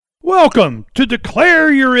Welcome to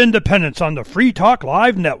Declare Your Independence on the Free Talk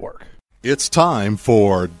Live Network. It's time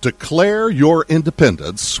for Declare Your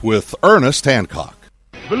Independence with Ernest Hancock.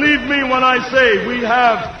 Believe me when I say we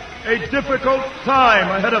have a difficult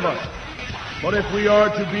time ahead of us. But if we are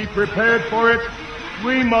to be prepared for it,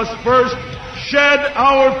 we must first shed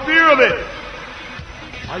our fear of it.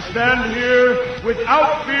 I stand here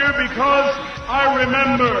without fear because I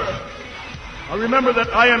remember that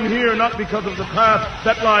I am here not because of the path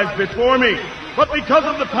that lies before me, but because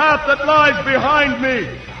of the path that lies behind me.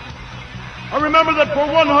 I remember that for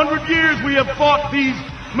 100 years we have fought these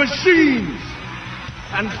machines.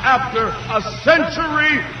 And after a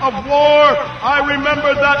century of war, I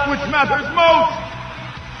remember that which matters most.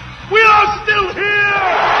 We are still here!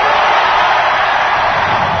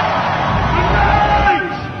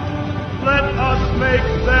 Tonight, let us make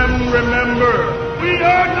them remember we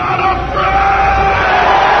are not afraid!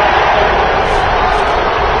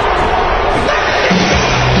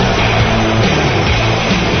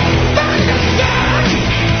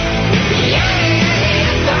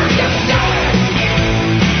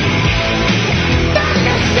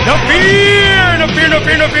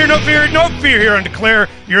 No fear here on Declare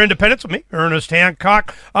Your Independence with me, Ernest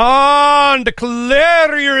Hancock. On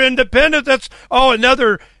Declare Your Independence. That's,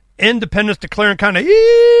 another independence declaring kind of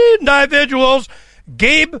individuals.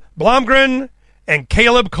 Gabe Blomgren and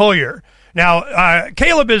Caleb Collier. Now,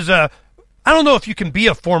 Caleb is I don't know if you can be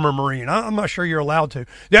a former Marine. I'm not sure you're allowed to.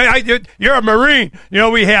 You're a Marine. You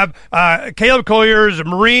know, we have Caleb Collier is a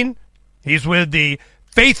Marine. He's with the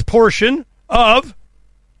faith portion of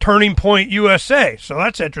Turning Point USA. So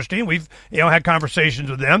that's interesting. We've, had conversations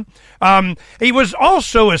with them. He was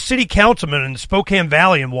also a city councilman in Spokane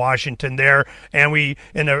Valley in Washington there. And we,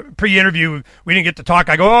 in the pre-interview, we didn't get to talk.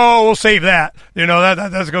 I go, we'll save that.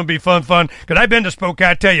 That's going to be fun. Because I've been to Spokane.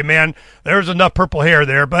 I tell you, man, there's enough purple hair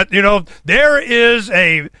there. But, there is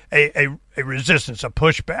a resistance, a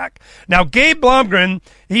pushback. Now, Gabe Blomgren,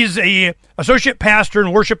 he's a associate pastor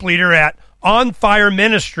and worship leader at On Fire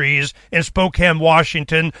Ministries in Spokane,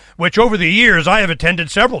 Washington, which over the years I have attended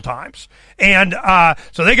several times. And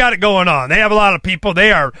so they got it going on. They have a lot of people.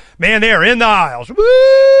 They are in the aisles.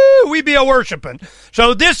 Woo! We be a worshiping.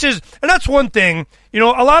 So this is, and that's one thing, a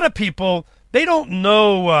lot of people, they don't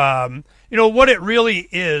know, what it really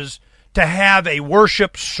is to have a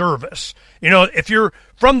worship service. If you're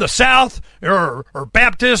from the South or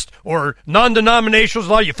Baptist or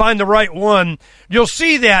non-denominational, you find the right one, you'll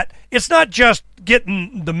see that it's not just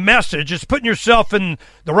getting the message, it's putting yourself in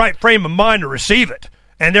the right frame of mind to receive it.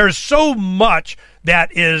 And there's so much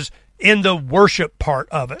that is in the worship part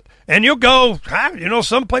of it. And you'll go,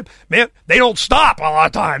 some place, man, they don't stop a lot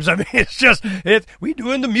of times. I mean, it's just, we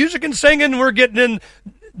doing the music and singing, we're getting in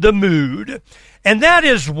the mood. And that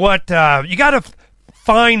is what, you got to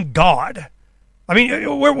find God. I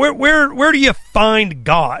mean, where do you find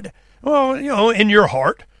God? Well, in your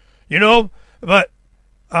heart, but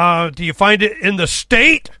do you find it in the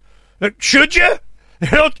state? Should you?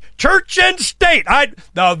 Church and state.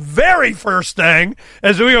 The very first thing,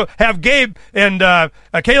 as we have Gabe and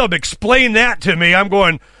Caleb explain that to me, I'm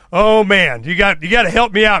going, oh man, you got to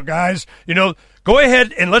help me out, guys. Go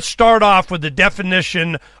ahead and let's start off with the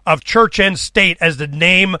definition of church and state as the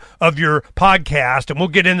name of your podcast, and we'll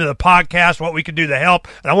get into the podcast, what we can do to help.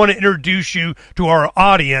 And I want to introduce you to our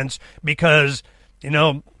audience because,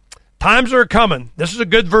 times are coming. This is a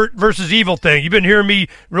good versus evil thing. You've been hearing me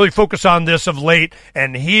really focus on this of late,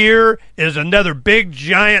 and here is another big,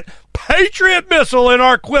 giant Patriot missile in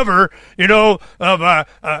our quiver, of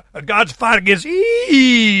God's fight against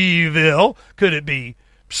evil. Could it be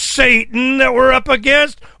Satan that we're up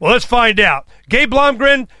against? Well, let's find out. Gabe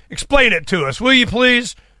Blomgren, explain it to us, will you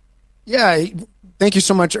please? Yeah, thank you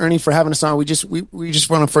so much, Ernie, for having us on. We just want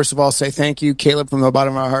to first of all say thank you, Caleb, from the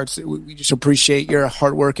bottom of our hearts. We just appreciate your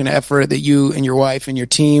hard work and effort that you and your wife and your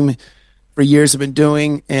team for years have been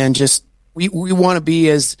doing, and just we want to be,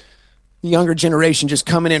 as the younger generation, just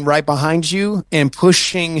coming in right behind you and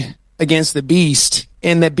pushing against the beast.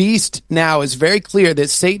 And the beast now is very clear that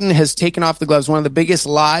Satan has taken off the gloves. One of the biggest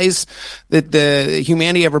lies that the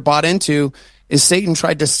humanity ever bought into is Satan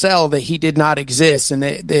tried to sell that he did not exist, and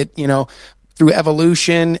that through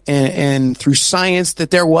evolution and through science, that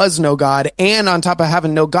there was no God. And on top of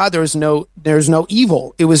having no God, there's no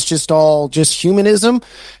evil. It was just all humanism.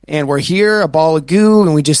 And we're here, a ball of goo,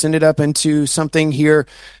 and we just ended up into something here.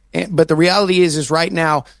 But the reality is right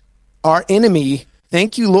now, our enemy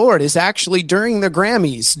thank you, Lord, is actually during the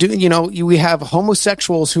Grammys. We have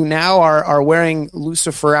homosexuals who now are wearing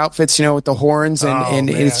Lucifer outfits, with the horns, and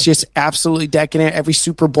it's just absolutely decadent. Every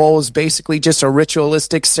Super Bowl is basically just a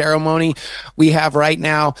ritualistic ceremony. We have right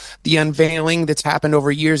now the unveiling that's happened over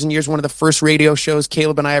years and years. One of the first radio shows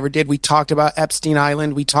Caleb and I ever did, we talked about Epstein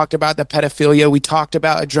Island. We talked about the pedophilia. We talked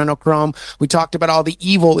about adrenochrome. We talked about all the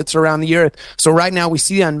evil that's around the earth. So right now we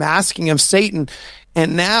see the unmasking of Satan.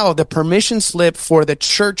 And now the permission slip for the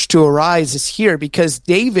church to arise is here because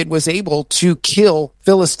David was able to kill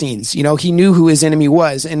Philistines. He knew who his enemy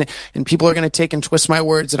was. And people are going to take and twist my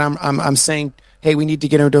words. And I'm saying, hey, we need to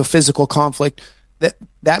get into a physical conflict.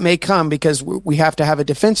 That may come because we have to have a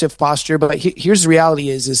defensive posture. But here's the reality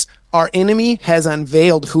is our enemy has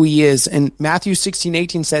unveiled who he is. And Matthew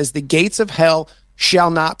 16:18 says, the gates of hell shall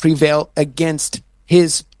not prevail against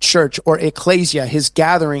his church or ecclesia, his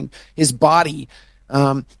gathering, his body.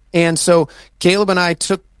 And so Caleb and I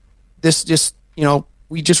took this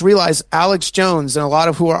we just realized Alex Jones and a lot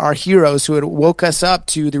of who are our heroes who had woke us up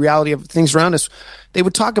to the reality of things around us, they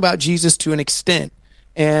would talk about Jesus to an extent.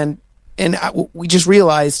 And we just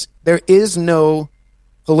realized there is no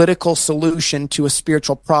political solution to a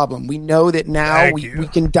spiritual problem. We know that now we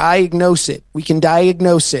can diagnose it. We can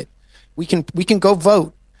diagnose it. We can go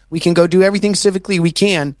vote. We can go do everything civically we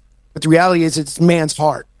can. But the reality is it's man's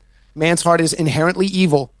heart. Man's heart is inherently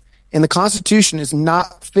evil, and the Constitution is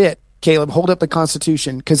not fit. Caleb, hold up the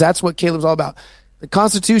Constitution, because that's what Caleb's all about. The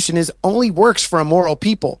Constitution only works for a moral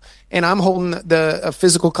people, and I'm holding a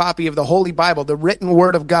physical copy of the Holy Bible, the written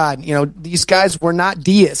Word of God. These guys were not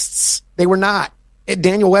deists. They were not.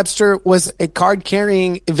 Daniel Webster was a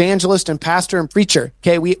card-carrying evangelist and pastor and preacher.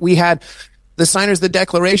 Okay, we had the signers of the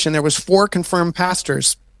Declaration. There was 4 confirmed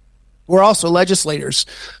pastors. We're also legislators.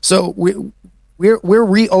 So we're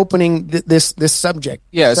reopening this subject.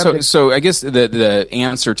 Yeah. So I guess the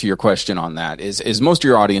answer to your question on that is most of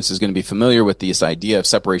your audience is going to be familiar with this idea of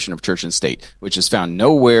separation of church and state, which is found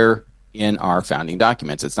nowhere in our founding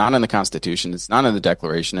documents. It's not in the Constitution. It's not in the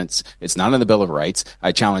Declaration. It's not in the Bill of Rights.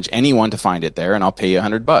 I challenge anyone to find it there, and I'll pay you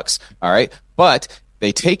 $100. All right. But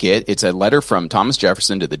they take it. It's a letter from Thomas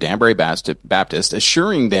Jefferson to the Danbury Baptist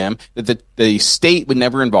assuring them that the state would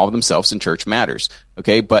never involve themselves in church matters.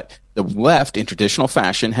 Okay, but the left, in traditional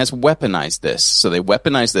fashion, has weaponized this. So they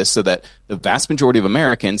weaponize this so that the vast majority of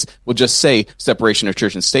Americans will just say separation of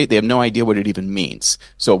church and state. They have no idea what it even means.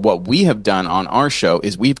 So what we have done on our show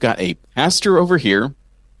is we've got a pastor over here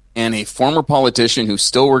and a former politician who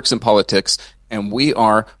still works in politics, and we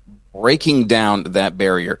are breaking down that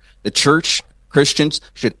barrier. The church, Christians,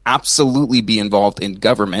 should absolutely be involved in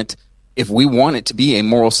government. If we want it to be a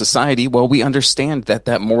moral society, well, we understand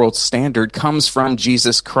that moral standard comes from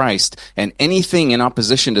Jesus Christ, and anything in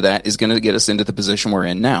opposition to that is going to get us into the position we're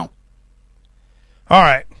in now. All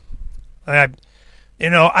right. I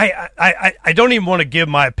don't even want to give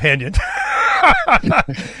my opinion,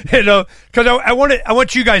 because I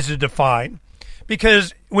want you guys to define,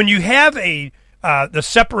 because when you have the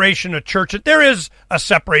separation of church, there is a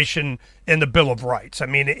separation in the Bill of Rights. I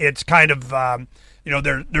mean, it's kind of,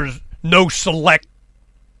 there's no select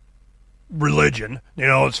religion.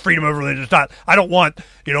 It's freedom of religion. It's not, I don't want,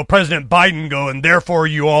 President Biden going, therefore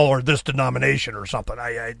you all are this denomination or something.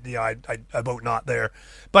 I vote not there.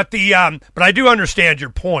 But but I do understand your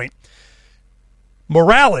point.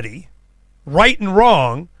 Morality, right and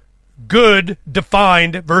wrong, good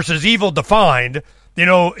defined versus evil defined,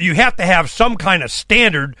 you have to have some kind of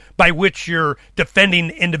standard by which you're defending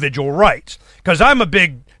individual rights. Because I'm a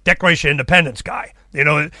big Declaration of Independence guy.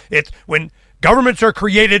 It's when governments are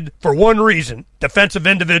created for one reason, defense of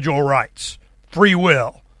individual rights, free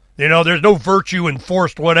will. There's no virtue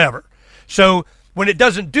enforced whatever. So when it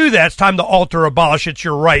doesn't do that, it's time to alter, abolish. It's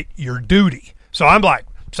your right, your duty. So I'm like,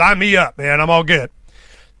 sign me up, man. I'm all good.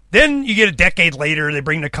 Then you get a decade later, they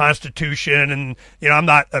bring the Constitution, and, I'm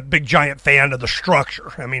not a big giant fan of the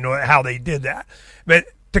structure. I mean, how they did that. But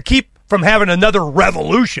to keep from having another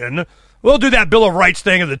revolution, we'll do that Bill of Rights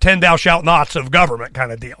thing of the 10 thou shalt nots of government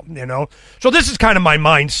kind of deal, So this is kind of my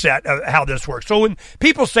mindset of how this works. So when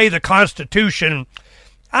people say the Constitution,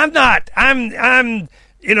 I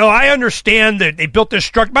understand that they built this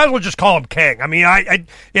structure. Might as well just call him king. I mean,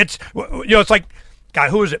 it's like, God,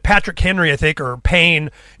 who is it? Patrick Henry, I think, or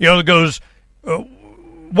Payne, goes,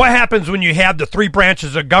 what happens when you have the 3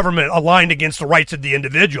 branches of government aligned against the rights of the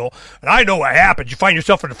individual? And I know what happens. You find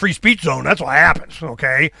yourself in a free speech zone. That's what happens,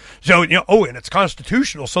 okay? So, and it's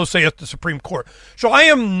constitutional, so saith the Supreme Court. So I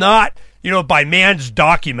am not, by man's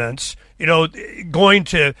documents, going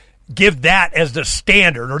to give that as the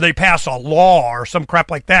standard, or they pass a law or some crap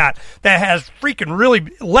like that has freaking really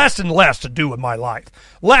less and less to do with my life.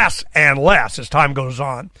 Less and less as time goes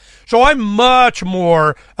on. So I'm much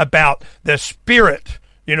more about the spirit,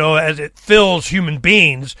 as it fills human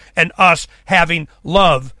beings and us having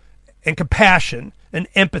love and compassion and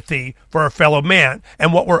empathy for our fellow man.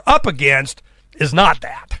 And what we're up against is not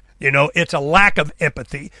that. It's a lack of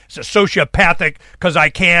empathy. It's a sociopathic, because I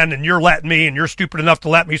can, and you're letting me, and you're stupid enough to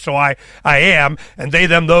let me, so I am. And they,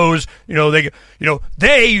 them, those, they,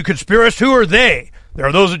 you conspiracists, who are they? There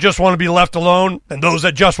are those that just want to be left alone, and those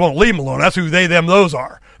that just want to leave them alone. That's who they, them, those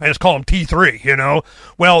are. I just call them T3,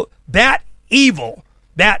 Well, that evil,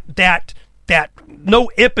 that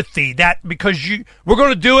no empathy, that because we're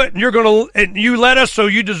going to do it, and you let us, so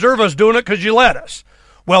you deserve us doing it because you let us.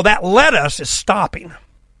 Well, that let us is stopping.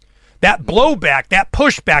 That blowback, that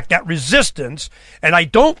pushback, that resistance, and I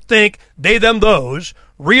don't think they, them, those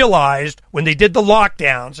realized when they did the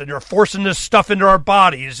lockdowns and they're forcing this stuff into our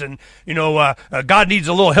bodies and, God needs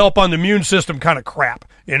a little help on the immune system kind of crap,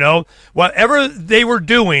 Whatever they were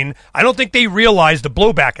doing, I don't think they realized the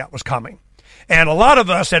blowback that was coming. And a lot of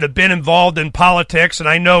us that have been involved in politics, and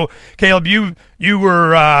I know, Caleb, you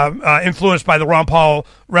were influenced by the Ron Paul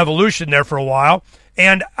revolution there for a while,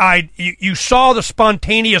 and you saw the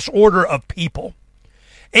spontaneous order of people.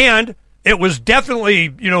 And it was definitely,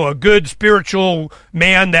 a good spiritual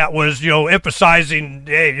man that was, emphasizing,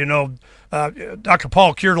 hey, Dr.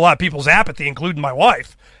 Paul cured a lot of people's apathy, including my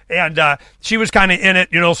wife. And she was kind of in it,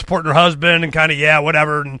 supporting her husband and kind of,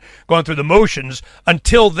 whatever, and going through the motions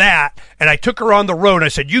until that. And I took her on the road. And I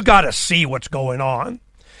said, you got to see what's going on.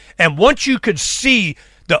 And once you could see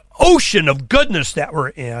the ocean of goodness that we're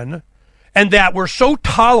in, and that we're so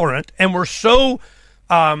tolerant and we're so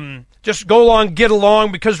just go along, get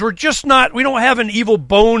along, because we don't have an evil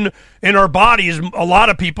bone in our bodies. A lot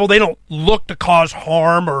of people, they don't look to cause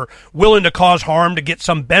harm or willing to cause harm to get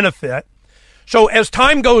some benefit. So as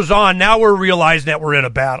time goes on, now we're realizing that we're in a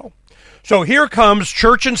battle. So here comes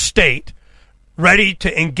church and state ready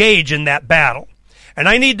to engage in that battle. And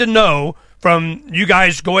I need to know from you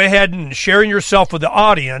guys, go ahead and sharing yourself with the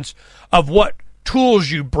audience of what tools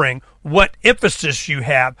you bring, what emphasis you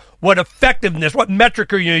have, what effectiveness, what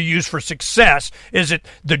metric are you going to use for success? Is it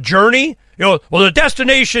the journey? The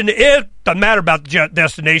destination doesn't matter about the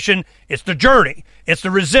destination. It's the journey. It's the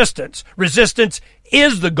resistance. Resistance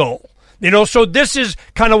is the goal. So this is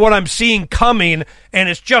kind of what I'm seeing coming, and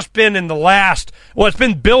it's just been in the last, it's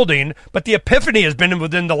been building, but the epiphany has been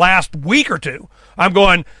within the last week or two. I'm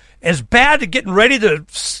going, as bad to getting ready to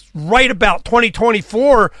write about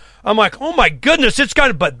 2024, I'm like, oh my goodness, it's got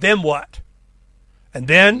to, but then what? And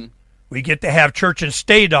then we get to have church and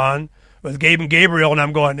state on with Gabe and Gabriel, and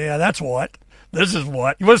I'm going, yeah, that's what. This is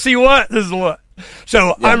what. You want to see what? This is what.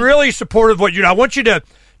 So yeah. I'm really supportive of what I want you to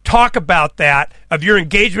talk about that, of your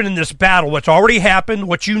engagement in this battle, what's already happened,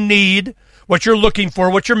 what you need, what you're looking for,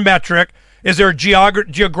 what's your metric. Is there a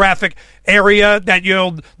geographic area that,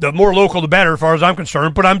 the more local the better as far as I'm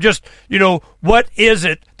concerned, but I'm just, what is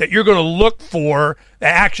it that you're going to look for, the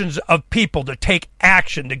actions of people to take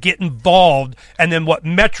action, to get involved, and then what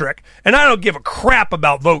metric? And I don't give a crap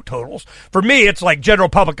about vote totals. For me, it's like general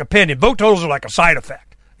public opinion. Vote totals are like a side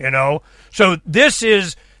effect, So this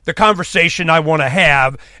is the conversation I want to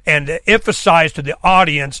have and to emphasize to the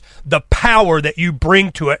audience the power that you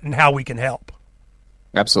bring to it and how we can help.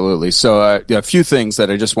 Absolutely. So a few things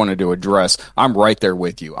that I just wanted to address. I'm right there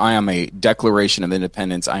with you. I am a Declaration of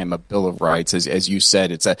Independence. I am a Bill of Rights. As you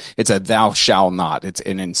said, it's a thou shall not.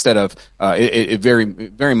 And instead of it very,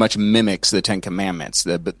 very much mimics the 10 Commandments,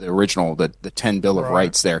 the original, the 10 Bill of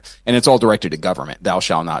Rights there. And it's all directed to government. Thou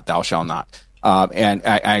shall not, thou shall not. And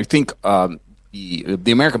I think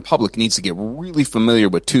the American public needs to get really familiar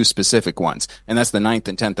with two specific ones, and that's the 9th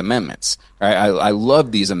and 10th Amendments. Right? I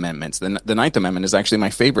love these amendments. The 9th Amendment is actually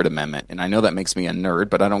my favorite amendment, and I know that makes me a nerd,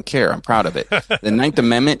 but I don't care. I'm proud of it. The 9th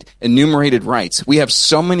Amendment, enumerated rights. We have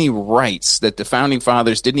so many rights that the Founding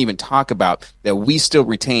Fathers didn't even talk about that we still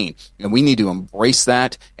retain, and we need to embrace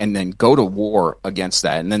that and then go to war against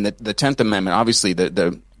that. And then the 10th Amendment, obviously,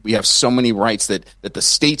 we have so many rights that the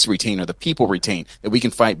states retain or the people retain that we can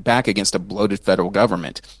fight back against a bloated federal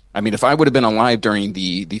government. I mean, if I would have been alive during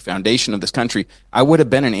the foundation of this country, I would have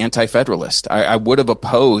been an anti-federalist. I would have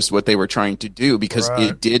opposed what they were trying to do because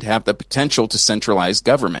it did have the potential to centralize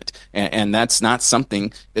government. And that's not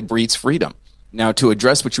something that breeds freedom. Now, to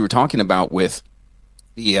address what you were talking about with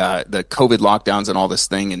the COVID lockdowns and all this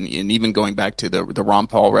thing, and even going back to the Ron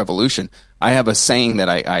Paul revolution, I have a saying that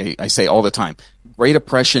I say all the time. Great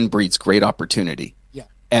oppression breeds great opportunity. Yeah.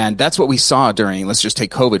 And that's what we saw during, let's just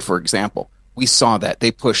take COVID, for example. we saw that.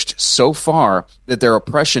 They pushed so far that their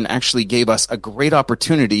oppression actually gave us a great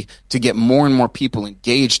opportunity to get more and more people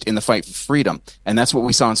engaged in the fight for freedom. And that's what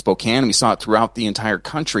we saw in Spokane. We saw it throughout the entire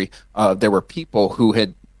country. There were people who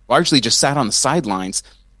had largely just sat on the sidelines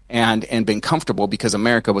and been comfortable because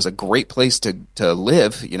America was a great place to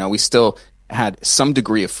live. You know, we still had some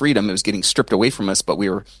degree of freedom. It was getting stripped away from us, but we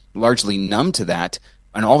were largely numb to that.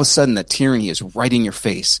 And all of a sudden, that tyranny is right in your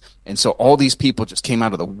face. And so all these people just came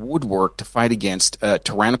out of the woodwork to fight against a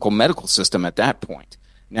tyrannical medical system at that point.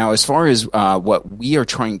 Now, as far as what we are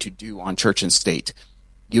trying to do on Church and State,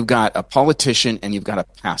 you've got a politician and you've got a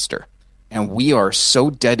pastor. And we are so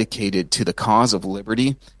dedicated to the cause of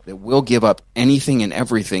liberty that we'll give up anything and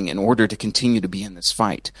everything in order to continue to be in this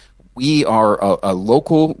fight. We are a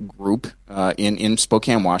local group in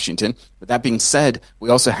Spokane, Washington. But that being said, we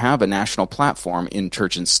also have a national platform in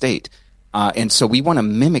Church and State. And so we want to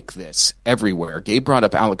mimic this everywhere. Gabe brought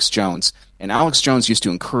up Alex Jones, and Alex Jones used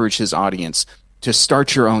to encourage his audience to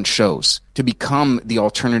start your own shows, to become the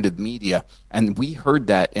alternative media. And we heard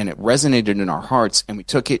that, and it resonated in our hearts, and we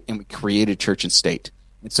took it and we created Church and State.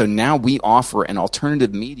 And so now we offer an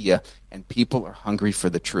alternative media, and people are hungry for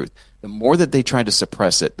the truth. The more that they try to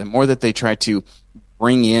suppress it, the more that they try to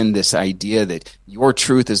bring in this idea that your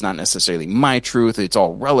truth is not necessarily my truth, it's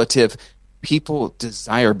all relative. People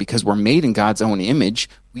desire, because we're made in God's own image,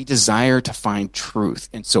 we desire to find truth.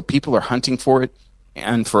 And so people are hunting for it.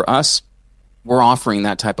 And for us, we're offering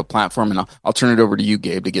that type of platform. And I'll turn it over to you,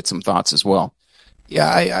 Gabe, to get some thoughts as well.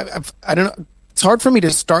 Yeah, I don't know. It's hard for me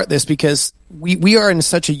to start this because we are in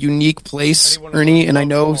such a unique place, Ernie, and I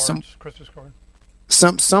know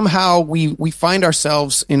somehow we find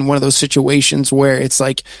ourselves in one of those situations where it's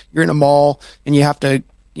like you're in a mall and you have to,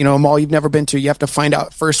 a mall you've never been to, you have to find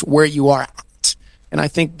out first where you are at. And I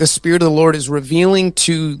think the Spirit of the Lord is revealing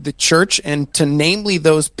to the church and to namely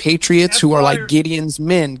those patriots who are like Gideon's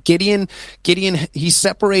men. Gideon, he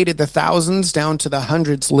separated the thousands down to the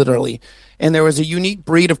hundreds, literally. And there was a unique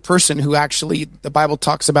breed of person who actually, the Bible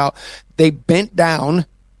talks about, they bent down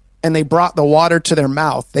and they brought the water to their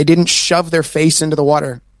mouth. They didn't shove their face into the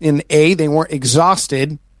water. In A, they weren't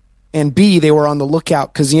exhausted. And B, they were on the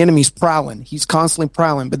lookout because the enemy's prowling. He's constantly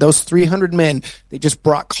prowling. But those 300 men, they just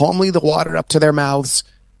brought calmly the water up to their mouths,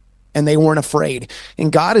 and they weren't afraid.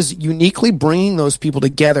 And God is uniquely bringing those people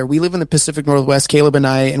together. We live in the Pacific Northwest, Caleb and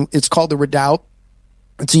I, and it's called the Redoubt.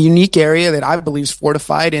 It's a unique area that I believe is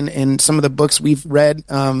fortified. In some of the books we've read,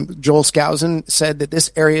 Joel Skousen said that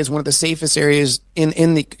this area is one of the safest areas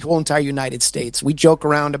in the whole entire United States. We joke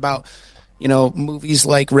around about movies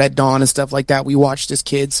like Red Dawn and stuff like that we watched as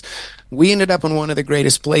kids. We ended up in one of the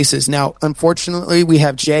greatest places. Now, unfortunately, we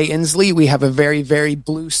have Jay Inslee. We have a very, very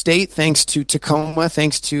blue state, thanks to Tacoma,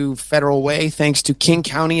 thanks to Federal Way, thanks to King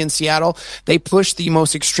County in Seattle. They push the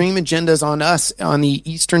most extreme agendas on us on the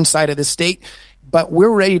eastern side of the state, but we're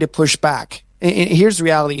ready to push back. And here's the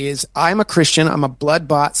reality is I'm a Christian. I'm a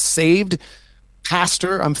blood-bought, saved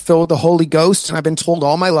pastor. I'm filled with the Holy Ghost, and I've been told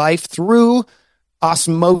all my life through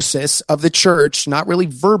osmosis of the church, not really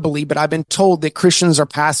verbally, but I've been told that Christians are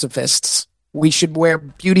pacifists. We should wear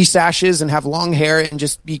beauty sashes and have long hair and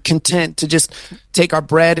just be content to just take our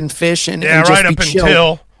bread and fish and just right be up chill.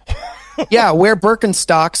 until Yeah, wear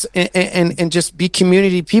Birkenstocks and just be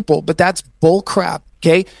community people. But that's bull crap.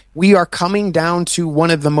 Okay, we are coming down to one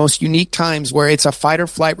of the most unique times where it's a fight or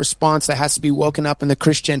flight response that has to be woken up in the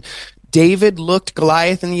Christian. David looked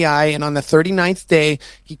Goliath in the eye, and on the 39th day,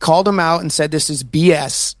 he called him out and said, "This is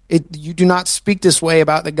BS. You do not speak this way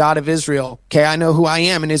about the God of Israel. Okay, I know who I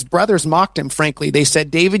am." And his brothers mocked him, frankly. They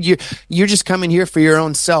said, "David, you're just coming here for your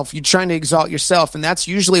own self. You're trying to exalt yourself." And that's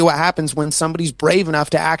usually what happens when somebody's brave enough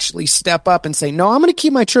to actually step up and say, "No, I'm going to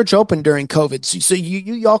keep my church open during COVID. So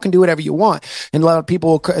y'all can do whatever you want." And a lot of people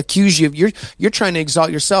will accuse you of you're trying to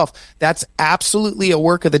exalt yourself. That's absolutely a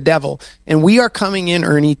work of the devil. And we are coming in,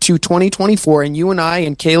 Ernie, to 2024, and you and I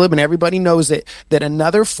and Caleb and everybody knows that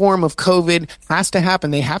another form of COVID has to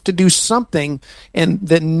happen. They have to do something, and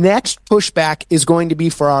the next pushback is going to be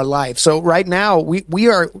for our life. So right now we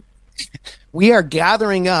are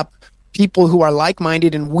gathering up people who are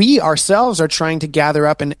like-minded, and we ourselves are trying to gather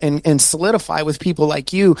up and solidify with people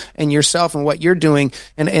like you and yourself and what you're doing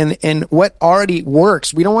and what already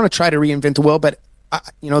works. We don't want to try to reinvent the wheel, but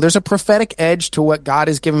there's a prophetic edge to what God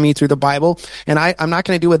has given me through the Bible, and I'm not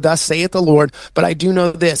going to do a "thus saith the Lord," but I do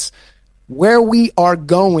know this. Where we are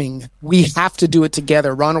going, we have to do it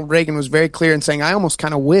together. Ronald Reagan was very clear in saying, I almost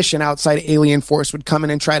kind of wish an outside alien force would come in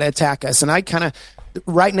and try to attack us. And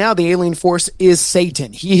right now, the alien force is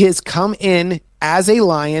Satan. He has come in as a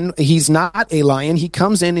lion. He's not a lion. He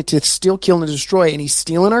comes in to steal, kill, and destroy, and he's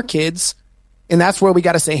stealing our kids. And that's where we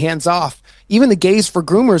got to say, hands off. Even the gays for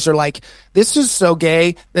groomers are like, this is so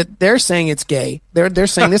gay that they're saying it's gay. They're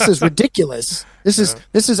saying this is ridiculous. This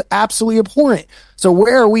is absolutely abhorrent. So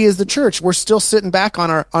where are we as the church? We're still sitting back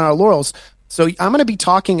on our laurels. So I'm going to be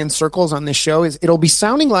talking in circles on this show. It'll be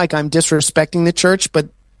sounding like I'm disrespecting the church, but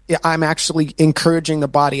I'm actually encouraging the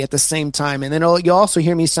body at the same time. And then you'll also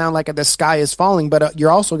hear me sound like the sky is falling, but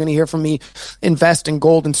you're also going to hear from me invest in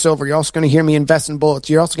gold and silver. You're also going to hear me invest in bullets.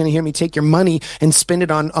 You're also going to hear me take your money and spend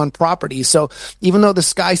it on property. So even though the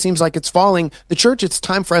sky seems like it's falling, the church, it's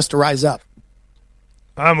time for us to rise up.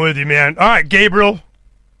 I'm with you, man. All right, Gabriel.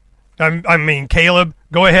 Caleb,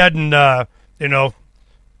 go ahead and,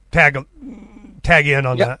 tag in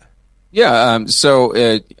on that. Yeah,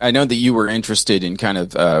 so I know that you were interested in kind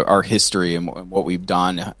of our history and what we've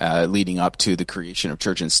done leading up to the creation of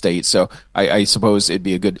church and state. So I suppose it'd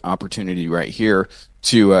be a good opportunity right here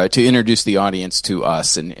to introduce the audience to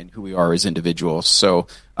us and who we are as individuals. So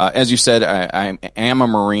as you said, I am a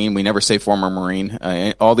Marine. We never say former Marine.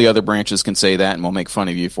 All the other branches can say that, and we'll make fun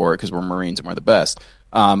of you for it because we're Marines and we're the best.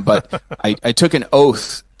 But I took an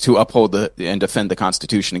oath to uphold and defend the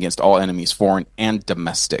Constitution against all enemies, foreign and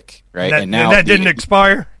domestic. Right, and that didn't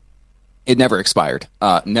expire. It never expired.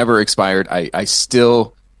 Never expired. I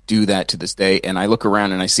still do that to this day, and I look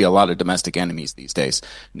around and I see a lot of domestic enemies these days.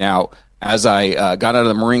 Now, as I got out of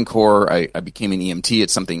the Marine Corps, I became an EMT.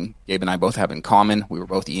 It's something Gabe and I both have in common. We were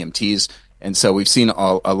both EMTs, and so we've seen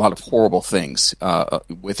a lot of horrible things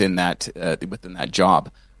within that job.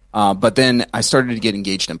 But then I started to get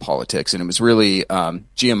engaged in politics, and it was really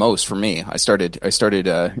GMOs for me. I started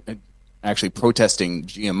actually protesting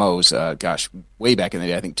GMOs. Way back in the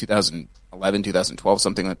day, I think 2011, 2012,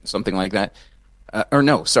 something like that.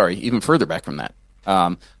 Even further back from that.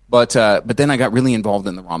 But then I got really involved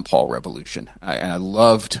in the Ron Paul revolution. I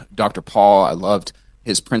loved Dr. Paul. I loved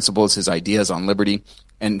his principles, his ideas on liberty,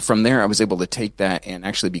 and from there I was able to take that and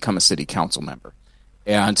actually become a city council member.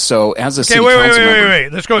 And so, as a city council member,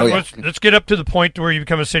 wait. Let's go. Let's get up to the point where you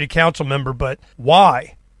become a city council member. But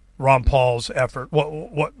why Ron Paul's effort?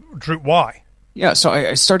 Why? Yeah, so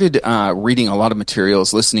I started reading a lot of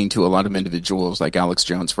materials, listening to a lot of individuals like Alex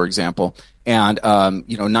Jones, for example. And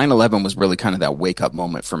 9/11 was really kind of that wake up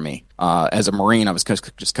moment for me. As a Marine, I was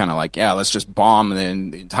just kind of like, yeah, let's just bomb the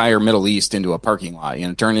entire Middle East into a parking lot,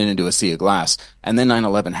 turn it into a sea of glass. And then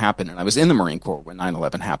 9/11 happened, and I was in the Marine Corps when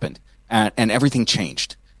 9/11 happened. And everything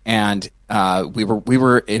changed, and we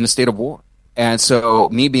were in a state of war. And so,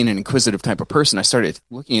 me being an inquisitive type of person, I started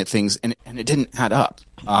looking at things, and it didn't add up.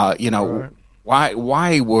 Why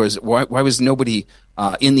was nobody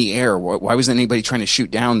in the air? Why wasn't anybody trying to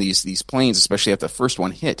shoot down these planes, especially after the first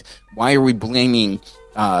one hit? Why are we blaming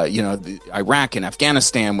Iraq and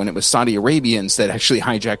Afghanistan when it was Saudi Arabians that actually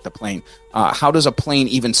hijacked the plane? How does a plane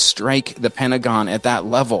even strike the Pentagon at that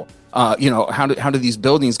level? How do these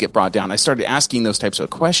buildings get brought down? I started asking those types of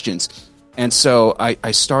questions. And so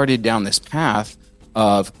I started down this path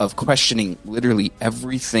of questioning literally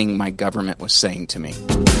everything my government was saying to me.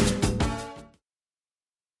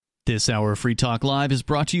 This hour of Free Talk Live is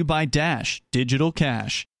brought to you by Dash Digital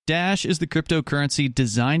Cash. Dash is the cryptocurrency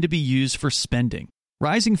designed to be used for spending.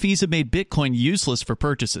 Rising fees have made Bitcoin useless for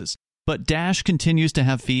purchases, but Dash continues to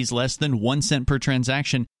have fees less than 1 cent per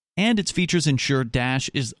transaction, and its features ensure Dash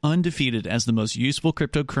is undefeated as the most useful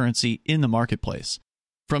cryptocurrency in the marketplace.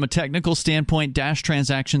 From a technical standpoint, Dash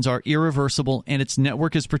transactions are irreversible, and its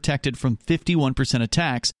network is protected from 51%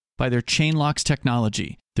 attacks by their Chainlocks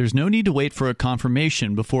technology. There's no need to wait for a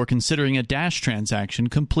confirmation before considering a Dash transaction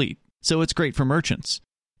complete, so it's great for merchants.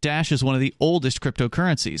 Dash is one of the oldest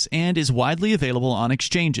cryptocurrencies and is widely available on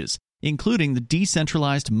exchanges, including the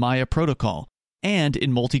decentralized Maya protocol, and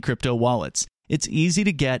in multi-crypto wallets. It's easy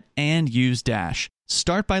to get and use Dash.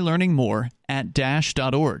 Start by learning more at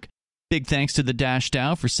Dash.org. Big thanks to the Dash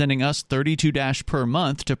DAO for sending us 32 Dash per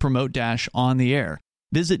month to promote Dash on the air.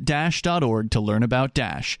 Visit Dash.org to learn about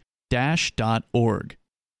Dash. Dash.org.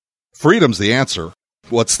 Freedom's the answer.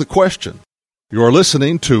 What's the question? You're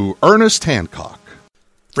listening to Ernest Hancock.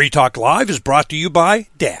 Free Talk Live is brought to you by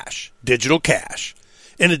Dash Digital Cash.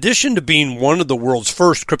 In addition to being one of the world's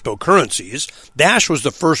first cryptocurrencies, Dash was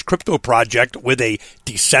the first crypto project with a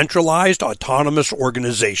decentralized autonomous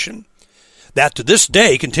organization that to this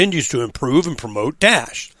day continues to improve and promote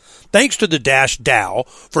Dash. Thanks to the Dash DAO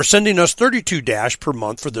for sending us 32 Dash per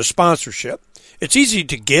month for this sponsorship. It's easy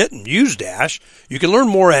to get and use Dash. You can learn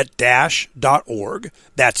more at Dash.org.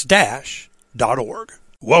 That's Dash.org.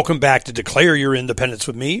 Welcome back to Declare Your Independence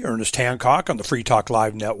with me, Ernest Hancock, on the Free Talk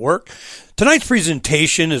Live Network. Tonight's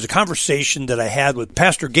presentation is a conversation that I had with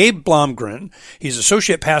Pastor Gabe Blomgren. He's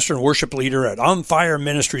associate pastor and worship leader at On Fire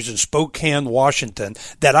Ministries in Spokane, Washington,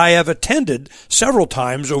 that I have attended several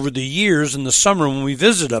times over the years in the summer when we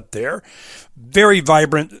visit up there. Very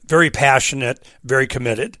vibrant, very passionate, very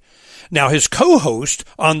committed. Now, his co-host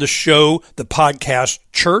on the show, the podcast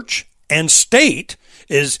Church and State,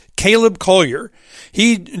 is Caleb Collier.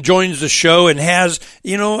 He joins the show and has, a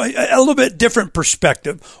little bit different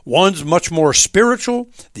perspective. One's much more spiritual.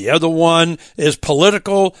 The other one is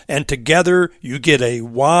political. And together you get a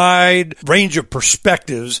wide range of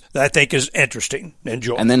perspectives that I think is interesting.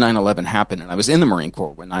 Enjoy. And then 9/11 happened, and I was in the Marine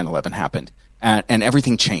Corps when 9/11 happened, and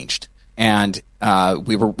everything changed. And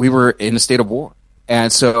we were in a state of war.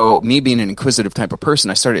 And so me being an inquisitive type of person,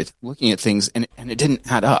 I started looking at things, and it didn't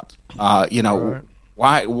add up.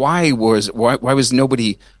 Right. Why was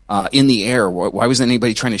nobody in the air? Why wasn't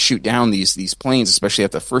anybody trying to shoot down these planes, especially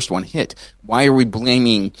after the first one hit? Why are we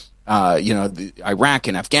blaming Iraq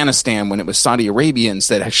and Afghanistan when it was Saudi Arabians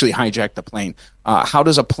that actually hijacked the plane? How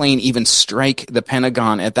does a plane even strike the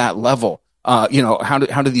Pentagon at that level? How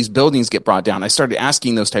do these buildings get brought down? I started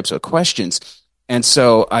asking those types of questions, and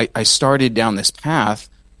so I started down this path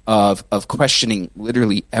of questioning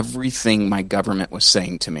literally everything my government was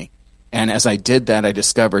saying to me. And as I did that, I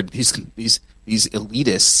discovered these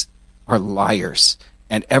elitists are liars.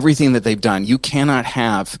 And everything that they've done, you cannot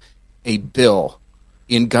have a bill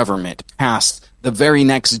in government passed the very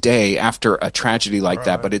next day after a tragedy like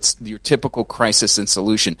that. But it's your typical crisis and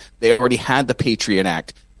solution. They already had the Patriot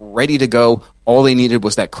Act ready to go. All they needed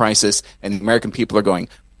was that crisis. And the American people are going,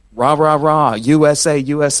 rah, rah, rah, USA,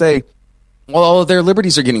 USA. Well, all of their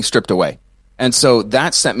liberties are getting stripped away. And so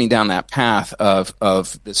that sent me down that path of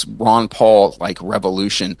this Ron Paul like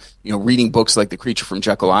revolution, reading books like The Creature from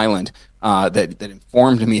Jekyll Island that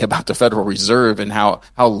informed me about the Federal Reserve and how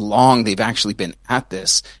long they've actually been at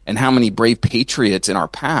this, and how many brave patriots in our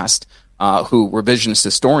past who revisionist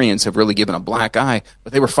historians have really given a black eye,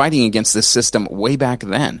 but they were fighting against this system way back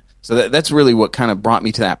then. So that's really what kind of brought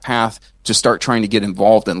me to that path to start trying to get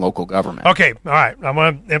involved in local government. Okay, all right. I'm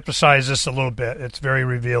going to emphasize this a little bit. It's very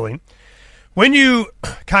revealing. When you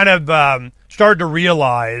kind of started to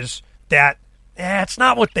realize that it's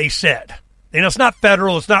not what they said, it's not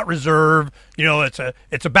federal, it's not reserve,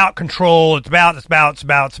 it's about control, it's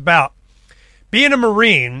about being a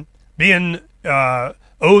Marine, being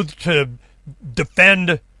oath to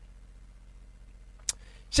defend.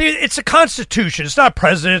 See, it's a Constitution. It's not a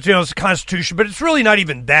president, it's a Constitution, but it's really not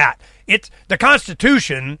even that. It's the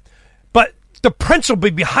Constitution, but the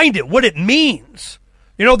principle behind it, what it means.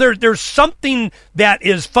 There's something that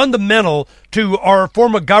is fundamental to our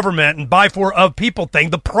form of government and by, for, of people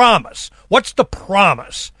thing, the promise. What's the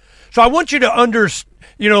promise? So I want you to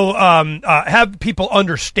have people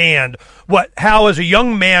understand how as a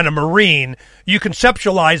young man, a Marine, you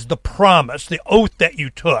conceptualize the promise, the oath that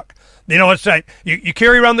you took. It's like you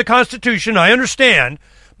carry around the Constitution, I understand,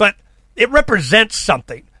 but it represents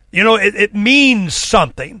something. It means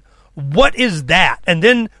something. What is that? And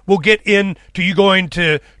then we'll get into you going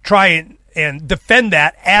to try and defend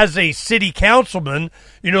that as a city councilman,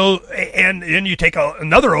 and you take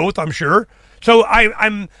another oath, I'm sure. So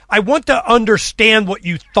I want to understand what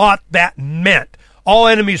you thought that meant. All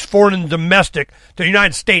enemies, foreign and domestic, to the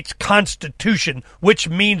United States Constitution, which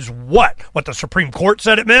means what? What the Supreme Court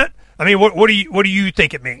said it meant? I mean, what do you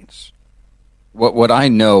think it means? What I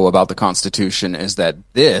know about the Constitution is that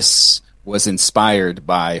this was inspired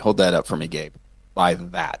by, hold that up for me, Gabe, by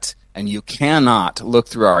that. And you cannot look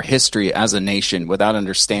through our history as a nation without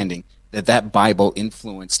understanding that Bible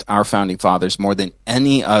influenced our founding fathers more than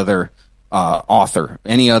any other author,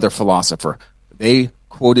 any other philosopher. They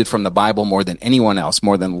quoted from the Bible more than anyone else,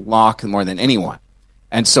 more than Locke, more than anyone.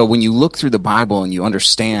 And so when you look through the Bible and you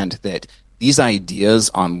understand that these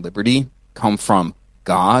ideas on liberty come from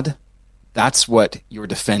God, that's what you're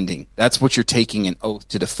defending. That's what you're taking an oath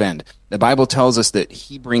to defend. The Bible tells us that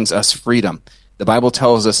he brings us freedom. The Bible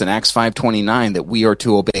tells us in Acts 5:29 that we are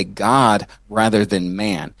to obey God rather than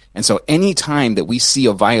man. And so any time that we see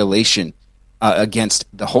a violation against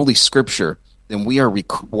the Holy Scripture, then we are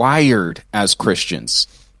required as Christians,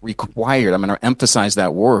 I'm going to emphasize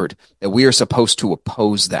that word, that we are supposed to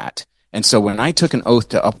oppose that. And so when I took an oath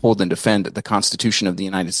to uphold and defend the Constitution of the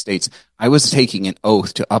United States, I was taking an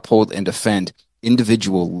oath to uphold and defend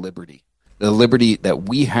individual liberty, the liberty that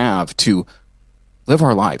we have to live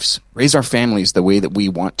our lives, raise our families the way that we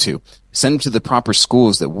want to, send them to the proper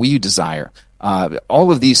schools that we desire,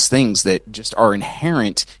 all of these things that just are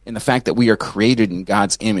inherent in the fact that we are created in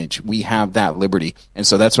God's image. We have that liberty. And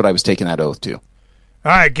so that's what I was taking that oath to. All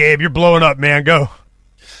right, Gabe, you're blowing up, man. Go.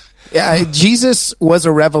 Yeah, Jesus was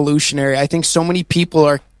a revolutionary. I think so many people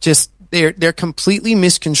are just, they're completely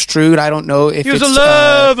misconstrued. I don't know if he was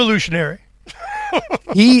a revolutionary.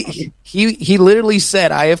 He literally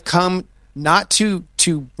said, I have come not to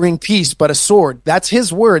bring peace, but a sword. That's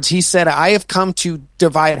his words. He said, I have come to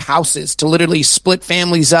divide houses, to literally split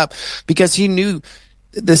families up, because he knew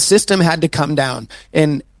the system had to come down.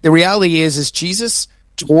 And the reality is Jesus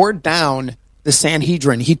tore down the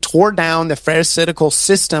Sanhedrin. He tore down the Pharisaical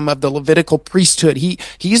system of the Levitical priesthood.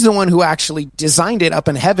 He's the one who actually designed it up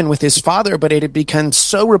in heaven with his Father, but it had become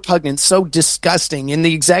so repugnant, so disgusting. In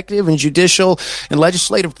the executive and judicial and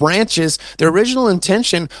legislative branches, the original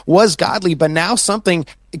intention was godly, but now something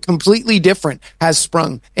completely different has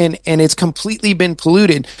sprung, and it's completely been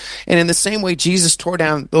polluted. And in the same way Jesus tore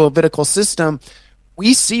down the Levitical system,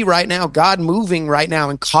 we see right now God moving right now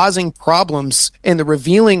and causing problems, and the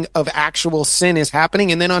revealing of actual sin is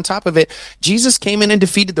happening. And then on top of it, Jesus came in and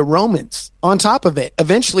defeated the Romans. On top of it,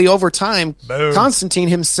 eventually over time, Boom. Constantine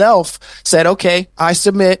himself said, okay, I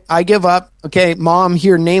submit, I give up. Okay, mom,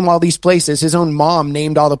 here, name all these places. His own mom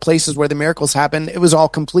named all the places where the miracles happened. It was all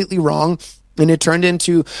completely wrong. And it turned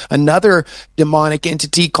into another demonic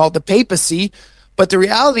entity called the papacy. But the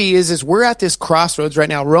reality is we're at this crossroads right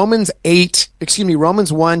now. Romans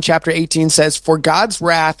 1, chapter 18 says, for God's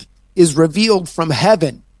wrath is revealed from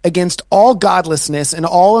heaven against all godlessness and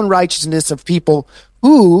all unrighteousness of people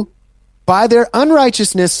who, by their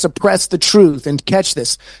unrighteousness, suppress the truth. And catch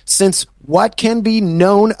this, since what can be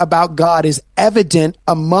known about God is evident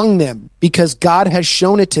among them, because God has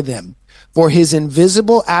shown it to them. For his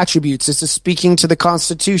invisible attributes, this is speaking to the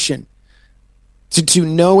Constitution, to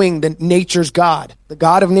knowing that nature's God, the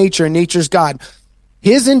God of nature and nature's God.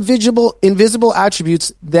 His invisible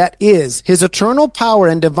attributes, that is, his eternal power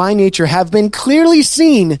and divine nature, have been clearly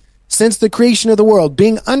seen since the creation of the world,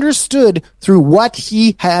 being understood through what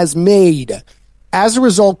he has made. As a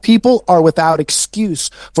result, people are without excuse,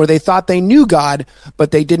 for they thought they knew God,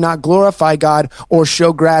 but they did not glorify God or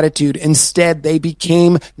show gratitude. Instead, they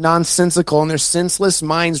became nonsensical, and their senseless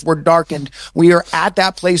minds were darkened. We are at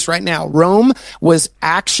that place right now. Rome was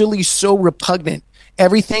actually so repugnant.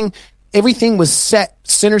 Everything was set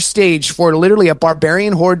center stage for literally a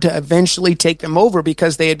barbarian horde to eventually take them over,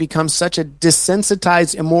 because they had become such a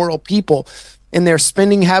desensitized, immoral people. And their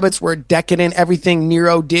spending habits were decadent. Everything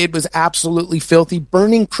Nero did was absolutely filthy,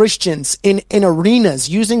 burning Christians in arenas,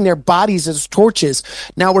 using their bodies as torches.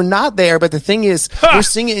 Now, we're not there, but the thing is, we're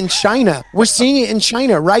seeing it in China. We're seeing it in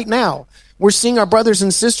China right now. We're seeing our brothers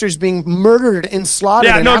and sisters being murdered and slaughtered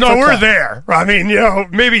in Africa. We're there. I mean,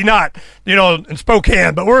 maybe not, in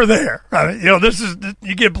Spokane, but we're there.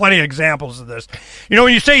 You get plenty of examples of this.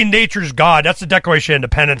 When you say nature's God, that's the Declaration of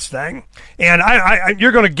Independence thing. And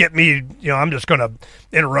you're going to get me, I'm just going to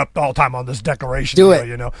interrupt all the time on this declaration. Do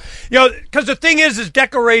it. Because the thing is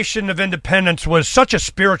Declaration of Independence was such a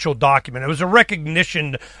spiritual document. It was a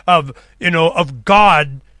recognition of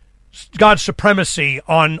God's supremacy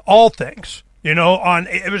on all things,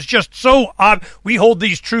 it was just so we hold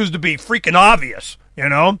these truths to be freaking obvious,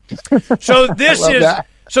 So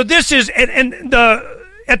this is, and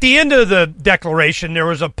at the end of the Declaration, there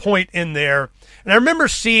was a point in there, and I remember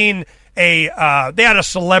seeing they had a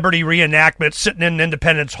celebrity reenactment sitting in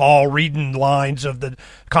Independence Hall reading lines of the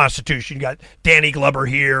Constitution. You got Danny Glover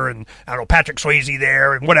here, and Patrick Swayze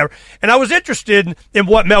there, and whatever. And I was interested in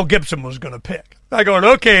what Mel Gibson was going to pick. I go,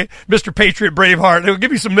 okay, Mr. Patriot Braveheart, they'll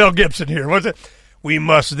give me some Mel Gibson here. What's it? We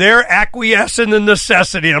must there acquiesce in the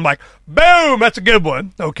necessity. And I'm like, boom, that's a good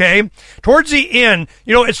one. Okay. Towards the end,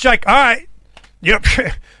 it's like, all right,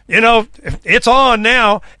 it's on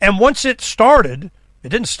now. And once it started, it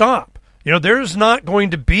didn't stop. There's not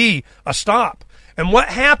going to be a stop. And what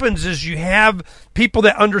happens is you have people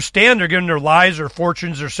that understand they're giving their lives, their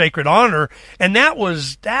fortunes, their sacred honor. And that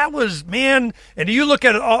was, man, and you look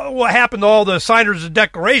at what happened to all the signers of the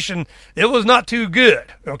Declaration, it was not too good,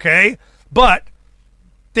 okay? But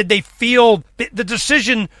did they feel, the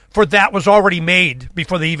decision for that was already made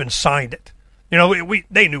before they even signed it.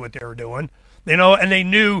 They knew what they were doing, and they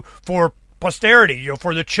knew for posterity,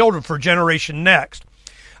 for the children, for generation next.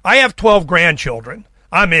 I have 12 grandchildren.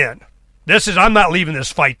 I'm in. I'm not leaving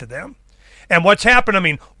this fight to them. And what's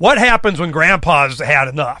happened, what happens when grandpa's had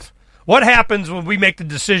enough? What happens when we make the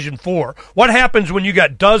decision for? What happens when you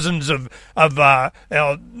got dozens of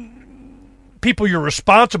people you're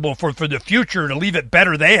responsible for the future to leave it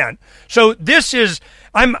better than? So this is,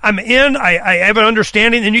 I'm in, I have an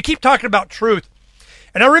understanding, and you keep talking about truth.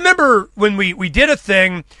 And I remember when we did a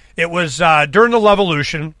thing, it was during the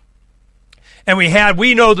Levolution, and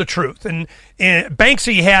we know the truth. And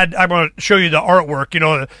Banksy had, I'm going to show you the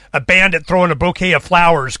artwork, a bandit throwing a bouquet of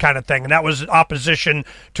flowers kind of thing. And that was opposition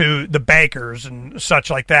to the bankers and such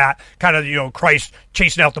like that. Kind of, Christ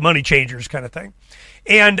chasing out the money changers kind of thing.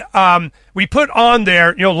 And we put on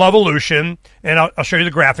there, Levolution, and I'll show you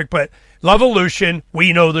the graphic, but Levolution,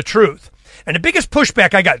 we know the truth. And the biggest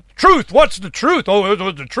pushback I got, truth, what's the truth? Oh,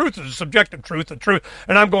 the truth is a subjective truth, the truth.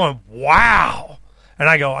 And I'm going, wow. And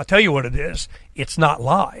I go, I'll tell you what it is. It's not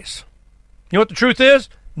lies. You know what the truth is?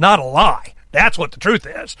 Not a lie. That's what the truth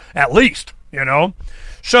is, at least,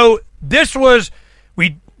 So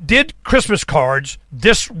we did Christmas cards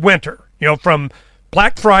this winter, from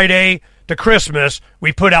Black Friday to Christmas.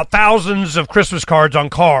 We put out thousands of Christmas cards on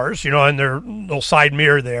cars, in their little side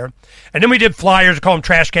mirror there. And then we did flyers, we call them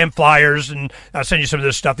trash can flyers, and I'll send you some of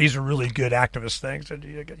this stuff. These are really good activist things, and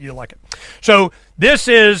you like it. So this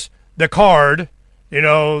is the card,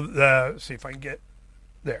 let's see if I can get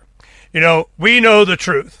there. We know the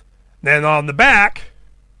truth. Then on the back,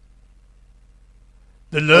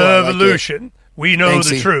 the Levolution, we know Thanks,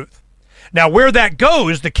 the truth. Now, where that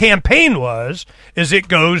goes, the campaign is it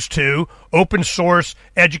goes to open source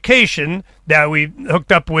education that we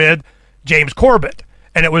hooked up with James Corbett.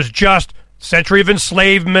 And it was just century of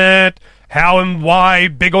enslavement, how and why,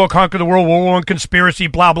 big oil conquer the world, World War I conspiracy,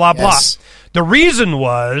 blah, blah, Yes. blah. The reason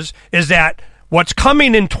is that what's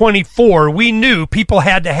coming in 24, we knew people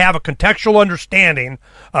had to have a contextual understanding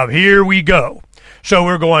of here we go. So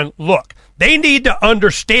we're going, look, they need to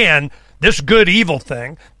understand this good evil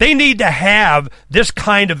thing. They need to have this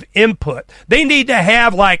kind of input. They need to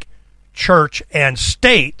have like church and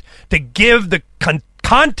state to give the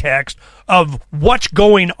context of what's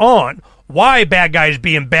going on. Why bad guys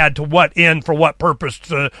being bad, to what end, for what purpose,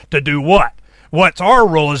 to do what. What's our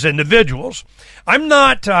role as individuals? I'm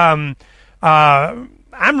not.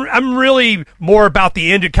 I'm really more about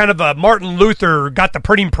the end, kind of a Martin Luther got the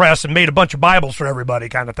printing press and made a bunch of Bibles for everybody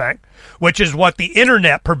kind of thing, which is what the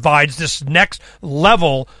internet provides, this next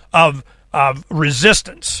level of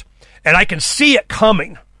resistance. And I can see it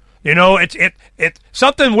coming. It's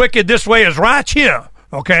something wicked this way is right here.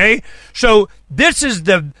 Okay. So this is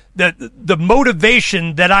the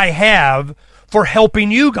motivation that I have for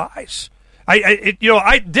helping you guys.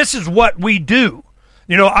 This is what we do.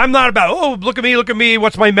 I'm not about, oh, look at me,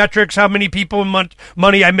 what's my metrics, how many people,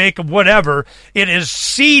 money I make, whatever. It is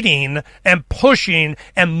seeding and pushing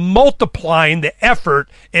and multiplying the effort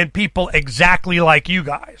in people exactly like you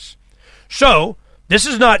guys. So this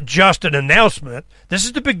is not just an announcement. This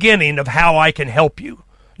is the beginning of how I can help you.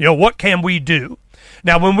 What can we do?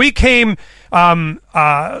 Now, when we came, the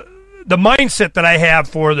mindset that I have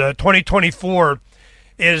for the 2024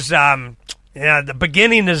 is, the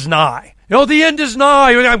beginning is nigh. The end is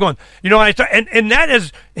nigh. I'm going, and that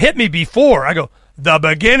has hit me before. I go, the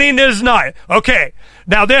beginning is nigh. Okay.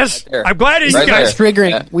 Now this, right I'm glad you right guys. It's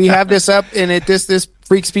triggering. Yeah. We have this up, and this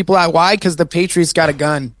freaks people out. Why? Because the Patriots got a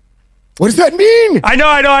gun. What does that mean? I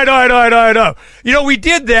know. We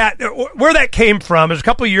did that. Where that came from is a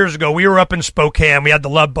couple of years ago. We were up in Spokane. We had the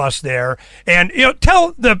Love Bus there. And,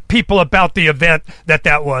 tell the people about the event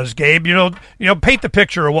that was, Gabe. Paint the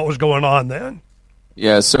picture of what was going on then.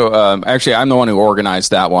 Yeah, so actually, I'm the one who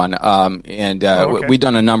organized that one, and we've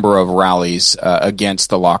done a number of rallies against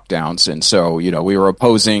the lockdowns, and so we were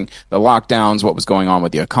opposing the lockdowns, what was going on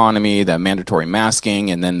with the economy, the mandatory masking,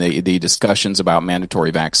 and then the discussions about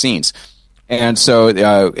mandatory vaccines. And so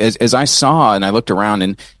as I saw and I looked around,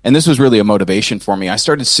 and this was really a motivation for me, I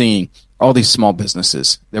started seeing all these small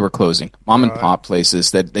businesses that were closing, mom and pop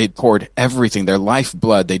places that they'd poured everything, their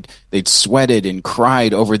lifeblood, they'd sweated and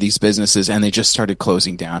cried over these businesses, and they just started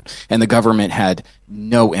closing down. And the government had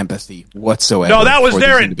no empathy whatsoever. No, that was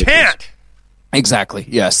their intent. Exactly.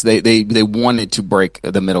 Yes, they wanted to break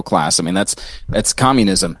the middle class. I mean, that's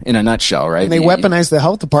communism in a nutshell, right? And they weaponized the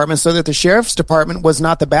health department so that the sheriff's department was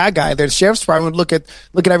not the bad guy. The sheriff's department would look at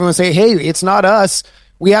everyone and say, "Hey, it's not us.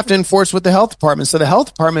 We have to enforce with the health department." So the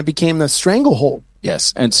health department became the stranglehold.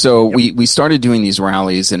 Yes, and so we started doing these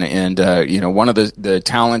rallies, and one of the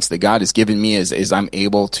talents that God has given me is I'm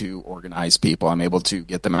able to organize people. I'm able to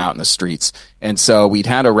get them out in the streets. And so we'd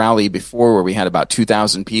had a rally before where we had about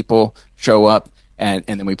 2,000 people show up, and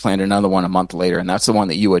then we planned another one a month later, and that's the one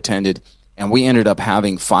that you attended. And we ended up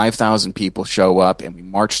having 5,000 people show up, and we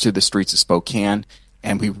marched to the streets of Spokane.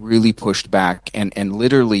 And we really pushed back, and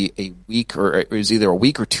literally a week, or it was either a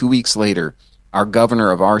week or 2 weeks later, our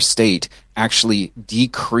governor of our state actually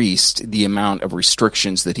decreased the amount of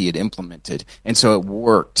restrictions that he had implemented. And so it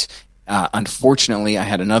worked. Unfortunately, I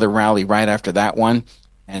had another rally right after that one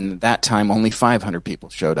And that time, only 500 people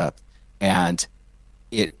showed up. And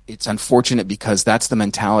it's unfortunate because that's the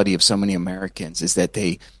mentality of so many Americans, is that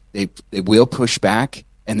they will push back,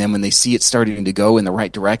 and then when they see it starting to go in the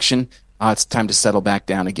right direction, it's time to settle back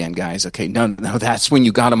down again, guys. Okay, no, that's when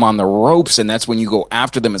you got them on the ropes, and that's when you go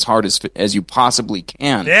after them as hard as you possibly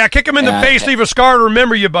can. Yeah, kick them in the face, leave a scar to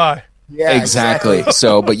remember you by. Yeah, exactly.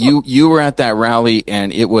 So, but you were at that rally,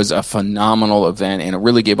 and it was a phenomenal event, and it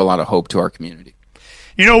really gave a lot of hope to our community.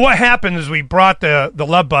 You know, what happened is we brought the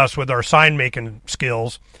love bus with our sign-making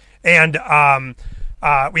skills, and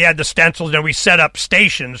we had the stencils, and we set up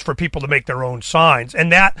stations for people to make their own signs.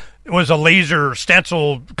 And that was a laser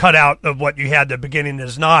stencil cutout of what you had at the beginning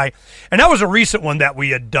is nigh. And that was a recent one that we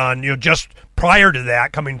had done, just prior to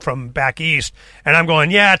that, coming from back east. And I'm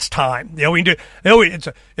going, yeah, it's time. We can do,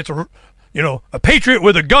 it's a patriot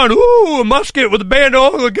with a gun, ooh, a musket with a band,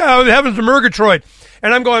 oh, the guy having some Murgatroyd.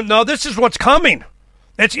 And I'm going, no, this is what's coming.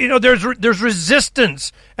 It's, there's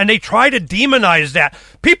resistance, and they try to demonize that.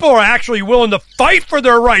 People are actually willing to fight for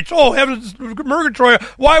their rights. Oh, heavens, Murgatroyd,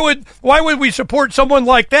 why would we support someone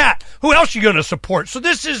like that? Who else are you going to support? So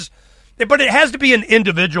but it has to be an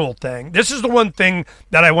individual thing. This is the one thing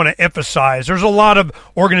that I want to emphasize. There's a lot of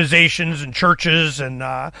organizations and churches and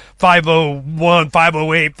 501,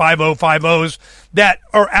 508, 5050s that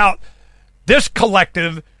are out. This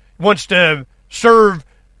collective wants to serve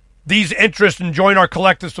these interests and join our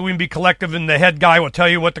collective so we can be collective, and the head guy will tell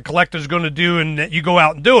you what the collective is going to do, and that you go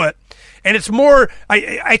out and do it. And it's more,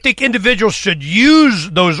 I think individuals should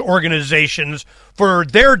use those organizations for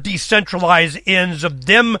their decentralized ends of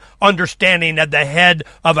them understanding at the head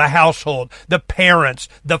of a household, the parents,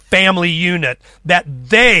 the family unit, that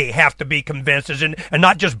they have to be convinced and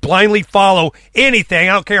not just blindly follow anything.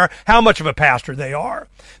 I don't care how much of a pastor they are.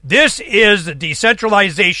 This is the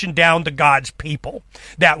decentralization down to God's people,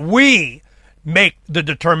 that we make the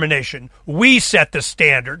determination. We set the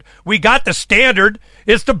standard. We got the standard.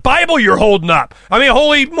 It's the Bible you're holding up. I mean,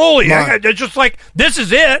 holy moly. It's just like, this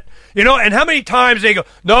is it. And how many times they go,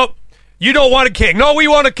 nope, you don't want a king. No, we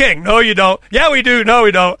want a king. No, you don't. Yeah, we do. No,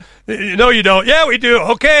 we don't. No, you don't. Yeah, we do.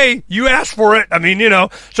 Okay, you asked for it. I mean,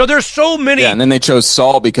 so there's so many. Yeah, and then they chose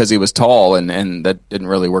Saul because he was tall, and that didn't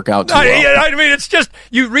really work out too well. I mean, it's just,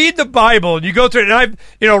 you read the Bible, and you go through it, and I've,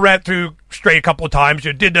 read through straight a couple of times.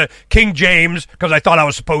 You did the King James because I thought I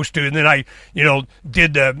was supposed to, and then I,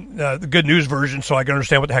 did the Good News version so I can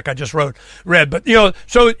understand what the heck I just read. But,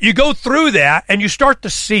 so you go through that, and you start to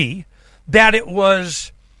see that it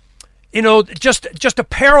was, just a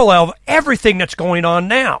parallel of everything that's going on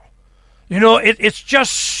now. It's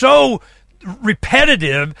just so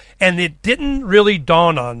repetitive, and it didn't really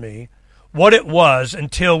dawn on me what it was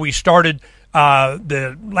until we started probably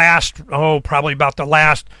about the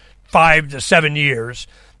last 5 to 7 years,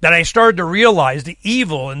 that I started to realize the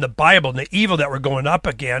evil in the Bible and the evil that we're going up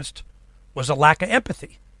against was a lack of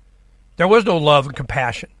empathy. There was no love and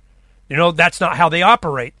compassion. That's not how they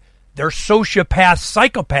operate. They're sociopaths,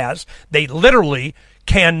 psychopaths. They literally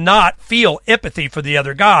cannot feel empathy for the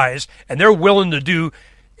other guys, and they're willing to do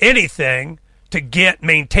anything to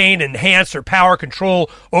maintain, enhance their power control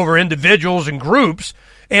over individuals and groups,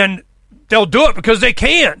 and they'll do it because they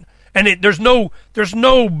can. And there's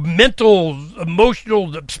no mental,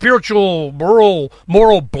 emotional, spiritual,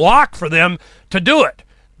 moral block for them to do it.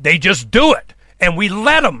 They just do it, and we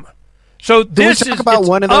let them. So this Can we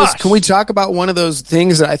talk about one of those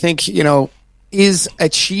things that I think is a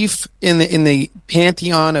chief in the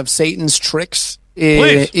pantheon of Satan's tricks?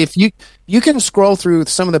 Please. If you can scroll through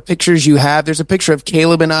some of the pictures you have, there's a picture of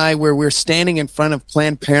Caleb and I where we're standing in front of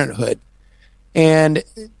Planned Parenthood, and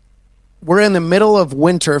we're in the middle of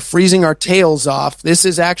winter, freezing our tails off. This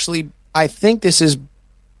is actually, I think this is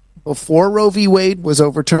before Roe v. Wade was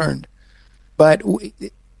overturned. But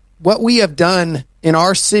what we have done in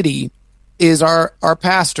our city is our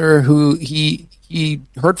pastor, who he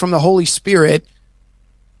heard from the Holy Spirit,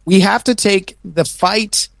 we have to take the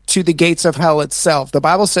fight to the gates of hell itself. The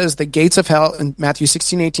Bible says the gates of hell in Matthew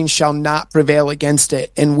 16:18 shall not prevail against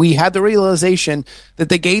it. And we had the realization that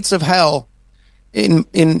the gates of hell in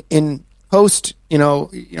post,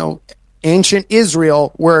 ancient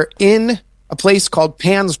Israel were in a place called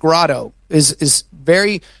Pan's Grotto. Is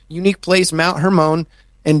very unique place, Mount Hermon,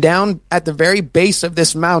 and down at the very base of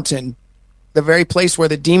this mountain, the very place where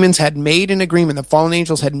the demons had made an agreement, the fallen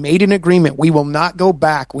angels had made an agreement. We will not go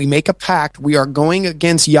back. We make a pact. We are going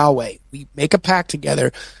against Yahweh. We make a pact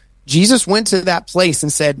together. Jesus went to that place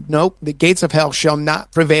and said, nope, the gates of hell shall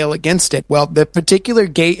not prevail against it. Well, the particular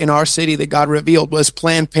gate in our city that God revealed was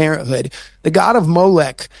Planned Parenthood, the god of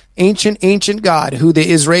Molech, ancient God, who the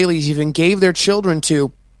Israelis even gave their children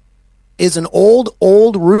to. is an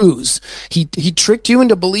old ruse. He tricked you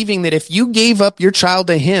into believing that if you gave up your child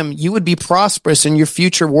to him, you would be prosperous in your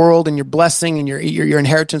future world, and your blessing and your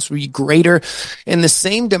inheritance would be greater. And the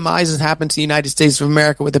same demise has happened to the United States of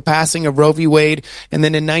America with the passing of Roe v. Wade, and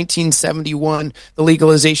then in 1971, the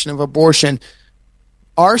legalization of abortion.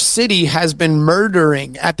 Our city has been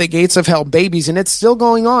murdering at the gates of hell babies, and it's still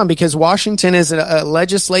going on because Washington is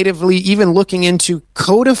legislatively even looking into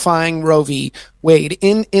codifying Roe v. Wade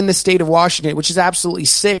in the state of Washington, which is absolutely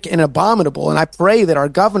sick and abominable. And I pray that our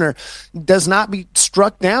governor does not be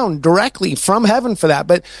struck down directly from heaven for that.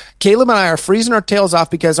 But Caleb and I are freezing our tails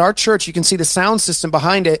off because our church, you can see the sound system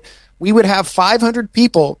behind it, we would have 500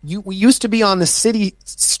 people. We used to be on the city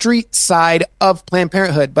street side of Planned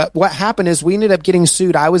Parenthood, but what happened is we ended up getting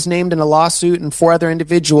sued. I was named in a lawsuit, and 4 other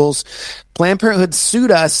individuals. Planned Parenthood sued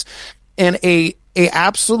us, and a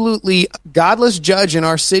absolutely godless judge in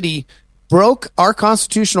our city broke our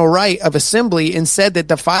constitutional right of assembly and said that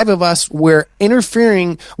the 5 of us were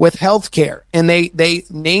interfering with health care. And they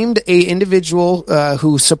named a individual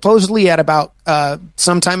who supposedly at about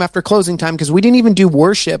sometime after closing time, because we didn't even do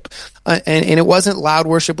worship, and it wasn't loud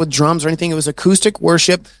worship with drums or anything. It was acoustic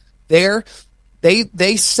worship there.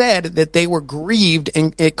 They said that they were grieved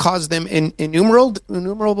and it caused them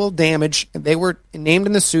innumerable damage. They were named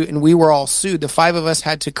in the suit, and we were all sued. The 5 of us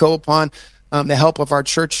had to go upon the help of our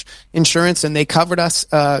church insurance, and they covered us.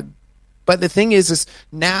 But the thing is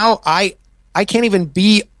now I can't even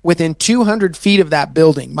be within 200 feet of that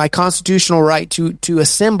building. My constitutional right to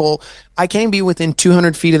assemble, I can't be within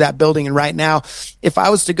 200 feet of that building. And right now, if I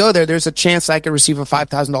was to go there, there's a chance I could receive a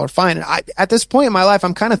 $5,000 fine. And at this point in my life,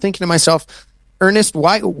 I'm kind of thinking to myself, Ernest,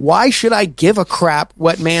 why should I give a crap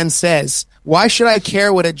what man says? Why should I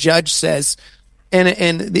care what a judge says?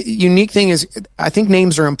 And the unique thing is, I think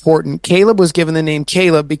names are important. Caleb was given the name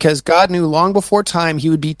Caleb because God knew long before time he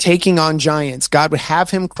would be taking on giants. God would have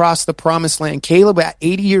him cross the promised land. Caleb, at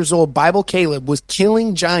 80 years old, Bible Caleb, was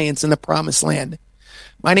killing giants in the promised land.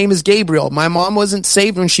 My name is Gabriel. My mom wasn't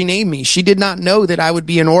saved when she named me. She did not know that I would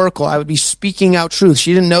be an oracle. I would be speaking out truth.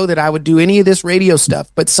 She didn't know that I would do any of this radio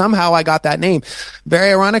stuff, but somehow I got that name.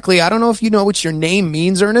 Very ironically, I don't know if you know what your name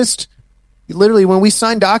means, Ernest. Literally, when we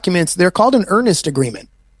sign documents, they're called an earnest agreement.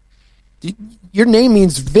 Your name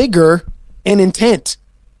means vigor and intent.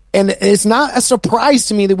 And it's not a surprise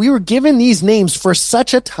to me that we were given these names for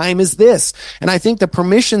such a time as this. And I think the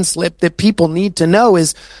permission slip that people need to know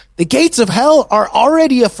is the gates of hell are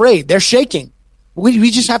already afraid. They're shaking.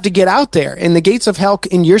 We just have to get out there. And the gates of hell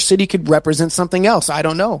in your city could represent something else. I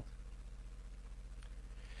don't know.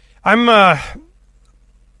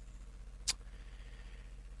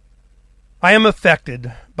 I am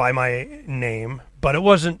affected by my name, but it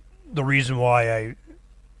wasn't the reason why I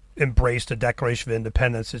embraced the Declaration of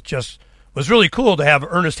Independence. It just was really cool to have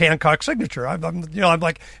Ernest Hancock's signature. I'm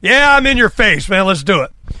like, yeah, I'm in your face, man. Let's do it.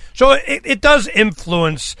 So it does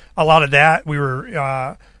influence a lot of that. We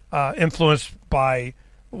were influenced by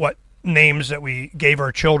what names that we gave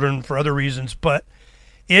our children for other reasons, but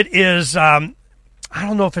it is, I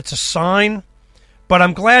don't know if it's a sign, but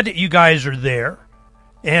I'm glad that you guys are there.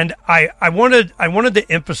 And I wanted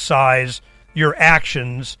to emphasize your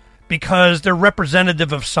actions because they're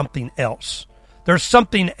representative of something else. There's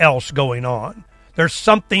something else going on. There's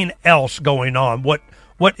something else going on. What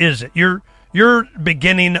is it? You're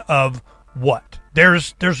beginning of what?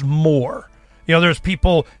 There's more. There's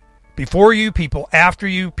people before you, people after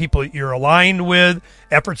you, people you're aligned with,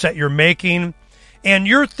 efforts that you're making, and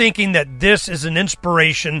you're thinking that this is an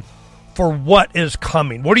inspiration for what is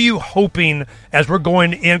coming. What are you hoping as we're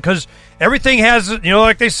going in? Because everything has,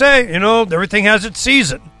 like they say, everything has its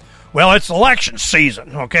season. Well, it's election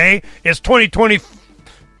season, okay? It's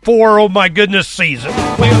 2024, oh my goodness, season.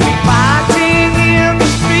 We'll be fighting in the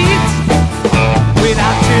streets with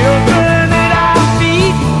our children at our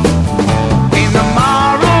feet. And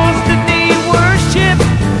tomorrow's the day worship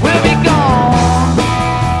will be gone.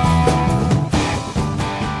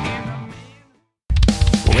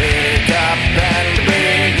 Wake up and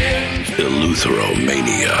begin.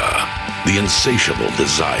 Eleutheromania, the insatiable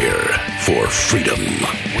desire for freedom.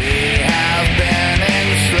 We have been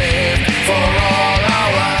enslaved for all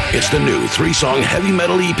our lives. It's the new 3-song heavy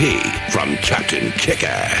metal EP from Captain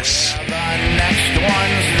Kickass. The next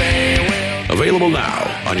ones they will. Available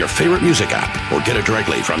now on your favorite music app or get it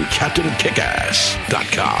directly from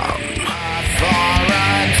CaptainKickass.com.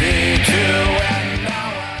 Authority to end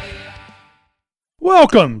our.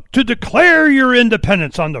 Welcome to Declare Your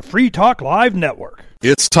Independence on the Free Talk Live Network.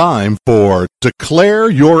 It's time for Declare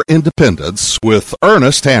Your Independence with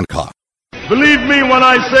Ernest Hancock. Believe me when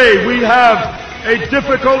I say we have a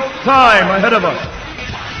difficult time ahead of us.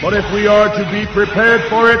 But if we are to be prepared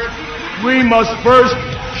for it, we must first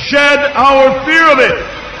shed our fear of it.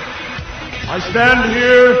 I stand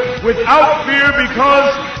here without fear because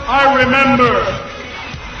I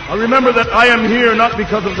remember that I am here not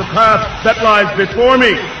because of the path that lies before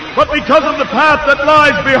me, but because of the path that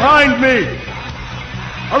lies behind me.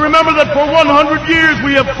 I remember that for 100 years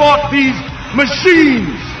we have fought these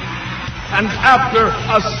machines. And after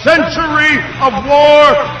a century of war,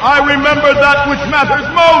 I remember that which matters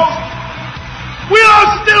most. We are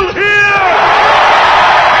still here!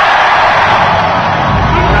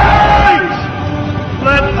 Tonight,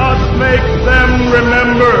 let us make them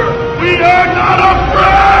remember we are not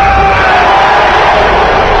afraid!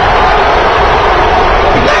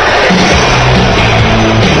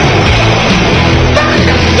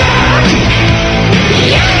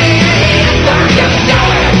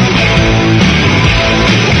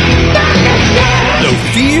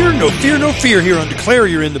 No fear here on Declare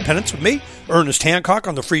Your Independence with me, Ernest Hancock,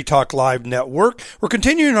 on the Free Talk Live Network. We're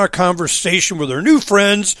continuing our conversation with our new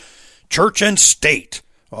friends, Church and State.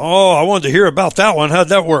 Oh, I wanted to hear about that one. How'd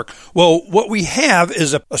that work? Well, what we have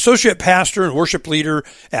is an associate pastor and worship leader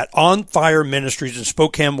at On Fire Ministries in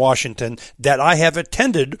Spokane, Washington, that I have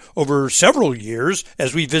attended over several years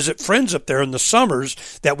as we visit friends up there in the summers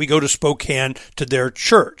that we go to Spokane to their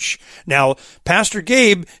church. Now, Pastor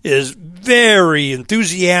Gabe is very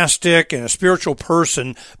enthusiastic and a spiritual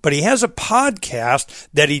person, but he has a podcast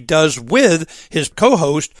that he does with his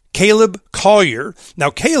co-host, Caleb Collier.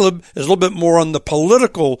 Now, Caleb is a little bit more on the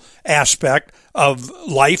political aspect of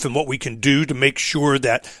life and what we can do to make sure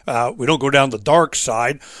that we don't go down the dark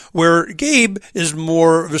side, where Gabe is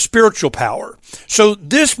more of a spiritual power. So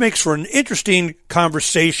this makes for an interesting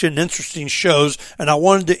conversation, interesting shows, and I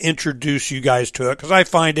wanted to introduce you guys to it because I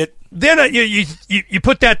find it. Then you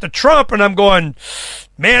put that to Trump, and I'm going,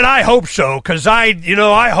 man, I hope so, because I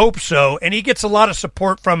hope so. And he gets a lot of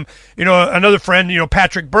support from, another friend,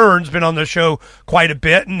 Patrick Burns, been on the show quite a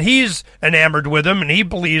bit, and he's enamored with him, and he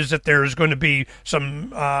believes that there's going to be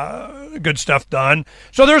some good stuff done.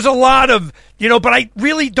 So there's a lot of, but I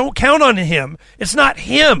really don't count on him. It's not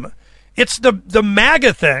him. It's the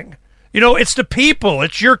MAGA thing. It's the people.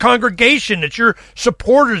 It's your congregation. It's your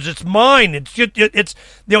supporters. It's mine. It's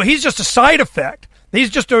he's just a side effect. He's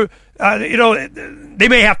just they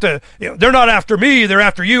may have to, they're not after me. They're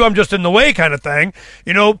after you. I'm just in the way kind of thing,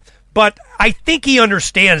 But I think he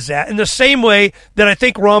understands that in the same way that I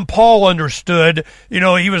think Ron Paul understood,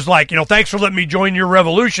 he was like, thanks for letting me join your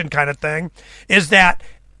revolution kind of thing, is that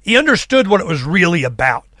he understood what it was really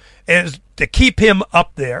about. Is to keep him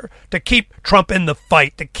up there, to keep Trump in the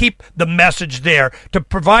fight, to keep the message there, to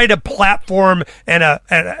provide a platform and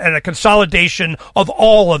a consolidation of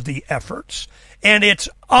all of the efforts. And it's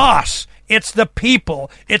us. It's the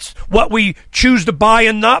people. It's what we choose to buy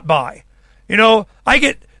and not buy. I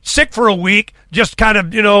get sick for a week, just kind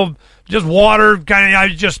of, just water,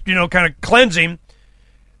 kind of cleansing.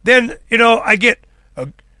 Then, I get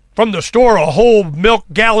from the store a whole milk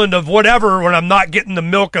gallon of whatever when I'm not getting the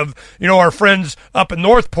milk of, our friends up in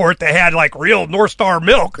Northport that had like real North Star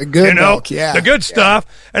milk. The good milk, yeah. The good stuff.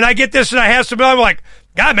 And I get this and I have some, I'm like,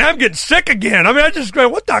 God, man, I'm getting sick again. I mean, I just go,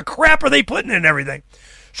 what the crap are they putting in everything?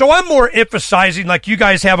 So I'm more emphasizing, like you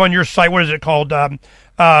guys have on your site, what is it called?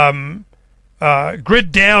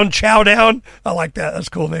 Grid Down, Chow Down. I like that. That's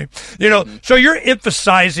a cool name. So you're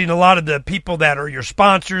emphasizing a lot of the people that are your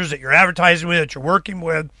sponsors, that you're advertising with, that you're working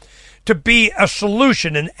with, to be a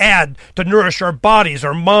solution, an ad to nourish our bodies,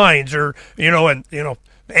 our minds, or,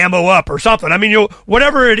 ammo up or something. I mean,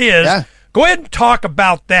 whatever it is, yeah. Go ahead and talk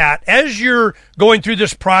about that as you're going through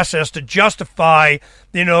this process to justify,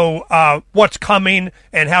 what's coming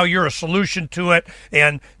and how you're a solution to it,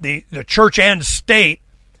 and the church and state.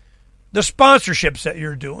 The sponsorships that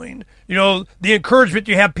you're doing, the encouragement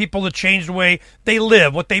you have people to change the way they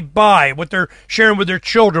live, what they buy, what they're sharing with their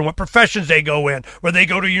children, what professions they go in, whether they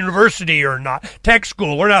go to university or not, tech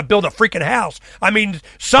school or not, build a freaking house. I mean,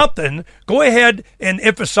 something. Go ahead and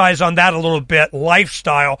emphasize on that a little bit,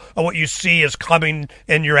 lifestyle of what you see is coming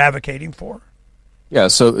and you're advocating for. Yeah,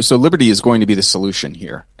 so liberty is going to be the solution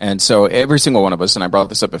here. And so every single one of us, and I brought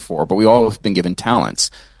this up before, but we all have been given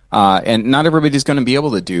talents. And not everybody's going to be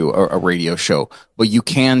able to do a radio show, but you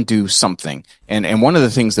can do something. And one of the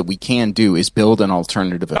things that we can do is build an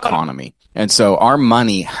alternative economy. And so our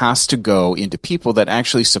money has to go into people that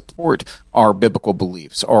actually support our biblical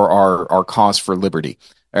beliefs or our cause for liberty.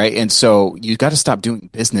 All right. And so you got to stop doing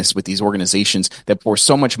business with these organizations that pour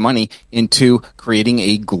so much money into creating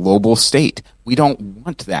a global state. We don't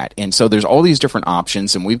want that. And so there's all these different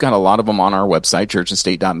options, and we've got a lot of them on our website,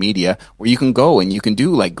 churchandstate.media, where you can go and you can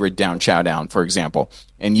do like grid down, chow down, for example,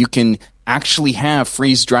 and you can actually have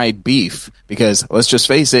freeze-dried beef, because let's just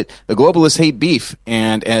face it, the globalists hate beef,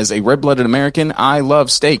 and as a red-blooded American, I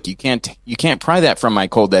love steak. You can't pry that from my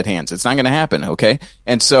cold dead hands. It's not going to happen, okay?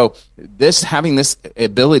 And so having this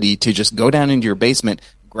ability to just go down into your basement,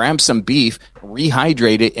 grab some beef,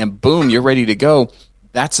 rehydrate it, and boom, you're ready to go.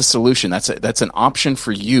 That's a solution. That's an option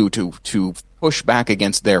for you to push back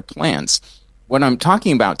against their plans. When I'm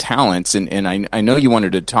talking about talents, and I know you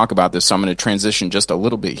wanted to talk about this, so I'm going to transition just a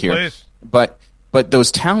little bit here. Please. But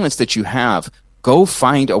those talents that you have, go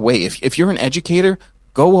find a way. If you're an educator,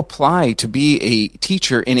 go apply to be a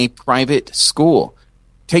teacher in a private school.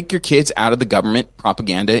 Take your kids out of the government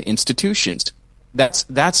propaganda institutions. That's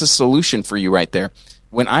a solution for you right there.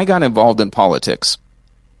 When I got involved in politics,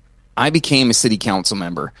 I became a city council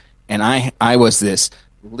member, and I was this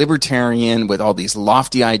libertarian with all these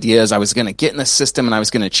lofty ideas. I was going to get in the system and I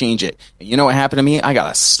was going to change it. And you know what happened to me? I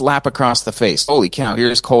got a slap across the face. Holy cow,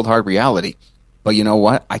 here's cold, hard reality. But you know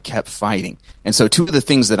what? I kept fighting. And so two of the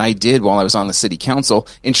things that I did while I was on the city council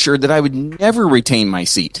ensured that I would never retain my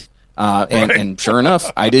seat. And sure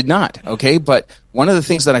enough, I did not. Okay. But one of the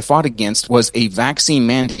things that I fought against was a vaccine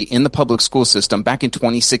mandate in the public school system back in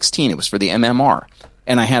 2016. It was for the MMR.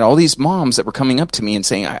 And I had all these moms that were coming up to me and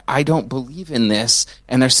saying, I don't believe in this.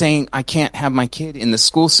 And they're saying, I can't have my kid in the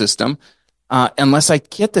school system unless I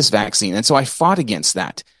get this vaccine. And so I fought against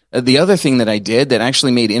that. The other thing that I did that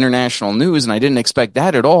actually made international news, and I didn't expect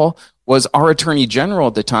that at all, was our attorney general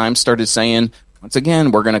at the time started saying, once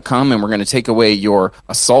again, we're going to come and we're going to take away your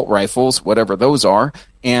assault rifles, whatever those are,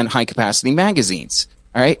 and high-capacity magazines.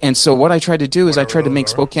 All right. And so what I tried to do is I tried to make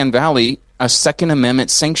Spokane Valley a Second Amendment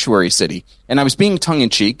sanctuary city. And I was being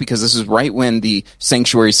tongue-in-cheek because this is right when the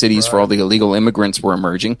sanctuary cities for all the illegal immigrants were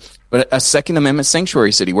emerging. But a Second Amendment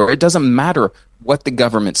sanctuary city where it doesn't matter what the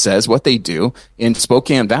government says, what they do. In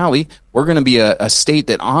Spokane Valley, we're going to be a state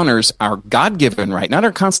that honors our God-given right, not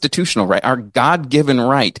our constitutional right, our God-given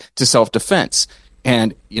right to self-defense.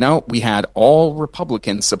 And, you know, we had all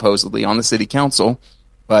Republicans supposedly on the city council,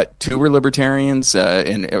 but 2 were libertarians,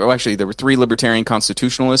 actually there were 3 libertarian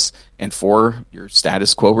constitutionalists and 4 your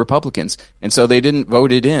status quo Republicans. And so they didn't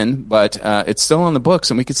vote it in, but it's still on the books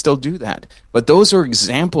and we could still do that. But those are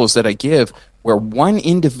examples that I give where one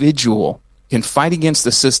individual can fight against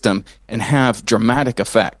the system and have dramatic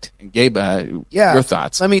effect. And Gabe, your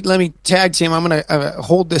thoughts? Let me tag team. I'm going to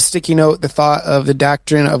hold the sticky note, the thought of the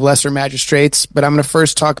doctrine of lesser magistrates, but I'm going to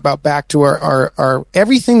first talk about back to our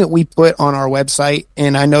everything that we put on our website.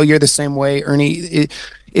 And I know you're the same way, Ernie,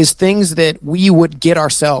 is things that we would get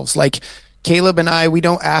ourselves. Like Caleb and I, we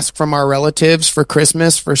don't ask from our relatives for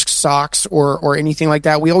Christmas for socks or anything like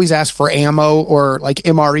that. We always ask for ammo or like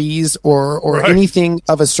MREs or anything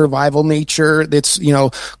of a survival nature that's, you know,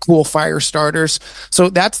 cool fire starters. So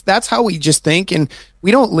that's how we just think. And we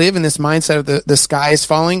don't live in this mindset of the sky is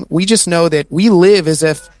falling. We just know that we live as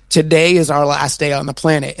if today is our last day on the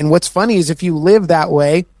planet. And what's funny is if you live that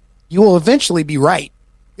way, you will eventually be right.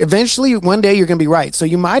 Eventually, one day you're going to be right. So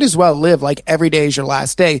you might as well live like every day is your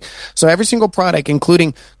last day. So every single product,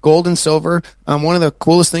 including gold and silver, one of the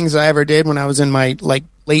coolest things I ever did when I was in my like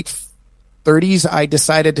late 30s, I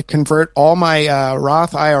decided to convert all my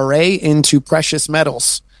Roth IRA into precious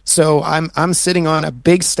metals. So I'm sitting on a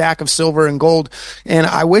big stack of silver and gold, and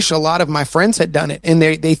I wish a lot of my friends had done it. And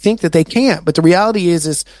they think that they can't, but the reality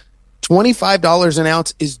is $25 an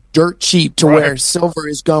ounce is dirt cheap to where silver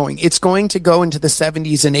is going. It's going to go into the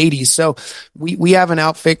 70s and 80s. So we have an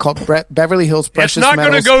outfit called Beverly Hills Precious Metals. It's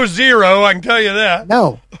not going to go zero, I can tell you that.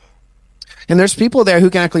 No. And there's people there who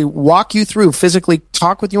can actually walk you through, physically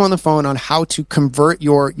talk with you on the phone on how to convert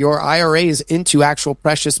your IRAs into actual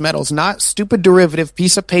precious metals, not stupid derivative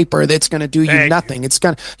piece of paper that's going to do you nothing.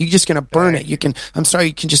 You're just going to burn it. You can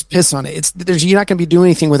just piss on it. You're not going to be doing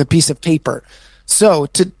anything with a piece of paper. So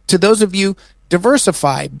to those of you,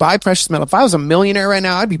 diversify, buy precious metal. If I was a millionaire right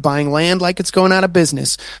now, I'd be buying land like it's going out of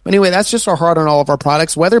business. But anyway, that's just our heart on all of our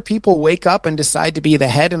products. Whether people wake up and decide to be the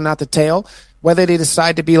head and not the tail, whether they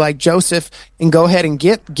decide to be like Joseph and go ahead and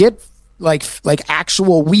get like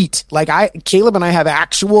actual wheat. Like Caleb and I have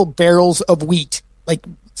actual barrels of wheat, like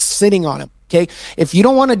sitting on them. Okay. If you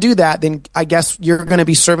don't want to do that, then I guess you're going to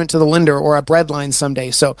be servant to the lender or a breadline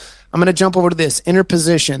someday. So I'm going to jump over to this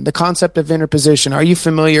interposition, the concept of interposition. Are you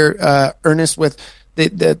familiar, Ernest, with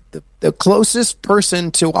the closest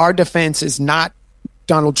person to our defense is not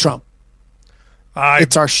Donald Trump.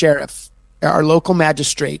 It's our sheriff. our local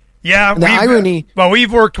magistrate. Yeah, And the irony.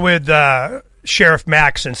 we've worked with Sheriff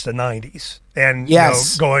Mack since the 90s, and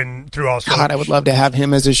Yes. going through all sorts. God, I would love to have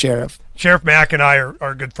him as a sheriff. Sheriff Mack and I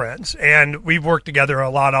are good friends, and we've worked together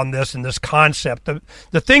a lot on this and this concept.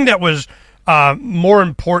 The thing that was more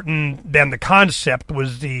important than the concept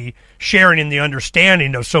was the sharing and the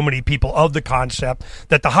understanding of so many people of the concept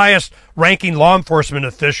that the highest ranking law enforcement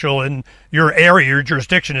official in your area, your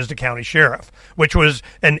jurisdiction, is the county sheriff, which was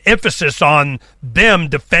an emphasis on them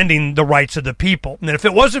defending the rights of the people. And if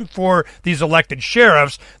it wasn't for these elected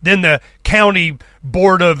sheriffs, then the county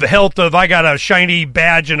board of health I got a shiny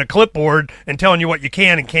badge and a clipboard and telling you what you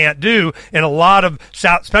can and can't do. In a lot of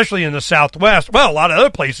especially in the Southwest, well, a lot of other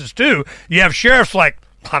places too, you have sheriffs like,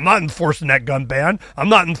 I'm not enforcing that gun ban. I'm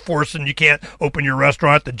not enforcing you can't open your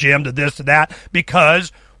restaurant, the gym, to this, to that.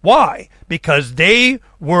 Because, why? Because they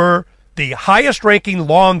were the highest ranking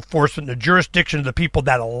law enforcement in the jurisdiction of the people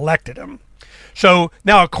that elected them. So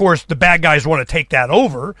now, of course, the bad guys want to take that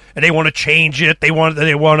over, and they want to change it. They want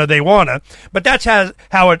to. But that's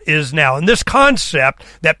how it is now. And this concept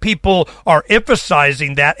that people are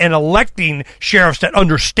emphasizing that and electing sheriffs that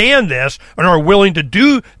understand this and are willing to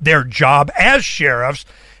do their job as sheriffs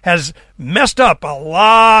has messed up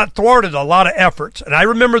thwarted a lot of efforts. And I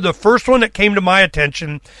remember the first one that came to my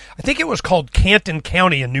attention, I think it was called Canton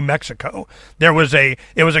County in New Mexico. It was a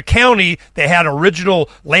county that had original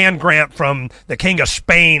land grant from the King of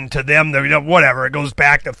Spain to them, whatever. It goes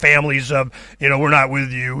back to families of, we're not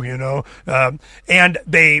with you, and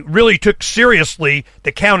they really took seriously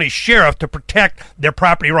the county sheriff to protect their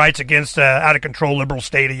property rights against out of control liberal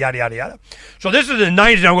state, yada, yada, yada. So this is the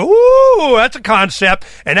 90s, and I go, ooh, that's a concept.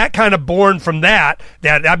 And that kind of born from that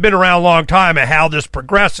I've been around a long time and how this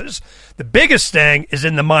progresses. The biggest thing is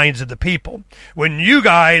in the minds of the people. When you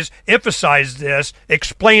guys emphasize this,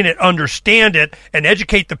 explain it, understand it, and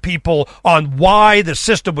educate the people on why the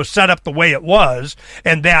system was set up the way it was,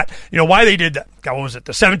 and that, why they did that. What was it,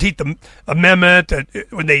 the 17th Amendment,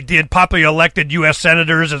 when they did popularly elected U.S.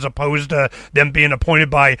 senators as opposed to them being appointed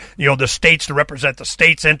by, the states to represent the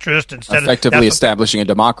state's interest instead effectively establishing a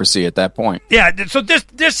democracy at that point. Yeah, so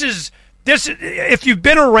this is, if you've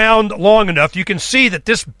been around long enough, you can see that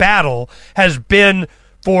this battle has been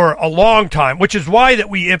for a long time, which is why that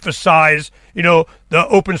we emphasize, the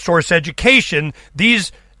open source education.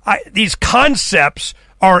 These concepts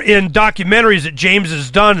are in documentaries that James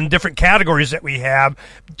has done in different categories that we have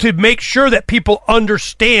to make sure that people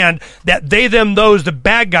understand that they, them, those, the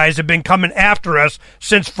bad guys have been coming after us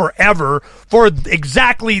since forever for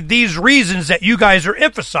exactly these reasons that you guys are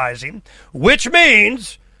emphasizing, which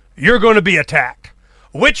means you're going to be attacked,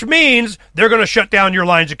 which means they're going to shut down your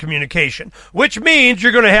lines of communication, which means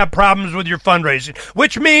you're going to have problems with your fundraising,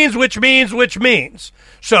 which means.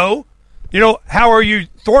 So, how are you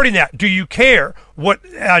thwarting that? Do you care? What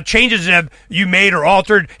changes have you made or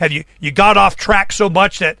altered? Have you got off track so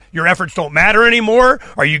much that your efforts don't matter anymore?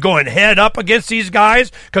 Are you going head up against these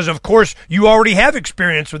guys? Because, of course, you already have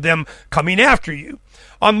experience with them coming after you.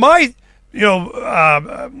 On my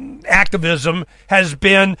activism has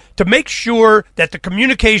been to make sure that the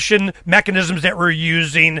communication mechanisms that we're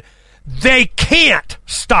using, they can't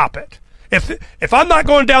stop it. If I'm not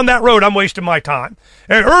going down that road, I'm wasting my time.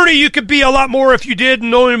 And Ernie, you could be a lot more if you did and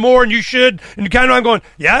know more, and you should. And I'm going,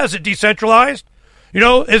 yeah, is it decentralized?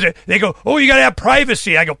 Is it? They go, oh, you got to have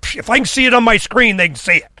privacy. I go, if I can see it on my screen, they can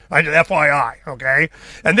see it. FYI, okay?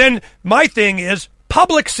 And then my thing is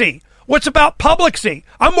publicity. What's about publicity?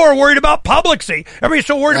 I'm more worried about publicity. Everybody's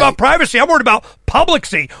so worried about privacy. I'm worried about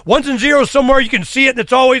publicity. Ones and zeros somewhere you can see it, and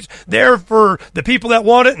it's always there for the people that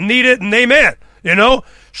want it and need it, and amen.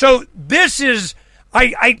 So this is,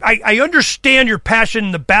 I understand your passion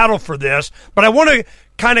in the battle for this, but I want to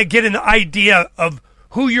kind of get an idea of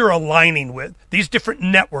who you're aligning with, these different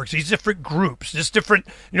networks, these different groups,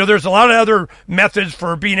 there's a lot of other methods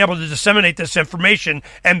for being able to disseminate this information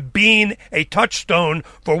and being a touchstone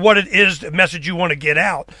for what it is, the message you want to get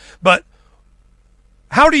out. But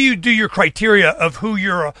how do you do your criteria of who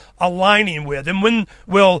you're aligning with, and when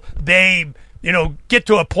will they get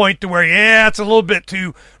to a point to where, it's a little bit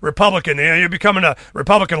too Republican. You're becoming a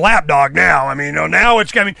Republican lapdog now. Now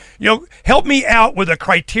it's coming. Help me out with a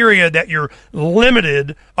criteria that you're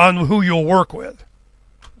limited on who you'll work with.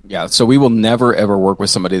 Yeah, so we will never, ever work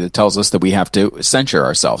with somebody that tells us that we have to censure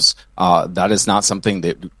ourselves. That is not something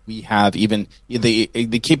that we have even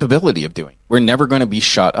the capability of doing. We're never going to be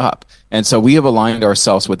shut up. And so we have aligned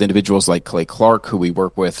ourselves with individuals like Clay Clark, who we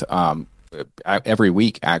work with every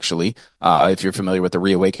week, actually. If you're familiar with the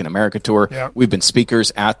Reawaken America tour, we've been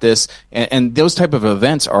speakers at this, and those type of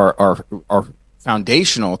events are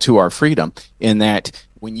foundational to our freedom, in that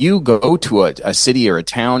when you go to a city or a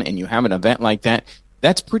town and you have an event like that,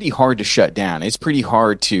 that's pretty hard to shut down. It's pretty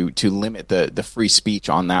hard to limit the free speech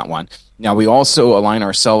on that one. Now, we also align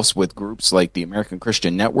ourselves with groups like the American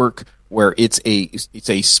Christian Network, where it's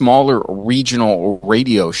a smaller regional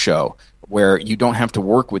radio show where you don't have to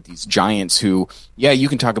work with these giants who, yeah, you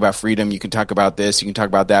can talk about freedom, you can talk about this, you can talk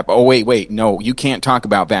about that, but oh, wait, no, you can't talk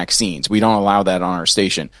about vaccines. We don't allow that on our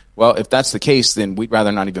station. Well, if that's the case, then we'd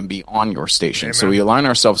rather not even be on your station. Amen. So we align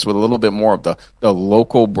ourselves with a little bit more of the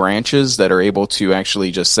local branches that are able to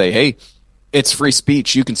actually just say, hey, it's free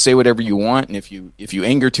speech. You can say whatever you want, and if you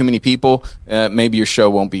anger too many people, maybe your show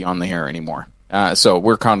won't be on the air anymore. So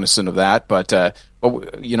we're cognizant of that, but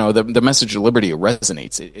you know, the message of liberty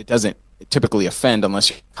resonates. It doesn't typically offend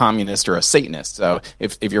unless you're a communist or a Satanist. So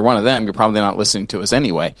if you're one of them, you're probably not listening to us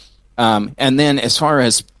anyway. And then as far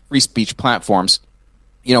as free speech platforms,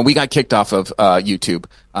 you know, we got kicked off of YouTube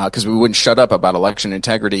because we wouldn't shut up about election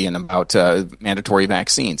integrity and about mandatory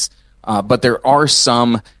vaccines. But there are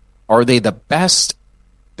some. Are they the best?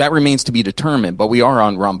 That remains to be determined. But we are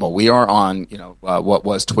on Rumble. We are on, you know, what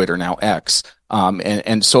was Twitter, now X.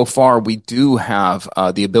 And so far, we do have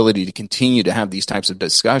the ability to continue to have these types of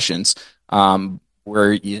discussions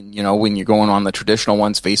where, you know, when you're going on the traditional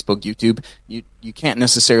ones, Facebook, YouTube, you can't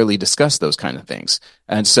necessarily discuss those kind of things.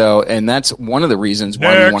 And that's one of the reasons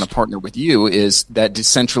why we want to partner with you, is that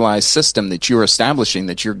decentralized system that you're establishing,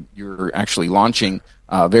 that you're actually launching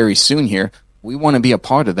very soon here. We want to be a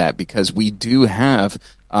part of that because we do have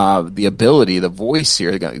the ability, the voice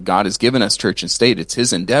here. God has given us church and state. It's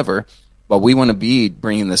his endeavor. But we want to be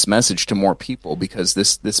bringing this message to more people because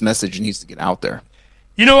this message needs to get out there.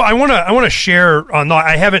 You know, I want to share on.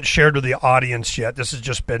 I haven't shared with the audience yet. This has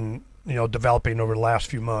just been, you know, developing over the last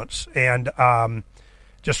few months, and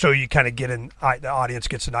just so you kind of the audience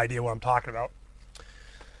gets an idea what I'm talking about.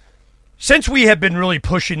 Since we have been really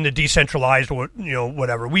pushing the decentralized, you know,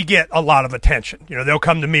 whatever, we get a lot of attention. You know, they'll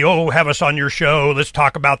come to me, oh, have us on your show. Let's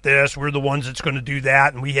talk about this. We're the ones that's going to do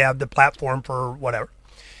that, and we have the platform for whatever.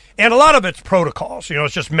 And a lot of it's protocols. You know,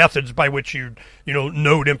 it's just methods by which you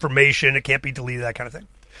node information. It can't be deleted, that kind of thing.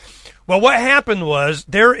 Well, what happened was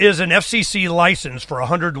there is an FCC license for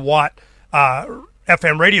 100-watt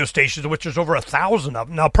FM radio stations, which is over 1,000 of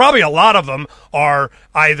them. Now, probably a lot of them are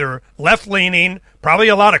either left-leaning, probably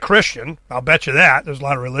a lot of Christian. I'll bet you that. There's a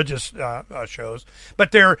lot of religious shows.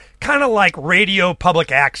 But they're kind of like radio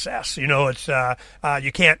public access. You know, it's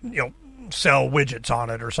you can't, you know, sell widgets on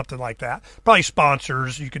it or something like that. Probably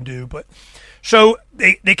sponsors you can do. But so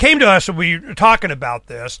they came to us and we were talking about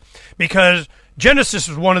this because Genesis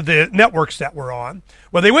is one of the networks that we're on.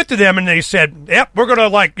 Well, they went to them and they said, yep, we're going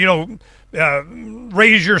to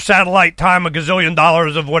raise your satellite time $1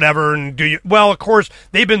 gazillion of whatever and do you. Well, of course,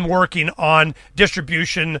 they've been working on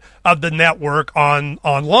distribution of the network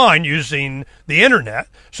online using the internet.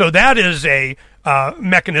 So that is a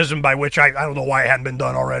mechanism by which I don't know why it hadn't been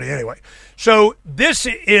done already anyway. So this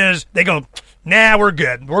is, they go, nah, we're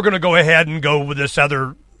good. We're going to go ahead and go with this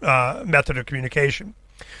other method of communication.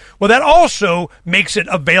 Well, that also makes it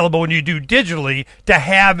available when you do digitally to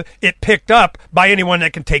have it picked up by anyone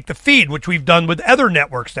that can take the feed, which we've done with other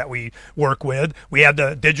networks that we work with. We have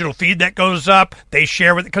the digital feed that goes up. They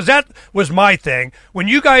share with it. Because that was my thing. When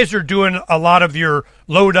you guys are doing a lot of your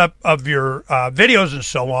load up of your videos and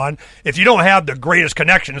so on, if you don't have the greatest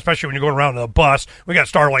connection, especially when you're going around in a bus, we got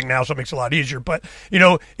Starlink now, so it makes it a lot easier. But, you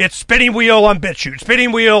know, it's spinning wheel on BitChute,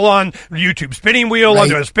 spinning wheel on YouTube, spinning wheel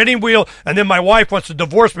on a spinning wheel, and then my wife wants to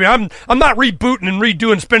divorce me. I'm not rebooting and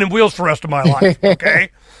redoing spinning wheels for the rest of my life, okay?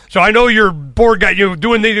 So I know you're bored,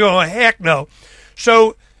 doing these, heck no.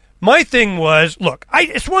 So my thing was, look,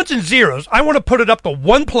 it's ones and zeros. I want to put it up to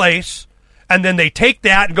one place, and then they take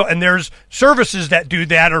that and go, and there's services that do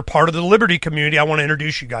that are part of the Liberty community I want to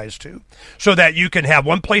introduce you guys to, so that you can have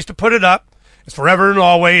one place to put it up. It's forever and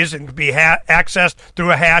always, and can be accessed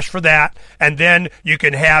through a hash for that. And then you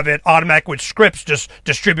can have it automatic with scripts, just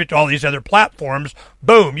distribute to all these other platforms.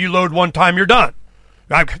 Boom, you load one time, you're done.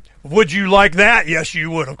 Would you like that? Yes,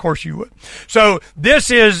 you would. Of course you would. So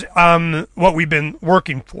this is what we've been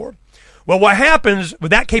working for. Well, what happens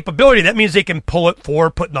with that capability, that means they can pull it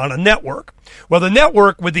for putting on a network. Well, the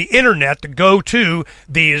network with the internet to go to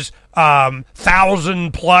these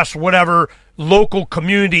 1,000+ whatever local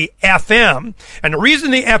community FM. And the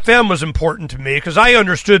reason the FM was important to me, because I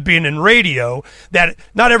understood being in radio that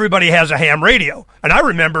not everybody has a ham radio. And I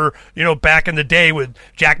remember, back in the day with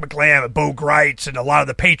Jack McLam and Bo Greitz and a lot of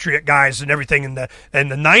the Patriot guys and everything in the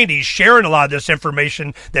 90s sharing a lot of this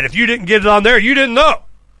information that if you didn't get it on there, you didn't know.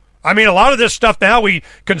 I mean, a lot of this stuff now,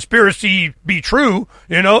 conspiracy be true,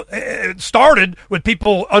 it started with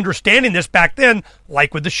people understanding this back then,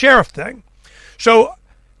 like with the sheriff thing. So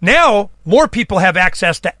now more people have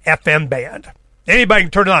access to FM band. Anybody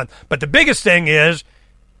can turn it on. But the biggest thing is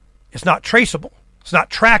it's not traceable. It's not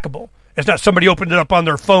trackable. It's not somebody opened it up on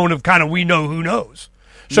their phone of kind of we know who knows.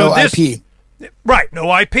 So no IP. Right,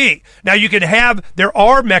 no IP. Now there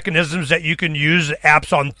are mechanisms that you can use,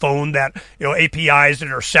 apps on phone that, APIs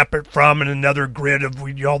that are separate from and another grid of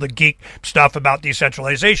all the geek stuff about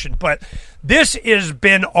decentralization. But this has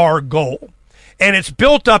been our goal. And it's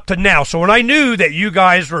built up to now. So when I knew that you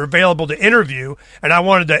guys were available to interview and I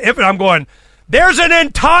wanted to, I'm going, there's an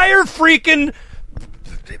entire freaking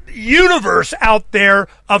universe out there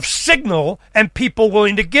of signal and people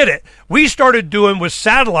willing to get it. We started doing with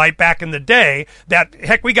satellite back in the day that,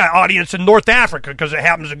 heck, we got audience in North Africa because it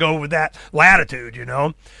happens to go with that latitude,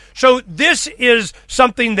 So this is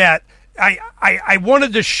something that I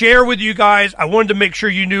wanted to share with you guys. I wanted to make sure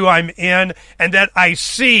you knew I'm in and that I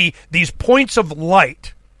see these points of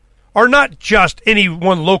light are not just any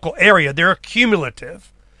one local area. They're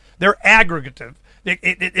cumulative. They're aggregative.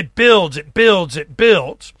 It builds.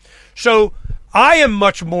 So I am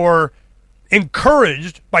much more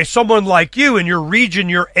encouraged by someone like you in your region,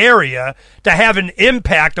 your area, to have an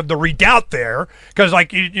impact of the redoubt there. Because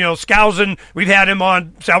like, Skousen, we've had him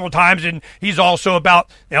on several times, and he's also about,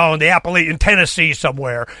 in the Appalachian, Tennessee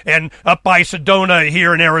somewhere, and up by Sedona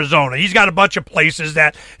here in Arizona. He's got a bunch of places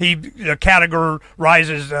that he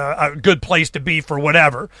categorizes a good place to be for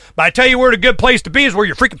whatever. But I tell you where the good place to be is where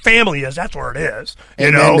your freaking family is. That's where it is.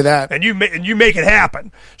 Amen to that. And you make it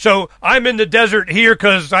happen. So I'm in the desert here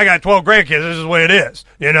because I got 12 grandkids. This is the way it is,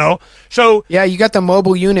 So yeah, you got the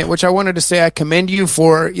mobile unit, which I wanted to say I commend you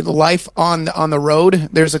for the life on the road.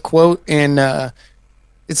 There's a quote in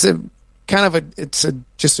it's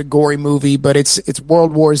just a gory movie, but it's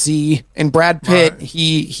World War Z, and Brad Pitt. Right.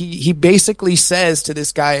 He basically says to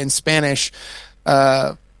this guy in Spanish,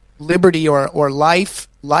 liberty or life.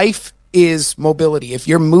 Life is mobility. If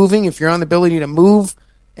you're moving, if you're on the ability to move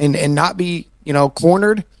and not be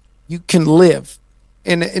cornered, you can live.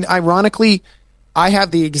 And ironically, I have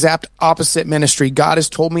the exact opposite ministry. God has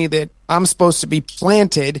told me that I'm supposed to be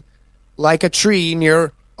planted like a tree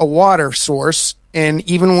near a water source, and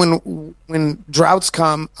even when droughts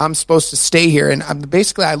come, I'm supposed to stay here. And I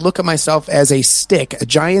look at myself as a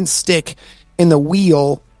giant stick in the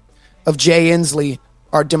wheel of Jay Inslee,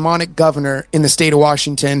 our demonic governor in the state of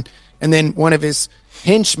Washington, and then one of his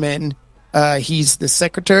henchmen. He's the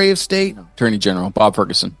Secretary of State, Attorney General Bob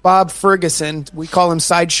Ferguson. Bob Ferguson. We call him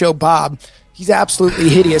Sideshow Bob. He's absolutely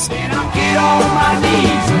hideous. And I'll get on my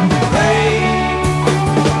knees and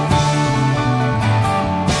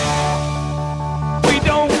pray. We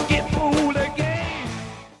don't get fooled again.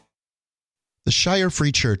 The Shire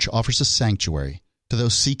Free Church offers a sanctuary to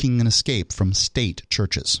those seeking an escape from state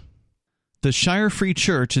churches. The Shire Free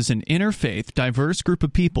Church is an interfaith, diverse group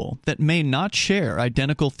of people that may not share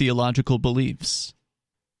identical theological beliefs.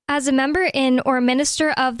 As a member in or minister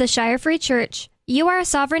of the Shire Free Church, you are a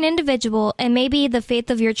sovereign individual and may be the faith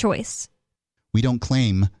of your choice. We don't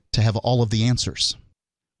claim to have all of the answers.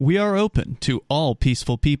 We are open to all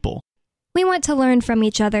peaceful people. We want to learn from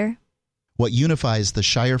each other. What unifies the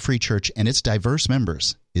Shire Free Church and its diverse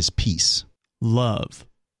members is peace, love,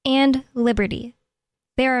 and liberty.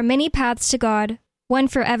 There are many paths to God, one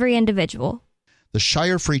for every individual. The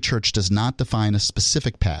Shire Free Church does not define a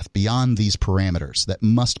specific path beyond these parameters that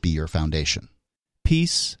must be your foundation.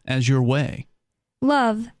 Peace as your way.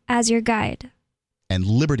 Love as your guide. And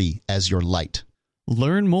liberty as your light.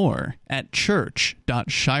 Learn more at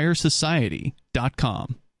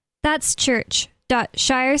church.shiresociety.com. That's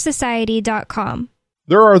church.shiresociety.com.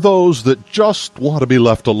 There are those that just want to be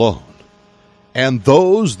left alone, and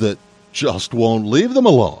those that just won't leave them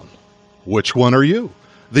alone. Which one are you?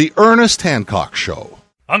 The Ernest Hancock Show.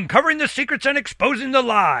 Uncovering the secrets and exposing the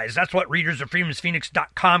lies. That's what readers of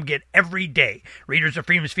FreedomsPhoenix.com get every day. Readers of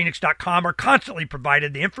FreedomsPhoenix.com are constantly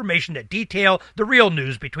provided the information that detail the real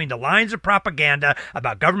news between the lines of propaganda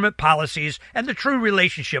about government policies and the true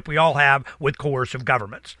relationship we all have with coercive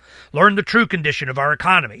governments. Learn the true condition of our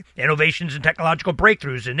economy, innovations and technological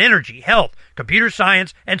breakthroughs in energy, health, computer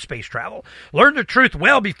science, and space travel. Learn the truth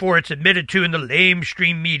well before it's admitted to in the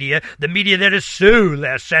lamestream media, the media that is so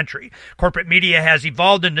last century. Corporate media has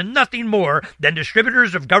evolved world into nothing more than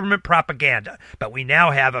distributors of government propaganda. But we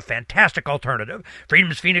now have a fantastic alternative.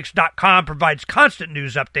 FreedomsPhoenix.com provides constant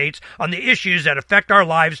news updates on the issues that affect our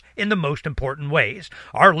lives in the most important ways.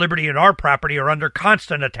 Our liberty and our property are under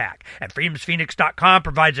constant attack, and FreedomsPhoenix.com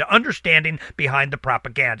provides an understanding behind the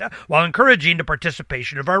propaganda while encouraging the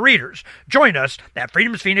participation of our readers. Join us at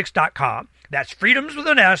FreedomsPhoenix.com. That's freedoms with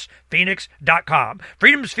an S, Phoenix.com.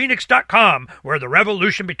 FreedomsPhoenix.com, where the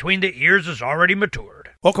revolution between the ears is already matured.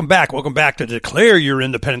 Welcome back. Welcome back to Declare Your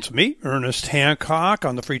Independence with me, Ernest Hancock,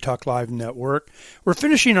 on the Free Talk Live Network. We're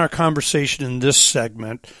finishing our conversation in this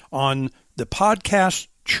segment on the podcast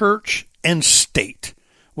Church and State,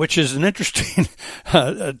 which is an interesting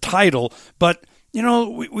title. But, you know,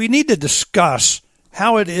 we need to discuss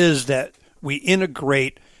how it is that we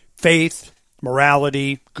integrate faith,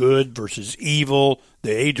 morality, good versus evil,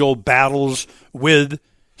 the age-old battles with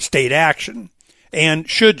state action. And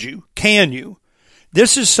should you? Can you?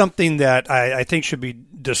 This is something that I think should be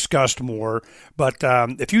discussed more. But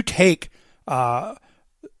if you take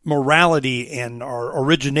morality and our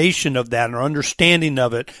origination of that and our understanding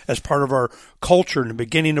of it as part of our culture and the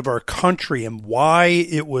beginning of our country and why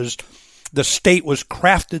it was, the state was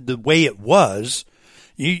crafted the way it was,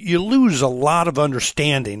 you lose a lot of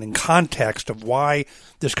understanding and context of why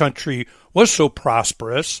this country was so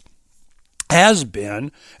prosperous, has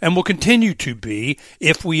been, and will continue to be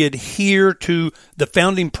if we adhere to the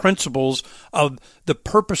founding principles of the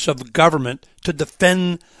purpose of government to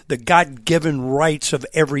defend the God-given rights of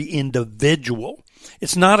every individual.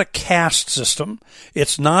 It's not a caste system.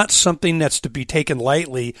 It's not something that's to be taken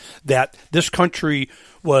lightly, that this country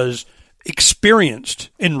was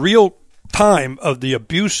experienced in real time of the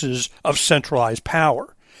abuses of centralized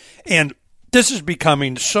power. And this is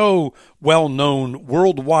becoming so well known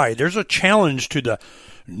worldwide. There's a challenge to the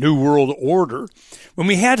New World Order. When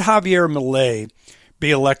we had Javier Milei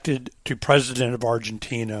be elected to president of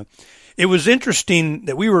Argentina, it was interesting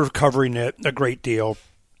that we were covering it a great deal,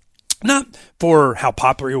 not for how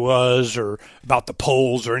popular he was or about the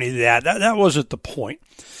polls or any of that. That wasn't the point.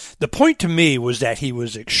 The point to me was that he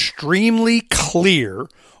was extremely clear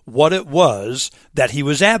what it was that he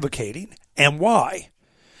was advocating and why.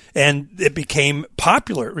 And it became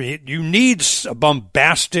popular. You need a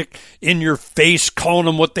bombastic, in-your-face, calling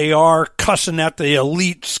them what they are, cussing at the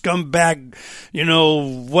elite scumbag,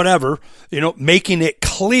 whatever, making it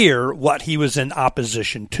clear what he was in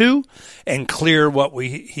opposition to and clear what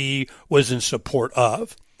he was in support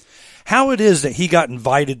of. How it is that he got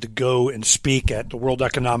invited to go and speak at the World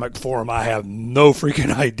Economic Forum, I have no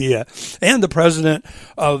freaking idea. And the president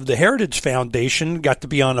of the Heritage Foundation got to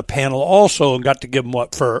be on a panel also and got to give him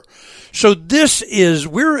what for. So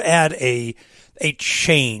we're at a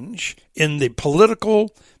change in the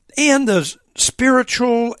political and the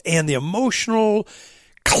spiritual and the emotional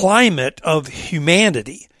climate of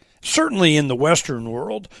humanity. Certainly in the Western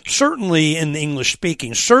world, certainly in the English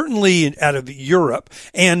speaking, certainly out of Europe.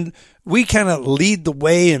 And we kind of lead the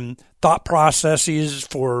way in thought processes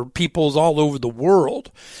for peoples all over the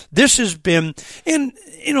world. This has been, and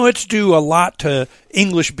it's due a lot to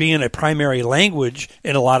English being a primary language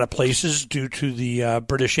in a lot of places due to the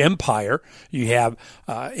British Empire. You have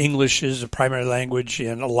English is a primary language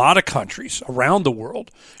in a lot of countries around the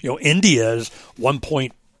world. India is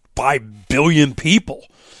 1.5 billion people.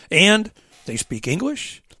 And they speak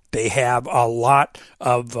English. They have a lot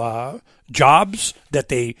of jobs that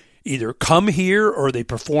they either come here or they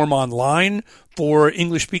perform online for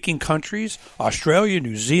English-speaking countries. Australia,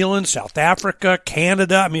 New Zealand, South Africa,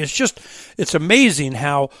 Canada. I mean, it's amazing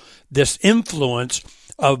how this influence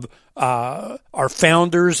of our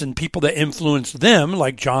founders and people that influenced them,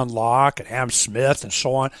 like John Locke and Adam Smith and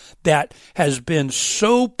so on, that has been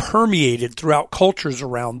so permeated throughout cultures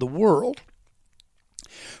around the world.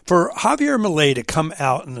 For Javier Milei to come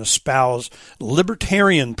out and espouse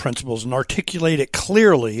libertarian principles and articulate it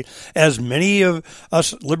clearly, as many of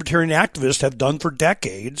us libertarian activists have done for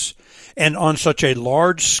decades, and on such a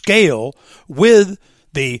large scale with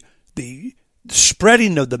the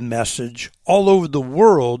spreading of the message all over the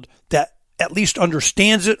world that at least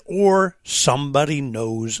understands it or somebody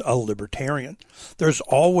knows a libertarian. There's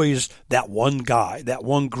always that one guy, that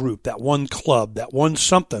one group, that one club, that one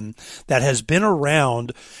something that has been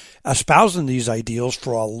around espousing these ideals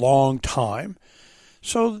for a long time.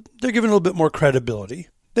 So they're given a little bit more credibility.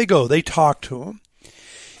 They talk to them.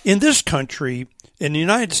 In this country, in the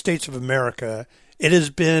United States of America, it has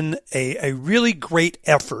been a really great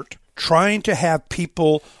effort trying to have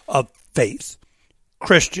people of faith,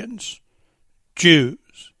 Christians,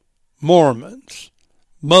 Jews, Mormons,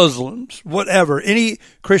 Muslims, whatever, any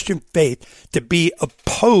Christian faith, to be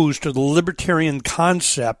opposed to the libertarian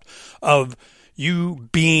concept of you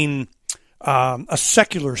being a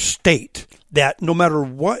secular state, that no matter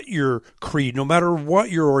what your creed, no matter what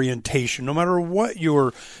your orientation, no matter what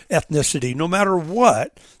your ethnicity, no matter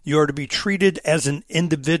what, you are to be treated as an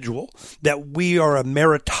individual, that we are a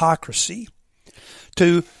meritocracy.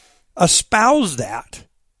 To espouse that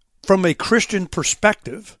from a Christian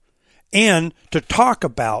perspective and to talk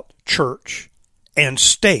about church and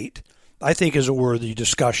state, I think is a worthy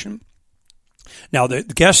discussion. Now, the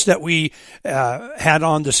guests that we had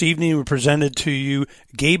on this evening, we presented to you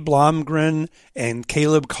Gabe Blomgren and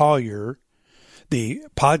Caleb Collier, the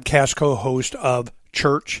podcast co-host of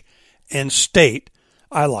Church and State.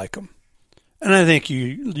 I like them, and I think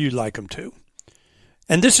you like them too.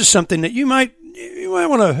 And this is something that you might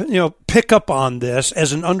want to pick up on this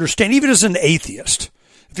as an understanding, even as an atheist.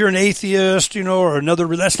 If you're an atheist, or another,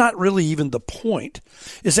 that's not really even the point,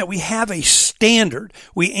 is that we have a standard.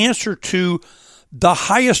 We answer to the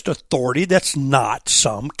highest authority. That's not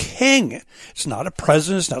some king. It's not a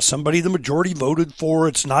president. It's not somebody the majority voted for.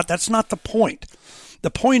 That's not the point.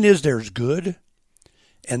 The point is there's good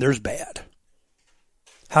and there's bad.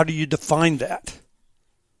 How do you define that?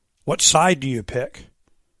 What side do you pick?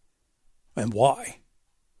 And why?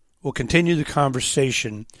 We'll continue the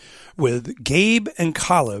conversation with Gabe and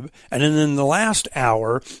Caleb. And then in the last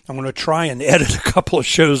hour, I'm going to try and edit a couple of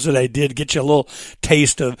shows that I did, get you a little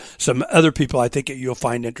taste of some other people I think you'll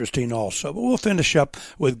find interesting also. But we'll finish up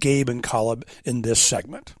with Gabe and Caleb in this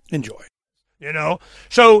segment. Enjoy.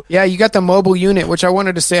 So yeah, you got the mobile unit, which I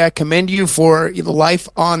wanted to say I commend you for the life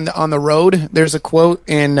on the road. There's a quote,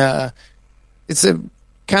 and it's a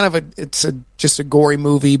kind of just a gory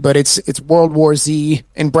movie, but it's World War Z,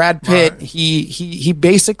 and Brad Pitt, right. he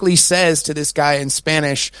basically says to this guy in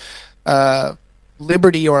Spanish,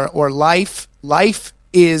 liberty or life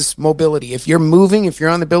is mobility. If you're moving, if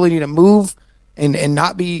you're on the ability to move and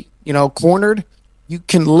not be cornered, you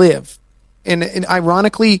can live. And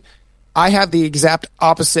ironically, I have the exact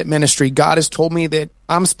opposite ministry. God has told me that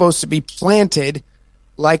I'm supposed to be planted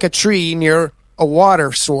like a tree near a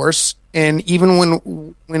water source. And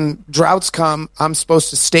even when droughts come, I'm supposed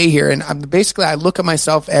to stay here. And I look at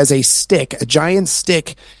myself as a giant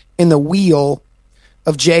stick in the wheel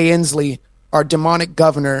of Jay Inslee, our demonic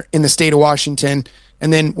governor in the state of Washington.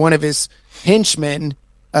 And then one of his henchmen,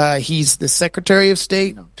 he's the Secretary of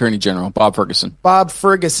State. Attorney General, Bob Ferguson. Bob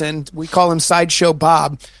Ferguson. We call him Sideshow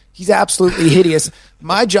Bob. He's absolutely hideous.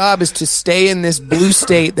 My job is to stay in this blue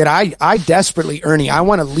state that I desperately, Ernie, I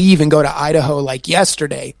want to leave and go to Idaho like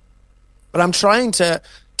yesterday. But I'm trying to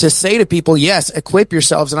say to people, yes, equip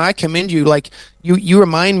yourselves. And I commend you. Like you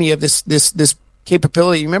remind me of this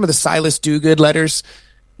capability. You remember the Silas Dogood letters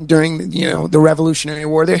during, the Revolutionary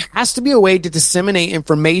War? There has to be a way to disseminate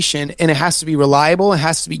information, and it has to be reliable. It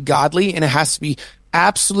has to be godly, and it has to be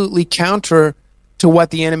absolutely counter to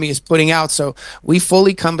what the enemy is putting out. So we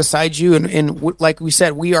fully come beside you. And like we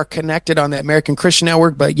said, we are connected on the American Christian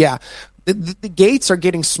Network. But yeah, the gates are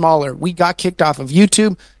getting smaller. We got kicked off of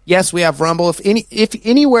YouTube. Yes, we have Rumble. If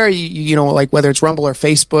anywhere, like whether it's Rumble or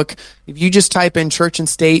Facebook, if you just type in Church and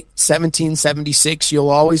State 1776,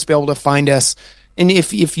 you'll always be able to find us. And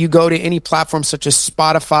if you go to any platform such as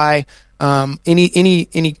Spotify,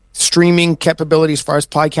 any streaming capability as far as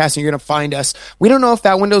podcasting, you're going to find us. We don't know if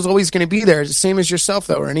that window is always going to be there. It's the same as yourself,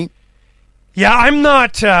 though, Ernie. Yeah, I'm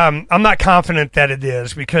not confident that it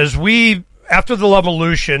is, because after the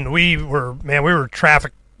Levolution, we were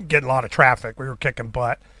getting a lot of traffic. We were kicking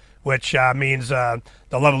butt, which means the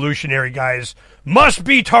Levolutionary guys must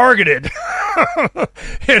be targeted.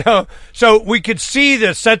 So we could see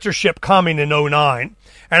the censorship coming in 2009.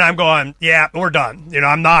 And I'm going, yeah, we're done. You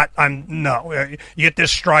get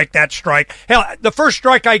this strike, that strike. Hell, the first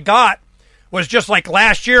strike I got was just like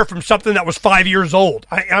last year from something that was 5 years old.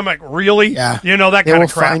 I'm like, really? Yeah. That kind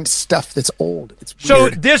of crap. Find stuff that's old. It's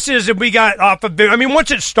weird. So we got off of,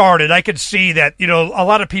 once it started, I could see that, a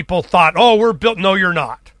lot of people thought, oh, we're built. No, you're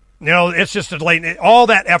not. It's just all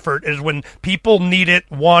that effort is when people need it,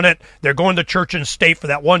 want it. They're going to Church and State for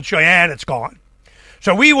that one show, and it's gone.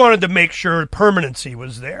 So we wanted to make sure permanency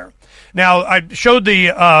was there. Now, I showed the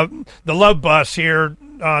love bus here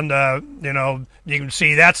on the, you can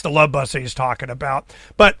see that's the love bus that he's talking about.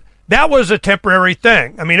 But that was a temporary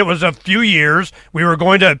thing. It was a few years. We were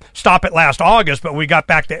going to stop it last August, but we got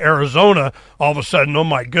back to Arizona. All of a sudden, oh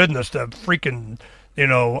my goodness, the freaking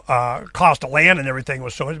cost of land and everything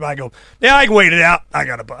was so much. But I go, yeah, I can wait it out. I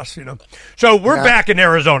got a bus, So we're back in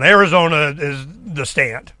Arizona. Arizona is the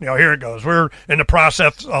stand. Here it goes. We're in the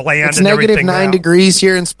process of land. It's and negative everything 9 now. degrees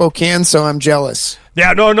here in Spokane, so I'm jealous.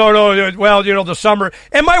 Yeah, no. Well, the summer,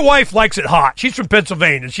 and my wife likes it hot. She's from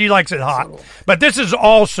Pennsylvania, and she likes it hot. But this is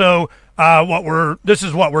also what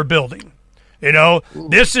we're building.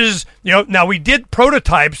 This is now we did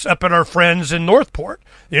prototypes up at our friends in Northport.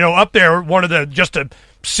 Up there, just to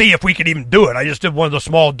see if we could even do it. I just did one of the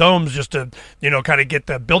small domes just to kind of get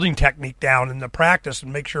the building technique down and the practice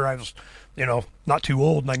and make sure I was not too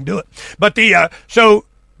old and I can do it. But so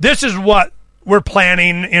this is what we're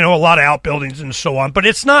planning, a lot of outbuildings and so on. But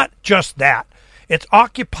it's not just that. It's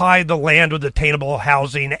occupy the land with attainable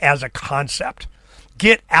housing as a concept.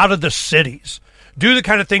 Get out of the cities. Do the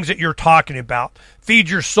kind of things that you're talking about. Feed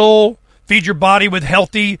your soul. Feed your body with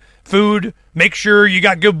healthy food. Make sure you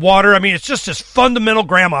got good water. I mean, it's just this fundamental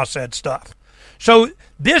grandma said stuff. So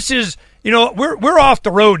this is, we're off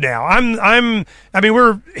the road now.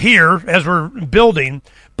 We're here as we're building,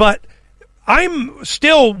 but I'm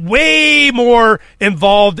still way more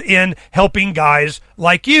involved in helping guys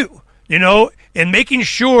like you, and making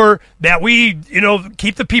sure that we,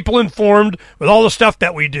 keep the people informed with all the stuff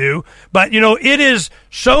that we do. But, it is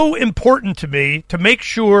so important to me to make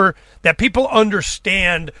sure that people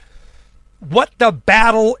understand what the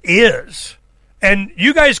battle is. And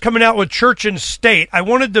you guys coming out with church and state, I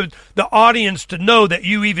wanted the audience to know that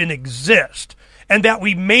you even exist and that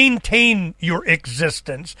we maintain your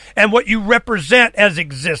existence and what you represent as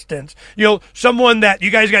existence. Someone that you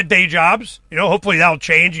guys got day jobs, hopefully that'll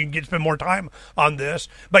change. You can spend more time on this.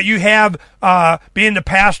 But you have being the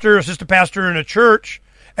pastor, assistant pastor in a church,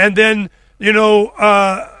 and then,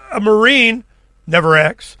 a Marine, never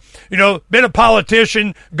X. Been a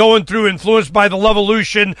politician, going through influenced by the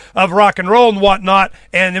Levolution of rock and roll and whatnot,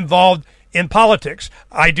 and involved in politics.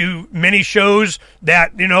 I do many shows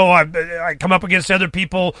that, I come up against other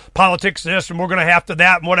people, politics this, and we're going to have to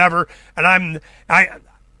that and whatever. And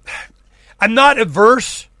I'm not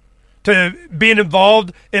averse to being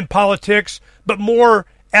involved in politics, but more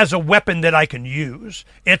as a weapon that I can use.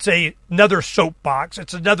 It's another soapbox.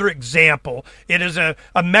 It's another example. It is a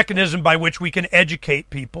mechanism by which we can educate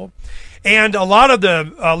people. And a lot of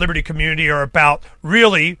the Liberty community are about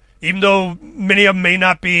really, even though many of them may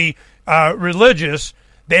not be religious,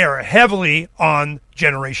 they are heavily on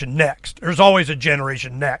Generation Next. There's always a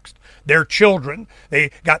Generation Next. Their children, they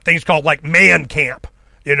got things called like man camp,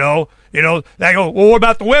 they go, well, what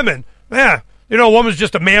about the women? Yeah. A woman's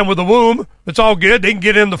just a man with a womb. It's all good. They can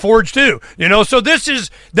get in the forge too. So this is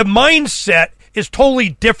the mindset is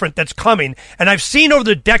totally different that's coming. And I've seen over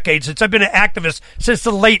the decades, since I've been an activist since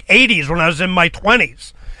the late 80s when I was in my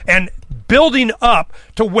 20s, and building up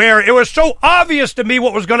to where it was so obvious to me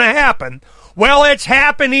what was going to happen. Well, it's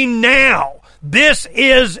happening now. This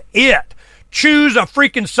is it. Choose a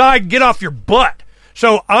freaking side, get off your butt.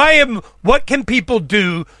 So what can people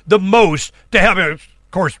do the most to help me? Of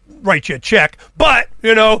course, write you a check, but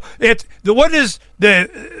what is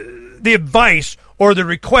the advice or the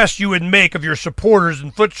request you would make of your supporters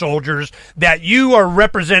and foot soldiers that you are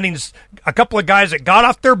representing a couple of guys that got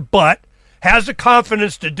off their butt, has the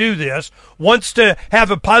confidence to do this, wants to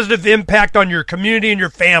have a positive impact on your community and your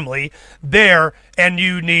family there, and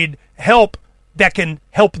you need help that can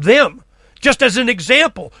help them. Just as an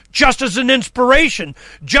example, just as an inspiration,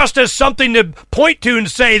 just as something to point to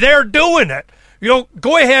and say, they're doing it.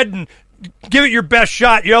 Go ahead and give it your best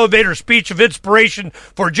shot, your elevator speech of inspiration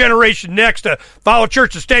for Generation Next to follow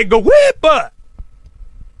church and state and go, whip up.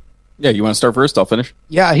 Yeah, you want to start first? I'll finish.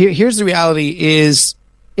 Yeah, here's the reality is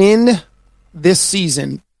in this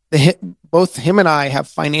season, both him and I have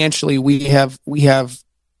financially, we have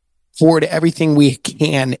poured everything we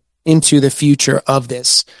can into the future of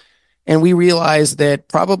this. And we realize that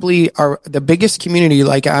probably the biggest community,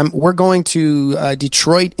 we're going to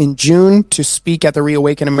Detroit in June to speak at the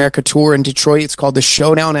Reawaken America tour in Detroit. It's called the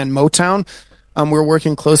Showdown and Motown. We're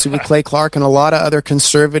working closely with Clay Clark and a lot of other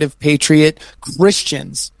conservative patriot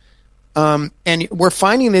Christians. And we're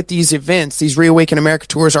finding that these events, these Reawaken America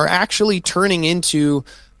tours, are actually turning into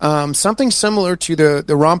something similar to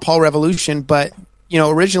the Ron Paul Revolution, but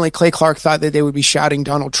originally Clay Clark thought that they would be shouting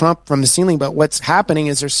Donald Trump from the ceiling, but what's happening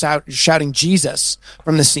is they're shouting Jesus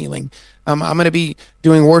from the ceiling. I'm going to be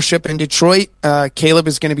doing worship in Detroit. Caleb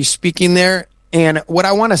is going to be speaking there. And what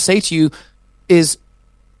I want to say to you is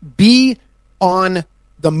be on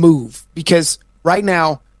the move, because right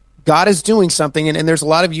now God is doing something. And there's a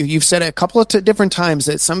lot of you've said it a couple of different times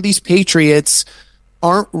that some of these patriots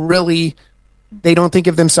aren't really, they don't think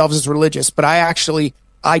of themselves as religious, but I actually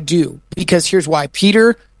I do, because here's why.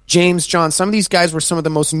 Peter, James, John, some of these guys were some of the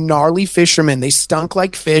most gnarly fishermen. They stunk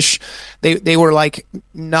like fish. They were like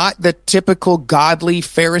not the typical godly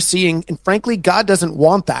Pharisee. And frankly, God doesn't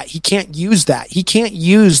want that. He can't use that. He can't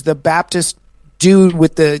use the Baptist dude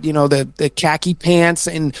with the khaki pants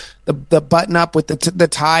and the button up with the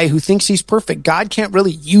tie who thinks he's perfect. God can't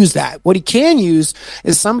really use that. What he can use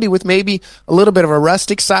is somebody with maybe a little bit of a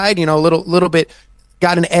rustic side, a little bit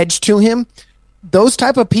got an edge to him. Those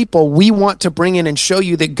type of people we want to bring in and show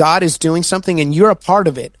you that God is doing something and you're a part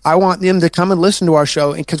of it. I want them to come and listen to our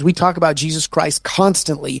show because we talk about Jesus Christ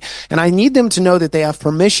constantly. And I need them to know that they have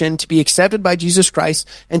permission to be accepted by Jesus Christ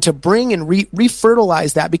and to bring and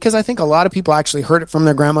refertilize that, because I think a lot of people actually heard it from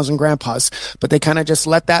their grandmas and grandpas, but they kind of just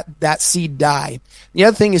let that seed die. The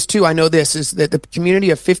other thing is too, I know this, is that the community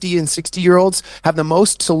of 50 and 60-year-olds have the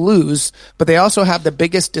most to lose, but they also have the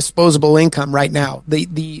biggest disposable income right now.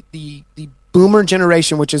 The boomer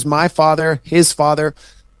generation, which is my father, his father,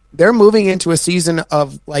 they're moving into a season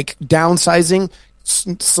of like downsizing,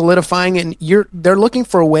 solidifying, and they're looking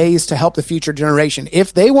for ways to help the future generation.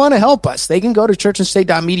 If they want to help us, they can go to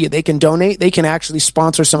churchandstate.media. They can donate. They can actually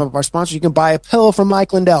sponsor some of our sponsors. You can buy a pillow from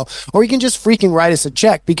Mike Lindell, or you can just freaking write us a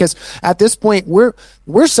check, because at this point we're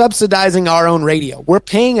subsidizing our own radio. We're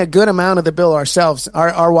paying a good amount of the bill ourselves.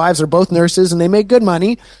 Our wives are both nurses and they make good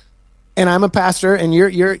money. And I'm a pastor, and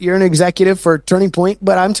you're an executive for Turning Point.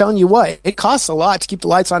 But I'm telling you what, it costs a lot to keep the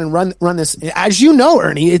lights on and run this. As you know,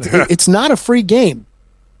 Ernie, it's not a free game.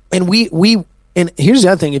 And and here's the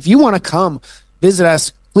other thing: if you want to come visit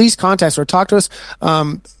us, please contact us or talk to us.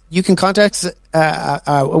 You can contact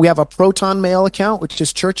us. We have a Proton mail account, which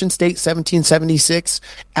is Church and State 1776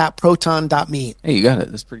 @proton.me. Hey, you got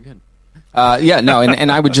it. That's pretty good. And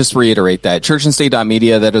I would just reiterate that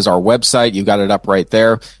churchandstate.media, that is our website. You got it up right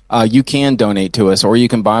there. You can donate to us, or you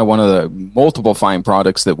can buy one of the multiple fine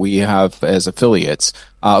products that we have as affiliates.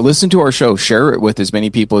 Listen to our show, share it with as many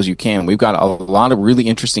people as you can. We've got a lot of really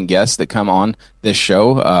interesting guests that come on this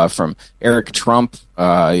show, from Eric Trump,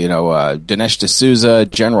 Dinesh D'Souza,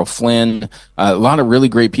 General Flynn, a lot of really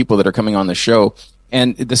great people that are coming on the show.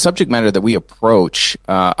 And the subject matter that we approach,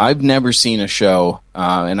 I've never seen a show,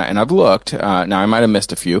 and I've looked, now I might have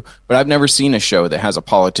missed a few, but I've never seen a show that has a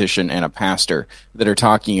politician and a pastor that are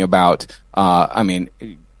talking about,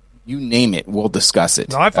 you name it, we'll discuss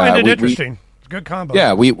it. No, I find it interesting. It's a good combo.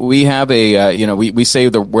 Yeah, we have we say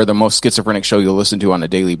we're the most schizophrenic show you'll listen to on a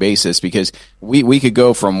daily basis, because we could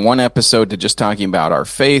go from one episode to just talking about our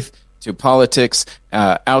faith, to politics,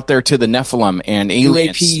 out there to the Nephilim and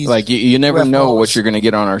aliens. UAPs, like you never know what you're going to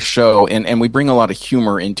get on our show, and we bring a lot of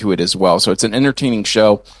humor into it as well. So it's an entertaining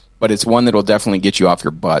show, but it's one that will definitely get you off your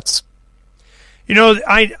butts.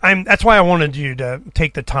 That's why I wanted you to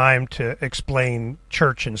take the time to explain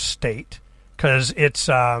church and state, because it's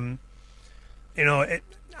I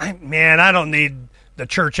don't need the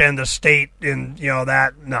church and the state in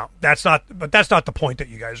that. No, that's not. But that's not the point that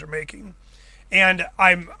you guys are making. And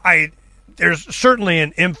there's certainly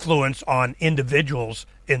an influence on individuals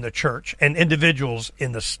in the church and individuals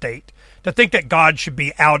in the state. To think that God should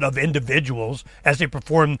be out of individuals as they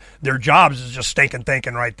perform their jobs is just stinking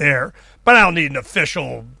thinking right there. But I don't need an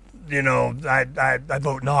official, I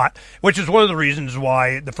vote not, which is one of the reasons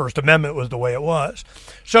why the First Amendment was the way it was.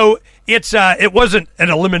 So it wasn't an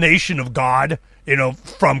elimination of God,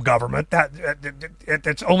 from government.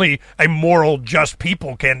 That's only a moral, just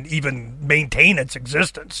people can even maintain its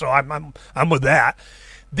existence. So I'm with that.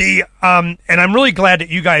 And I'm really glad that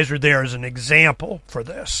you guys are there as an example for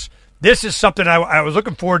this. This is something I was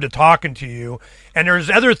looking forward to talking to you. And there's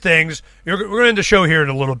other things. We're going to end the show here in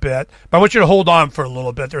a little bit, but I want you to hold on for a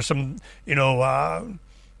little bit. There's some,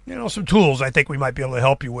 some tools I think we might be able to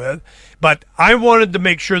help you with. But I wanted to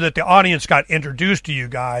make sure that the audience got introduced to you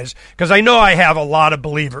guys, because I know I have a lot of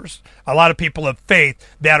believers, a lot of people of faith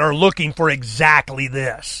that are looking for exactly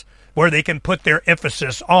this, where they can put their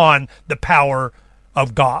emphasis on the power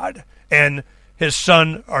of God and His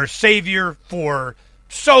Son, our Savior, for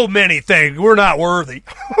so many things. We're not worthy.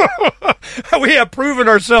 We have proven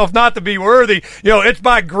ourselves not to be worthy. It's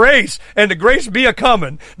by grace, and the grace be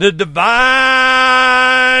a-coming. The divine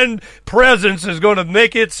presence is going to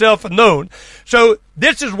make itself known. So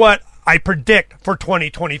this is what I predict for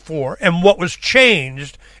 2024, and what was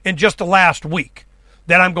changed in just the last week.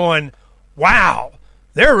 That I'm going, wow,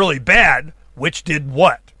 they're really bad. Which did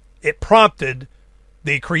what? It prompted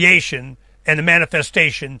the creation and the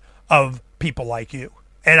manifestation of people like you.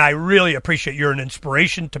 And I really appreciate you're an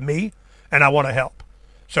inspiration to me, and I want to help.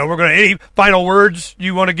 So any final words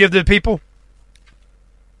you want to give to the people?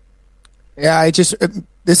 Yeah, this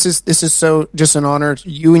is so just an honor.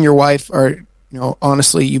 You and your wife are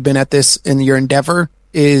honestly, you've been at this in your endeavor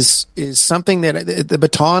is something that the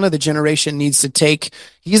baton of the generation needs to take.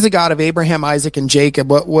 He's the God of Abraham, Isaac, and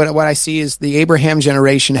Jacob. What I see is the Abraham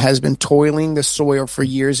generation has been toiling the soil for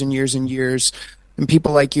years and years and years, and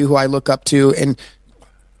people like you who I look up to, and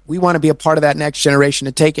we want to be a part of that next generation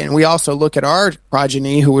to take it. And we also look at our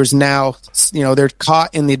progeny who is now, they're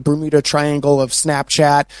caught in the Bermuda Triangle of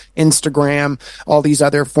Snapchat, Instagram, all these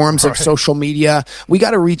other forms of social media. We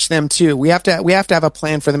got to reach them too. We have to have a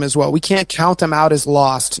plan for them as well. We can't count them out as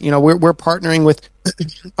lost. We're partnering with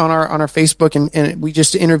on our Facebook, and we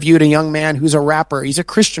just interviewed a young man who's a rapper. He's a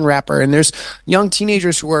Christian rapper, and there's young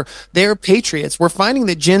teenagers who they're patriots. We're finding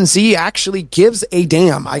that Gen Z actually gives a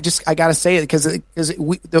damn. I got to say it because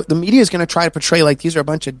the media is going to try to portray like these are a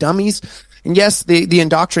bunch of dummies. And yes, the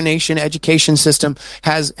indoctrination education system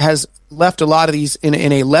has left a lot of these in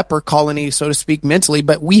a leper colony, so to speak, mentally,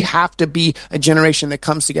 but we have to be a generation that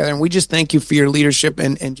comes together. And we just thank you for your leadership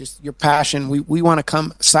and just your passion. We want to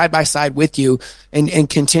come side by side with you and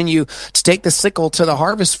continue to take the sickle to the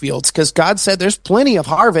harvest fields, because God said there's plenty of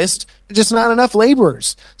harvest, just not enough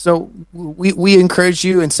laborers. So we encourage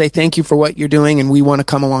you and say thank you for what you're doing, and we want to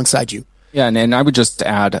come alongside you. Yeah, and I would just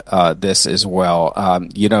add this as well.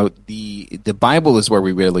 The Bible is where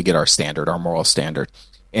we really get our standard, our moral standard.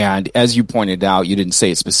 And as you pointed out, you didn't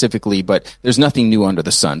say it specifically, but there's nothing new under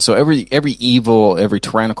the sun. So every evil, every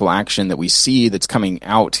tyrannical action that we see that's coming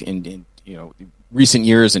out in recent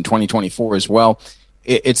years in 2024 as well,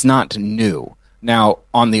 it's not new. Now,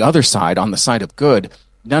 on the other side, on the side of good,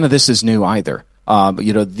 none of this is new either.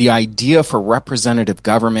 The idea for representative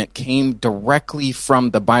government came directly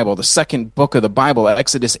from the Bible. The second book of the Bible,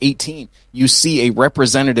 Exodus 18, you see a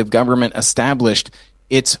representative government established.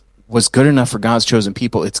 It was good enough for God's chosen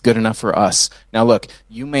people. It's good enough for us. Now, look,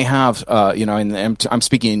 you may have, and I'm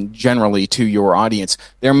speaking generally to your audience,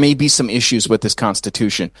 there may be some issues with this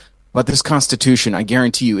Constitution. But this Constitution, I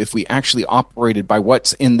guarantee you, if we actually operated by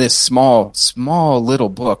what's in this small little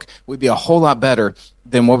book, would be a whole lot better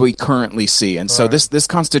than what we currently see. And so this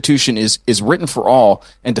Constitution is written for all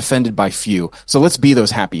and defended by few. So let's be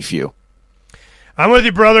those happy few. I'm with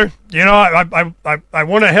you, brother. I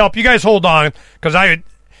want to help. You guys hold on, because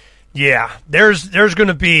there's going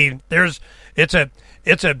to be there's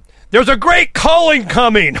a great calling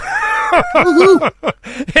coming.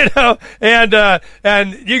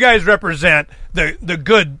 And you guys represent the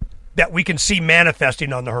good that we can see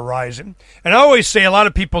manifesting on the horizon. And I always say a lot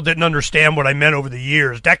of people didn't understand what I meant over the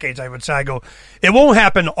years, decades, I would say. I go, it won't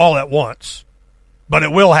happen all at once, but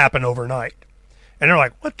it will happen overnight. And they're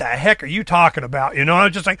like, what the heck are you talking about? I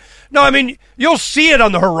was just like, no, I mean, you'll see it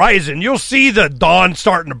on the horizon. You'll see the dawn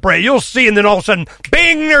starting to break. You'll see, and then all of a sudden,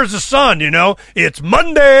 bing, there's the sun, It's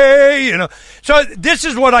Monday, So this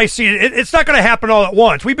is what I see. It's not going to happen all at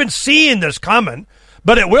once. We've been seeing this coming,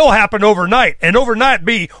 but it will happen overnight. And overnight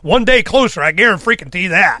be one day closer. I guarantee you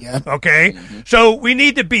that. Yeah. Okay? Mm-hmm. So we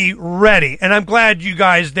need to be ready. And I'm glad you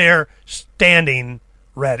guys there standing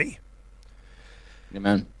ready.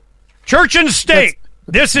 Amen. Church and State.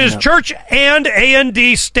 This is Church and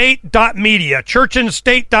State.media. Church and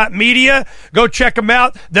State.media. Go check them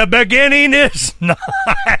out. The beginning is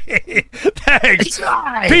nigh. Thanks.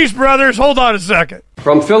 Peace, brothers. Hold on a second.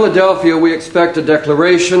 From Philadelphia, we expect a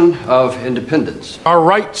declaration of independence. Our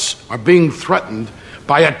rights are being threatened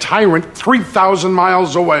by a tyrant 3,000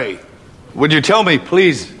 miles away. Would you tell me,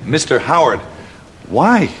 please, Mr. Howard,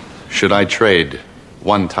 why should I trade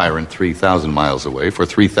one tyrant 3,000 miles away for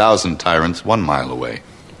 3,000 tyrants 1 mile away?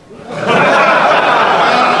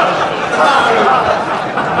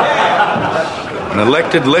 An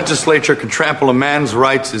elected legislature can trample a man's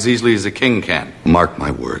rights as easily as a king can. Mark my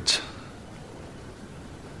words.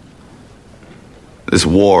 This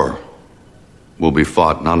war will be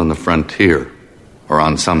fought not on the frontier or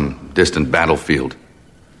on some distant battlefield,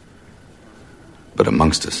 but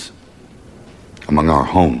amongst us, among our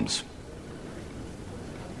homes.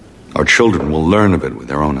 Our children will learn of it with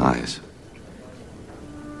their own eyes.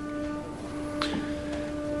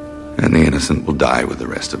 And the innocent will die with the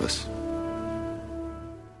rest of us.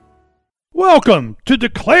 Welcome to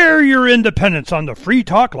Declare Your Independence on the Free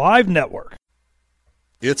Talk Live Network.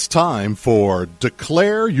 It's time for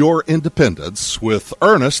Declare Your Independence with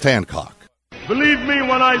Ernest Hancock. Believe me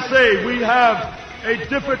when I say we have a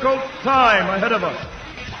difficult time ahead of us.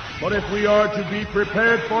 But if we are to be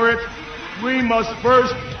prepared for it, we must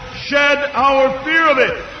first shed our fear of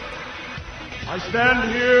it. I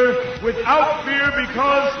stand here without fear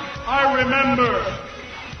because I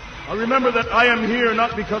remember that I am here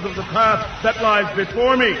not because of the path that lies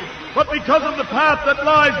before me, but because of the path that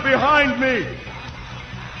lies behind me.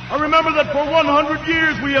 I remember that for 100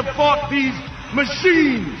 years we have fought these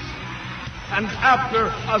machines. And after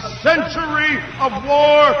a century of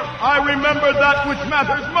war, I remember that which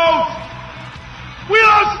matters most. We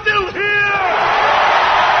are still here!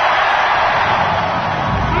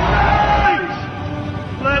 Tonight,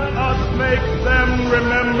 let us make them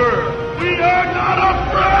remember we are not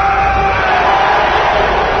afraid!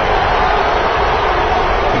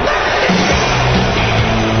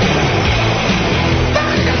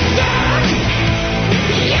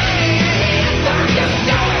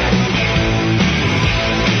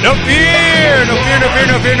 No fear, no fear, no fear,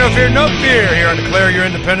 no fear, no fear, no fear. Here on Declare Your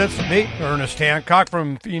Independence with me, Ernest Hancock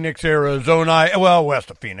from Phoenix, Arizona. Well, west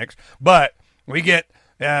of Phoenix. But we get,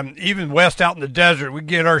 even west out in the desert, we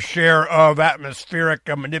get our share of atmospheric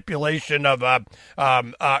manipulation of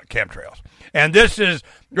chemtrails. And this is,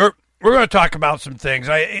 we're going to talk about some things.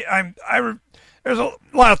 There's a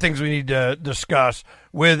lot of things we need to discuss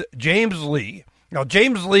with James Lee. Now,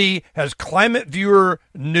 James Lee has Climate Viewer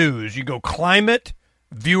News. You go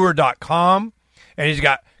climateviewer.com, and he's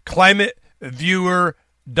got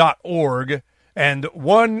climateviewer.org, and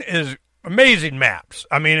one is amazing maps.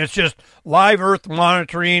 I mean, it's just live Earth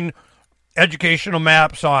monitoring, educational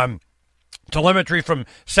maps on telemetry from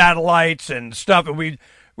satellites and stuff. And we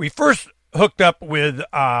first hooked up with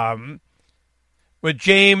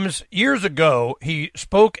James years ago. He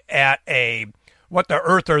spoke at a What on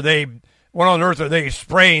Earth Are They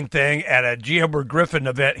Spraying thing at a Geober Griffin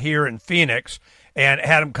event here in Phoenix, and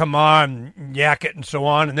had him come on, yak it, and so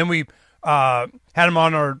on. And then we had him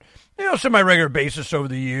on our semi-regular basis over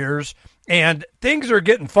the years. And things are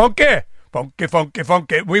getting funky.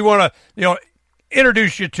 We want to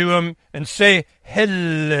introduce you to him and say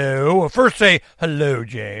hello. Well, first say hello,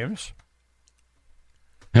 James.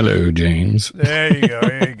 Hello, James. There you go.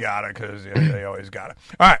 You got it, because they always got it.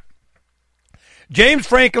 All right. James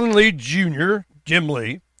Franklin Lee Jr., Jim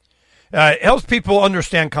Lee, helps people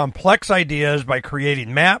understand complex ideas by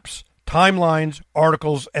creating maps, timelines,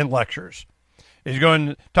 articles, and lectures. He's going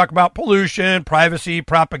to talk about pollution, privacy,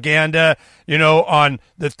 propaganda, on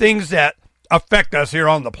the things that affect us here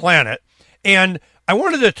on the planet. And I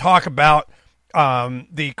wanted to talk about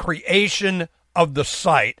the creation of the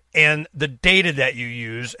site and the data that you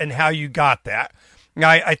use and how you got that. Now,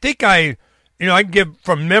 I think I can give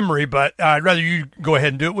from memory, but I'd rather you go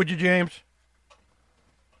ahead and do it. Would you, James?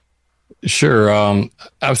 Sure.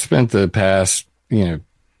 I've spent the past,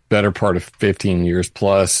 better part of 15 years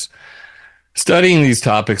plus studying these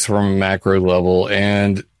topics from a macro level.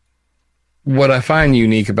 And what I find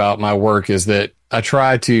unique about my work is that I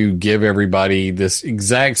try to give everybody this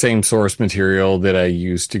exact same source material that I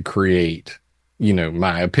use to create,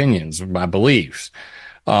 my opinions, my beliefs.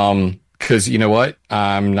 Because you know what?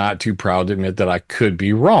 I'm not too proud to admit that I could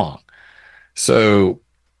be wrong. So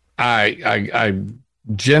I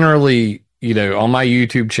generally, on my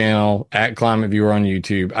YouTube channel, at Climate Viewer on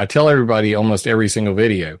YouTube, I tell everybody almost every single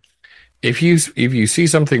video, if you see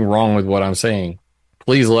something wrong with what I'm saying,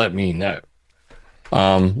 please let me know.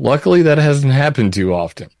 Luckily, that hasn't happened too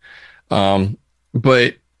often.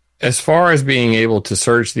 But as far as being able to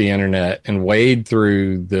search the internet and wade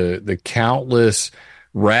through the countless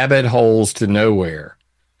rabbit holes to nowhere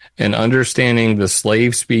and understanding the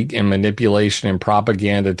slave speak and manipulation and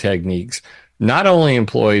propaganda techniques, not only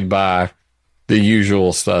employed by the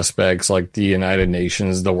usual suspects like the United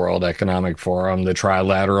Nations, the World Economic Forum, the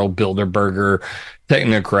Trilateral Bilderberger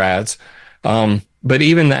technocrats, but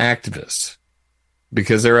even the activists,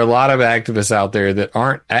 because there are a lot of activists out there that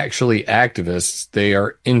aren't actually activists. They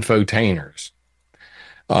are infotainers.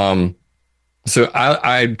 So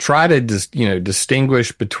I try to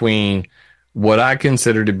distinguish between what I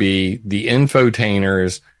consider to be the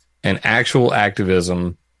infotainers and actual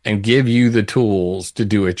activism, and give you the tools to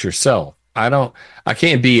do it yourself. I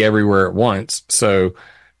can't be everywhere at once. So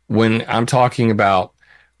when I'm talking about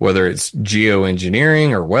whether it's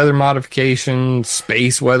geoengineering or weather modification,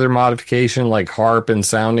 space weather modification like HAARP and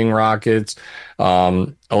sounding rockets,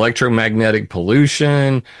 electromagnetic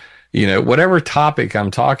pollution, whatever topic I'm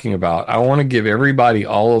talking about, I want to give everybody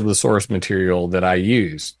all of the source material that I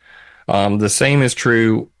use. The same is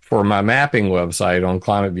true for my mapping website on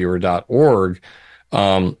climateviewer.org.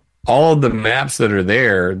 All of the maps that are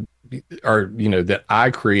there are, that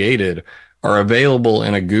I created are available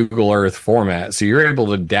in a Google Earth format. So you're able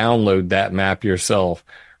to download that map yourself,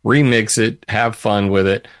 remix it, have fun with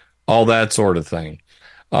it, all that sort of thing.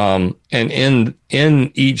 And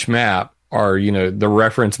in each map are, the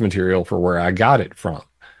reference material for where I got it from.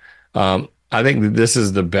 I think that this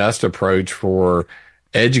is the best approach for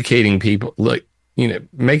educating people,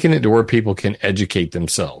 making it to where people can educate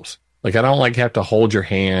themselves. Like, I don't have to hold your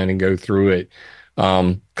hand and go through it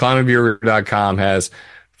Climaviewer.com has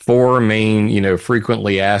 4 main,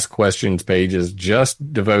 frequently asked questions pages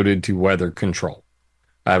just devoted to weather control.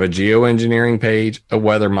 I have a geoengineering page, a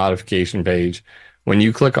weather modification page. When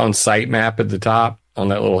you click on sitemap at the top on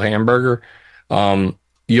that little hamburger,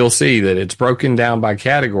 you'll see that it's broken down by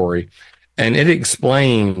category, and it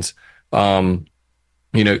explains,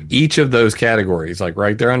 each of those categories, like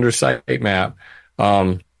right there under sitemap.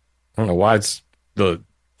 I don't know why the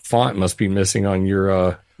font must be missing on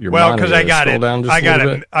your well, because I got it.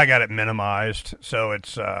 I got it minimized, so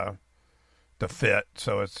it's to fit.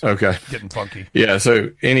 So it's okay. Getting funky. Yeah.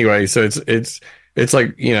 So anyway, so it's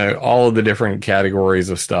like all of the different categories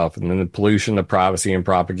of stuff, and then the pollution, the privacy, and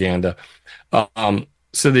propaganda,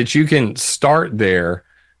 so that you can start there.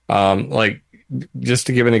 Like just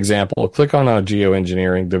to give an example, click on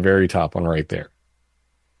geoengineering, the very top one right there.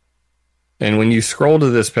 And when you scroll to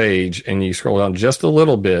this page and you scroll down just a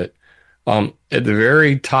little bit, at the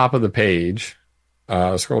very top of the page,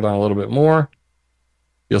 scroll down a little bit more,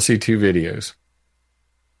 you'll see 2 videos.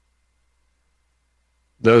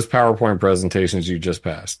 Those PowerPoint presentations you just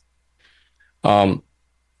passed.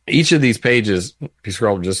 Each of these pages, if you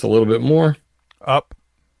scroll just a little bit more. Up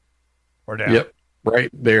or down? Yep. Right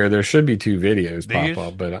there. There should be 2 videos pop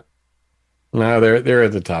up, but no, they're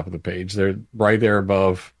at the top of the page. They're right there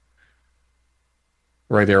above.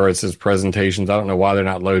 Right there where it says presentations. I don't know why they're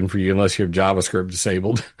not loading for you unless you have JavaScript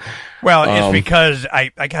disabled. Well, it's because I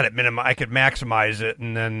got it minimized. I could maximize it,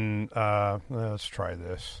 and then let's try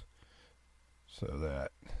this. So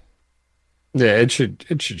that. Yeah, it should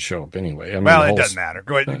show up anyway. I mean, well, it doesn't matter.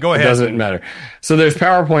 Go ahead. It doesn't matter. So there's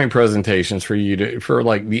PowerPoint presentations for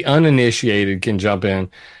like the uninitiated can jump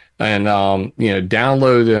in and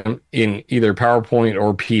download them in either PowerPoint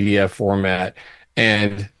or PDF format.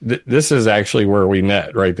 And this is actually where we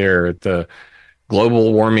met, right there at the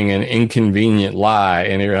Global Warming and Inconvenient Lie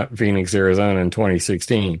in Phoenix, Arizona in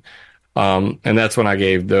 2016. And that's when I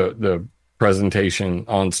gave the presentation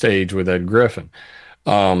on stage with Ed Griffin.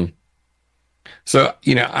 So,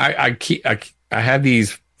 I have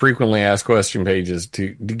these frequently asked question pages to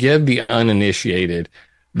give the uninitiated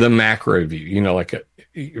the macro view.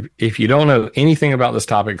 If you don't know anything about this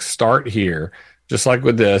topic, start here. Just like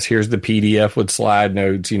with this, here's the PDF with slide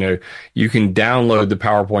notes. You can download the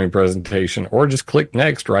PowerPoint presentation or just click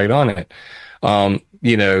next right on it.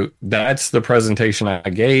 That's the presentation I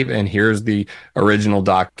gave, and here's the original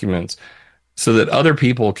documents so that other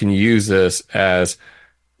people can use this as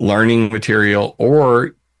learning material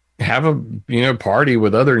or have a party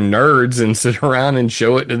with other nerds and sit around and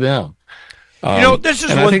show it to them. This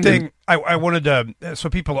is one thing I wanted to, so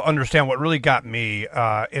people understand what really got me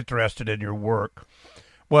interested in your work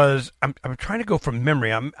was I'm trying to go from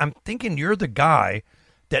memory. I'm thinking you're the guy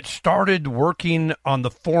that started working on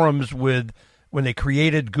the forums when they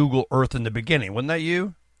created Google Earth in the beginning. Wasn't that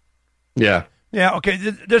you? Yeah. Yeah. Okay.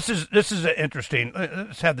 This is interesting.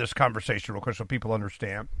 Let's have this conversation real quick so people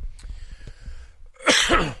understand.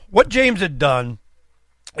 What James had done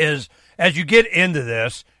is, as you get into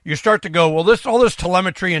this, you start to go, well, all this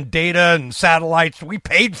telemetry and data and satellites, we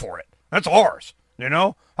paid for it. That's ours.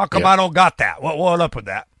 How come I don't got that? What up with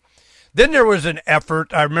that? Then there was an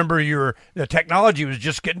effort. I remember the technology was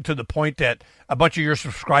just getting to the point that a bunch of your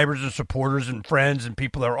subscribers and supporters and friends and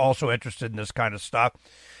people that are also interested in this kind of stuff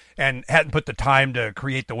and hadn't put the time to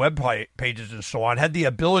create the web pages and so on, had the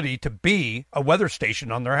ability to be a weather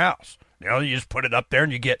station on their house. You just put it up there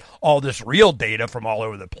and you get all this real data from all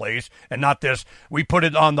over the place and not this, we put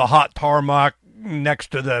it on the hot tarmac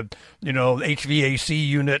next to the, HVAC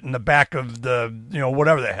unit in the back of the,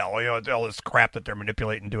 whatever the hell, all this crap that they're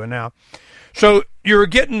manipulating and doing now. So you're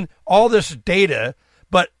getting all this data,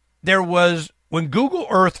 but there was, when Google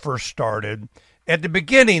Earth first started, at the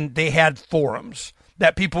beginning, they had forums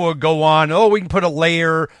that people would go on. Oh, we can put a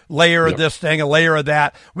layer of this thing, a layer of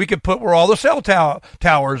that. We could put where all the cell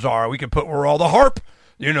towers are. We could put where all the HARP,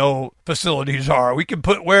 facilities are. We can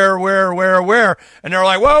put where. And they're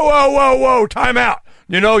like, whoa, time out.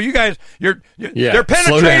 You guys, they're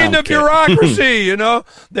penetrating the bureaucracy,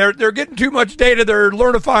 They're getting too much data. They're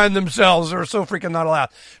learnifying themselves. They're so freaking not allowed.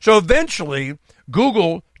 So eventually,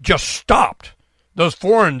 Google just stopped those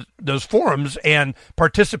forums and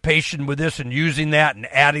participation with this and using that and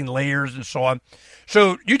adding layers and so on.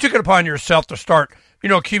 So you took it upon yourself to start,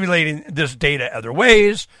 accumulating this data other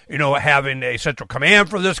ways, having a central command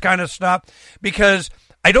for this kind of stuff, because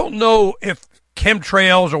I don't know if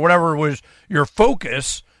chemtrails or whatever was your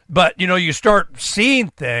focus, but, you start seeing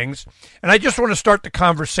things. And I just want to start the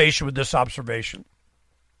conversation with this observation.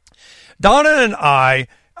 Donna and I,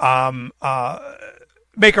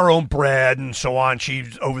 make our own bread and so on.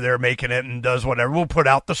 She's over there making it and does whatever. We'll put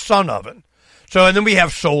out the sun oven. So, and then we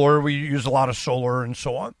have solar. We use a lot of solar and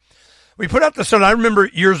so on. We put out the sun. I remember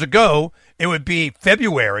years ago, it would be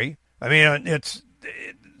February. I mean, it's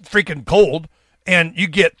freaking cold, and you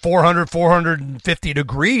get 450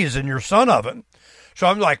 degrees in your sun oven. So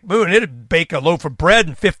I'm like, it'd bake a loaf of bread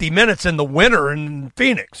in 50 minutes in the winter in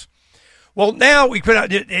Phoenix. Well, now we put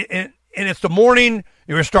out, and it's the morning.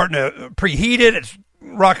 We're starting to preheat it. It's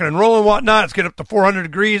rocking and rolling and whatnot. It's getting up to 400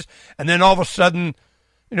 degrees. And then all of a sudden,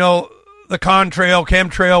 the contrail,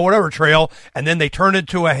 chemtrail, whatever trail, and then they turn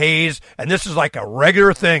into a haze. And this is like a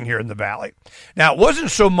regular thing here in the Valley. Now, it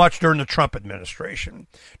wasn't so much during the Trump administration.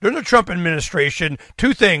 During the Trump administration,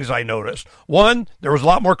 two things I noticed. One, there was a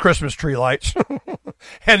lot more Christmas tree lights.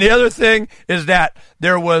 And the other thing is that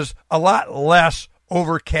there was a lot less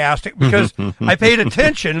overcast because I paid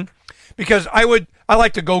attention because I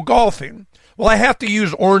like to go golfing. Well, I have to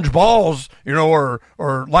use orange balls, or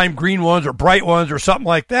lime green ones or bright ones or something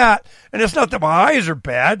like that. And it's not that my eyes are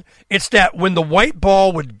bad. It's that when the white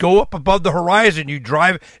ball would go up above the horizon, you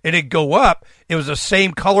drive and it'd go up, it was the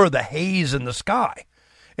same color of the haze in the sky.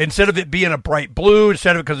 Instead of it being a bright blue,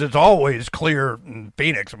 because it's always clear in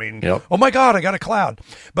Phoenix. I mean, Oh my God, I got a cloud.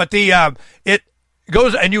 But it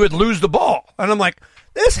goes and you would lose the ball. And I'm like,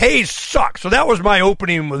 this haze sucks. So that was my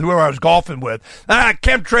opening with whoever I was golfing with.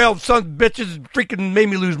 Chemtrail, son of bitches, freaking made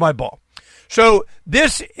me lose my ball. So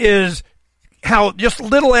this is how just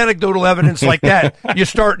little anecdotal evidence like that you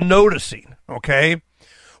start noticing, okay?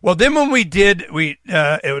 Well, then when we did, it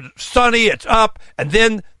was sunny, it's up, and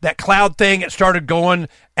then that cloud thing, it started going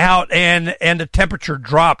out, and the temperature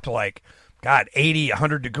dropped like, 80,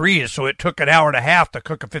 100 degrees. So it took an hour and a half to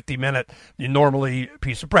cook a 50-minute normally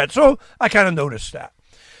piece of bread. So I kind of noticed that.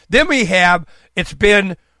 Then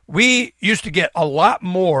we used to get a lot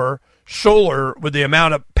more solar with the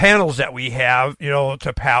amount of panels that we have,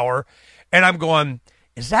 to power. And I'm going,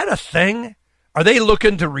 is that a thing? Are they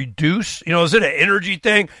looking to reduce? Is it an energy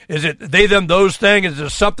thing? Is it they, them, those thing? Is there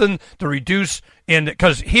something to reduce?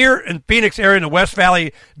 Because here in Phoenix area, in the West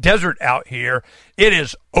Valley Desert out here, it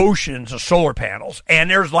is oceans of solar panels. And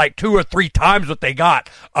there's like 2 or 3 times what they got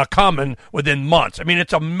coming within months. I mean,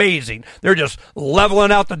 it's amazing. They're just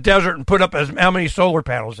leveling out the desert and put up how many solar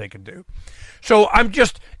panels they can do. So I'm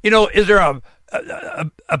just, is there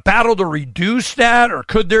a battle to reduce that, or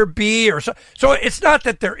could there be, or so it's not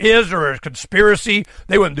that there is, or a conspiracy.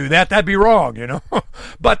 They wouldn't do that. That'd be wrong,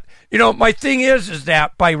 But, my thing is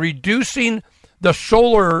that by reducing the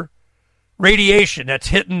solar radiation that's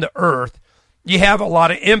hitting the earth, you have a lot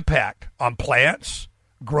of impact on plants,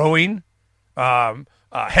 growing,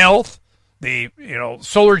 health, the,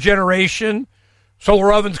 solar generation,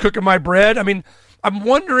 solar ovens cooking my bread. I mean, I'm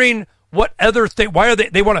wondering what other thing, why are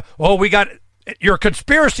they want to, you're a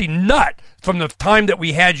conspiracy nut from the time that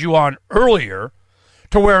we had you on earlier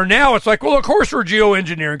to where now it's like, well, of course we're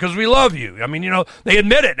geoengineering because we love you. I mean, they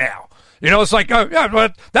admit it now. It's like, oh, yeah,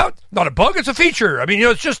 but that's not a bug, it's a feature. I mean,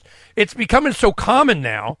 it's becoming so common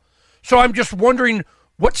now. So I'm just wondering,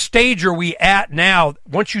 what stage are we at now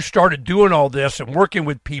once you started doing all this and working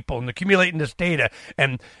with people and accumulating this data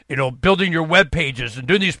and, building your web pages and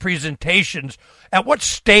doing these presentations? At what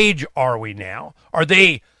stage are we now? Are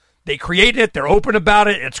they create it, they're open about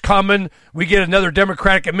it, it's coming, we get another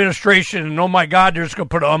Democratic administration, and oh my God, they're just going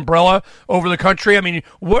to put an umbrella over the country? I mean,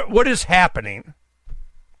 what is happening?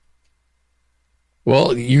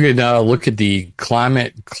 Well, you can look at the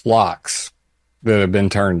climate clocks that have been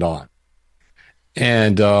turned on.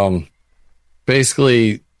 And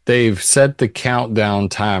basically, they've set the countdown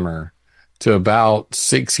timer to about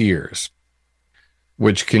 6 years,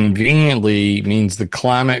 which conveniently means the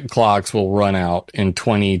climate clocks will run out in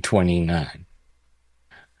 2029.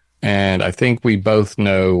 And I think we both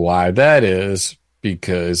know why that is,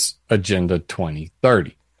 because Agenda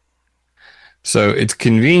 2030. So it's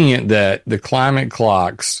convenient that the climate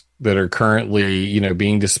clocks that are currently,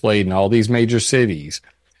 being displayed in all these major cities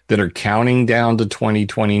that are counting down to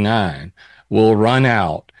 2029 will run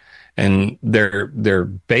out. And their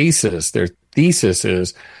thesis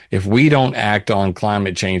is, if we don't act on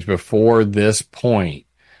climate change before this point,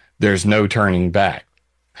 there's no turning back.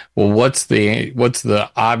 Well, what's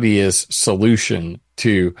the obvious solution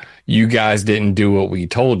to, you guys didn't do what we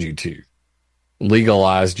told you to?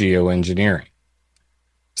 Legalize geoengineering.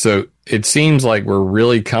 So it seems like we're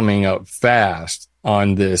really coming up fast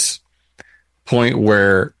on this point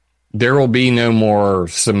where there will be no more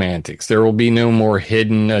semantics. There will be no more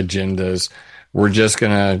hidden agendas. We're just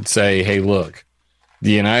going to say, hey, look,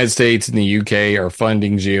 the United States and the UK are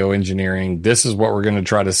funding geoengineering. This is what we're going to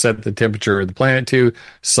try to set the temperature of the planet to.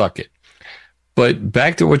 Suck it. But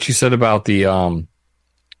back to what you said about the,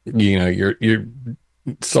 your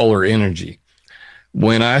solar energy.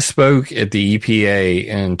 When I spoke at the EPA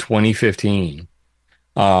in 2015,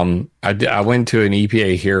 I went to an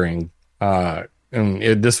EPA hearing,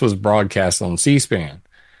 and this was broadcast on C-SPAN.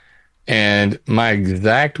 And my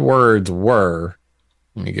exact words were,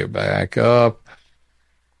 let me get back up.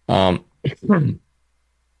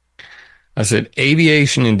 I said,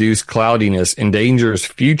 aviation-induced cloudiness endangers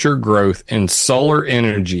future growth in solar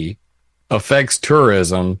energy, affects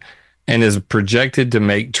tourism, and is projected to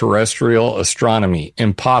make terrestrial astronomy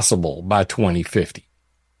impossible by 2050.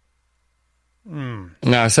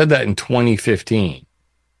 Now, I said that in 2015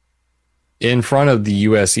 in front of the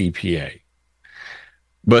US EPA.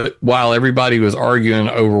 But while everybody was arguing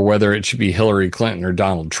over whether it should be Hillary Clinton or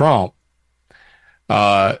Donald Trump,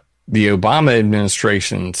 the Obama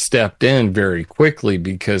administration stepped in very quickly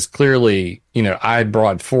because clearly, I had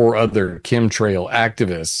brought 4 other chemtrail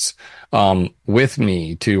activists with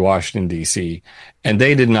me to Washington, D.C., and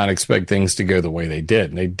they did not expect things to go the way they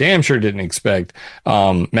did. And they damn sure didn't expect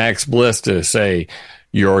Max Bliss to say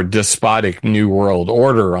your despotic New World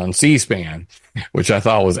Order on C-SPAN, which I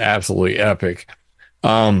thought was absolutely epic.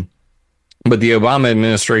 But the Obama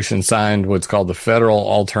administration signed what's called the Federal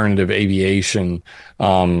Alternative Aviation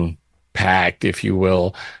Pact, if you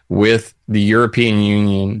will, with the European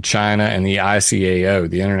Union, China, and the ICAO,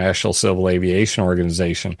 the International Civil Aviation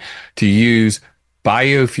Organization, to use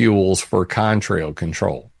biofuels for contrail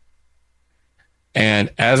control. And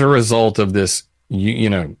as a result of this,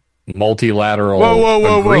 multilateral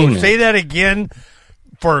agreement. Say that again.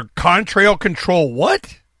 For contrail control,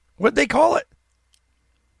 what? What'd they call it?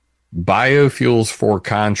 Biofuels for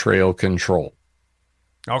contrail control.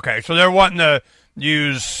 Okay, so they're wanting to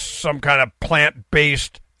use some kind of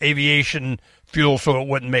plant-based aviation fuel so it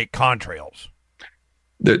wouldn't make contrails.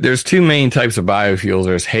 There's 2 main types of biofuels.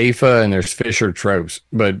 There's HEFA and there's Fischer-Tropsch,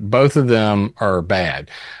 but both of them are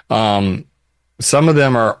bad. Some of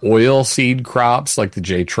them are oil seed crops like the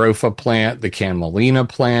Jatropha plant, the Camelina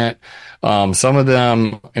plant. Some of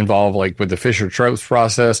them involve, like with the Fischer-Tropsch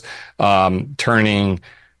process, turning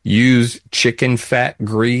used chicken fat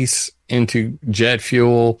grease into jet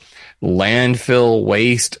fuel, landfill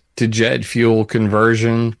waste to jet fuel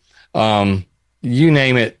conversion. You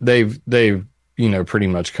name it, they've pretty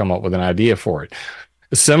much come up with an idea for it.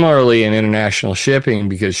 Similarly, in international shipping,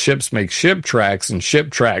 because ships make ship tracks and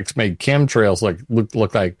ship tracks make chemtrails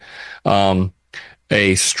look like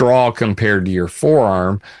a straw compared to your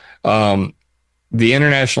forearm, the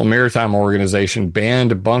International Maritime Organization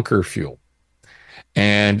banned bunker fuel.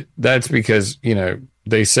 And that's because,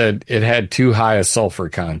 they said it had too high a sulfur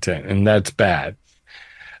content, and that's bad.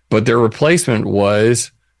 But their replacement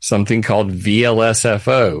was something called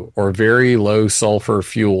VLSFO, or very low sulfur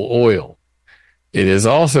fuel oil. It is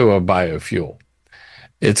also a biofuel.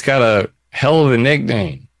 It's got a hell of a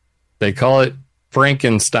nickname. They call it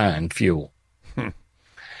Frankenstein fuel.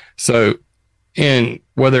 So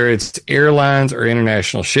whether it's airlines or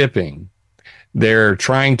international shipping, they're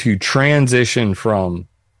trying to transition from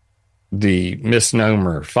the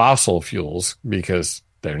misnomer fossil fuels because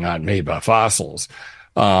they're not made by fossils.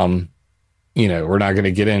 We're not going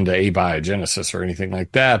to get into abiogenesis or anything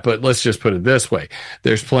like that, but let's just put it this way.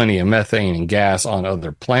 There's plenty of methane and gas on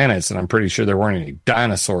other planets, and I'm pretty sure there weren't any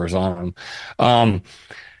dinosaurs on them.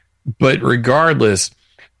 But regardless,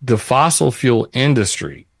 the fossil fuel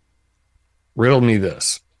industry, riddle me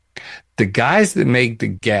this. The guys that make the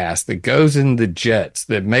gas that goes in the jets,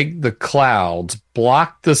 that make the clouds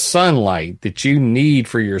block the sunlight that you need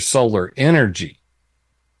for your solar energy,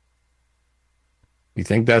 you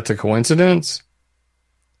think that's a coincidence?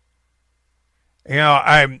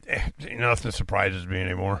 Nothing surprises me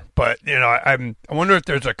anymore. But I wonder if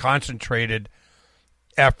there's a concentrated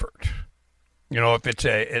effort. If it's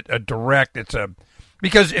a direct,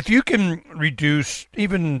 because if you can reduce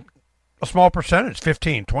even a small percentage,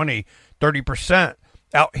 15, 20, 30%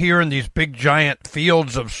 out here in these big giant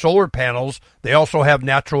fields of solar panels, they also have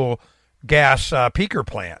natural gas peaker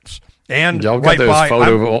plants. And y'all got those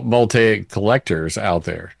photovoltaic collectors out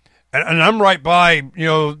there. And I'm right by,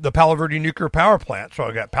 the Palo Verde nuclear power plant. So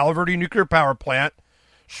I got Palo Verde nuclear power plant,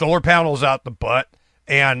 solar panels out the butt,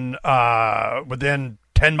 and within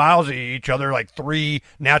 10 miles of each other, like 3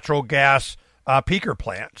 natural gas peaker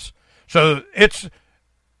plants. So it's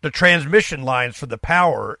the transmission lines for the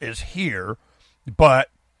power is here, but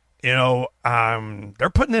they're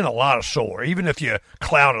putting in a lot of solar. Even if you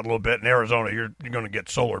cloud it a little bit in Arizona, you're going to get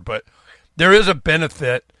solar. But there is a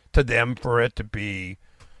benefit to them for it to be,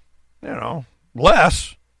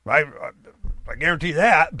 less. I guarantee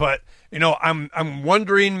that. But I'm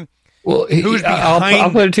wondering Well, Who's I'll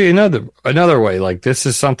behind? put it to you another way. Like, this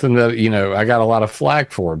is something that, I got a lot of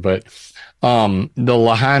flack for, but the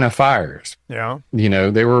Lahaina fires, Yeah.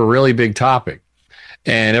 they were a really big topic.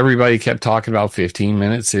 And everybody kept talking about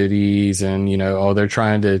 15-minute cities and, they're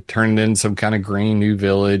trying to turn it into some kind of green new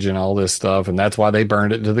village and all this stuff. And that's why they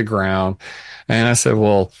burned it to the ground. And I said,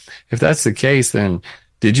 well, if that's the case, then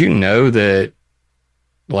did you know that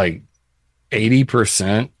like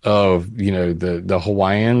 80% of, the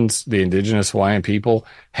Hawaiians, the indigenous Hawaiian people,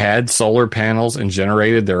 had solar panels and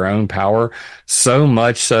generated their own power, so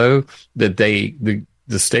much so that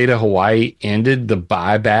the state of Hawaii ended the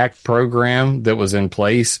buyback program that was in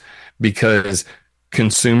place because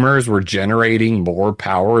consumers were generating more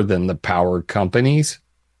power than the power companies.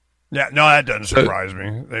 Yeah, no, that doesn't surprise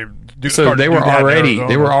me. They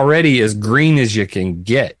were already as green as you can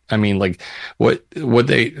get. I mean, like what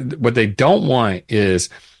they don't want is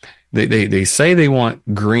they say they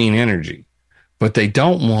want green energy, but they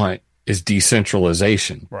don't want is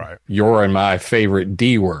decentralization. Right. Your and my favorite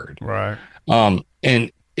D word. Right.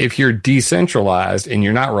 And if you're decentralized and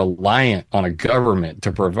you're not reliant on a government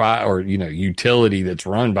to provide, or, utility that's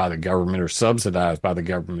run by the government or subsidized by the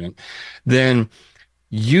government, then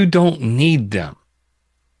you don't need them.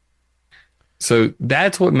 So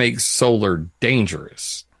that's what makes solar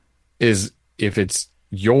dangerous, is if it's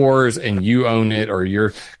yours and you own it,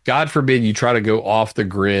 or God forbid you try to go off the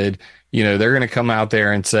grid, they're going to come out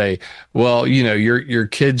there and say, well, your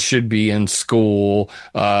kids should be in school.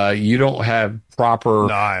 You don't have proper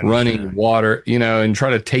running water, and try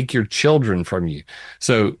to take your children from you.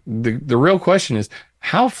 So the real question is,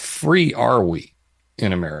 how free are we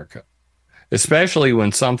in America? Especially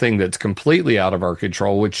when something that's completely out of our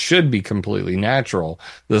control, which should be completely natural,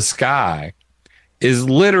 the sky, is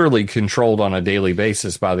literally controlled on a daily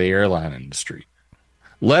basis by the airline industry.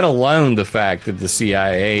 Let alone the fact that the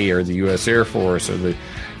CIA or the U.S. Air Force or the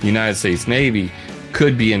United States Navy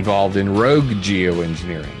could be involved in rogue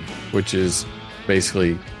geoengineering, which is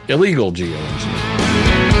basically illegal geoengineering.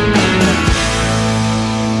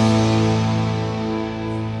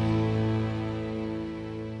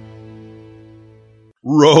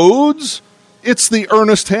 Roads? It's the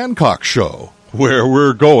Ernest Hancock Show. Where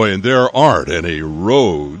we're going, there aren't any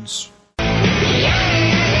roads. No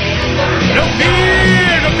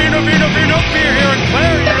fear here in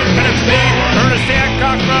Clare. It's me, Ernest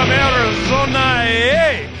Hancock from Arizona.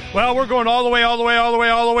 Hey. Well, we're going all the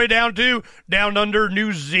way down under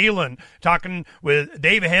New Zealand. Talking with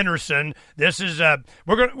Dave Henderson. This is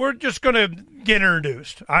we're just gonna get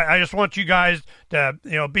introduced. I just want you guys to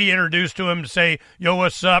be introduced to him, to say, yo,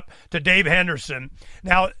 what's up to Dave Henderson.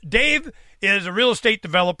 Now, Dave is a real estate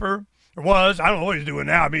developer. Or was. I don't know what he's doing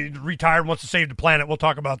now. I mean, he's retired, wants to save the planet. We'll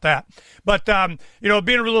talk about that. But, being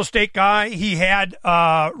a real estate guy, he had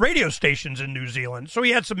radio stations in New Zealand. So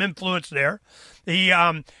he had some influence there. He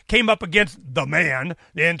came up against the man,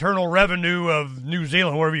 the Internal Revenue of New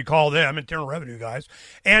Zealand, whatever you call them, Internal Revenue guys.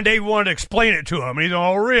 And they wanted to explain it to him. And he's like,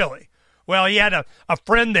 oh, really? Well, he had a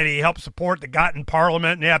friend that he helped support that got in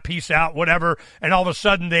Parliament, and peace out, whatever. And all of a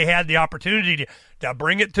sudden they had the opportunity to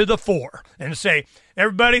bring it to the fore and say,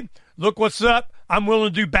 everybody, look what's up. I'm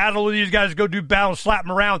willing to do battle with these guys, go do battle, slap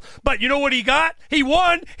them around. But you know what he got? He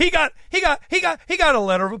won. He got a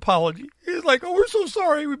letter of apology. He's like, oh, we're so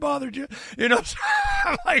sorry we bothered you.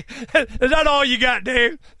 I'm like, is that all you got,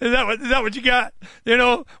 Dave? Is that what you got?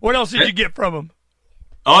 What else did you get from him?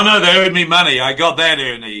 Oh, no, they owed me money. I got that,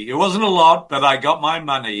 Ernie. It wasn't a lot, but I got my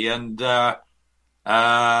money. And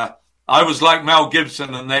I was like Mel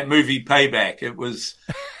Gibson in that movie Payback. They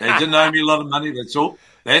didn't owe me a lot of money.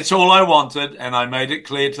 That's all I wanted. And I made it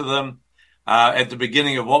clear to them at the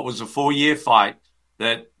beginning of what was a 4-year fight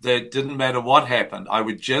that didn't matter what happened. I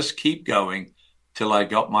would just keep going till I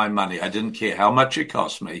got my money. I didn't care how much it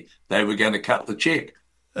cost me. They were going to cut the check.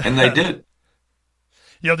 And they did.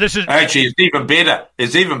 This is actually,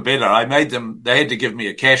 it's even better. I made them, they had to give me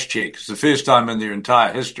a cash check. It's the first time in their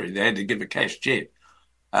entire history they had to give a cash check.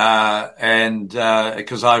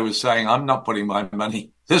 Because I was saying, I'm not putting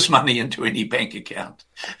this money into any bank account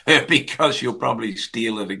because you'll probably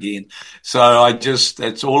steal it again. So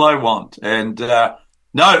that's all I want. And,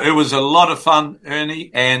 no, it was a lot of fun,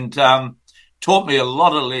 Ernie, and, taught me a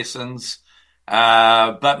lot of lessons.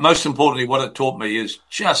 But most importantly, what it taught me is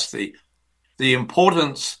just the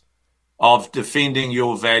importance of defending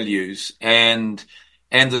your values and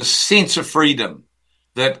the sense of freedom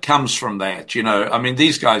that comes from that. I mean,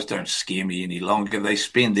 these guys don't scare me any longer. They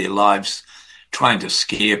spend their lives trying to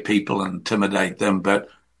scare people and intimidate them. But,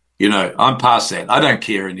 I'm past that. I don't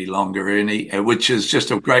care any longer, Ernie, which is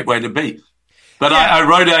just a great way to be. But yeah.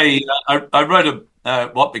 I wrote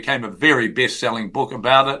what became a very best-selling book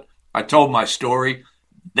about it. I told my story.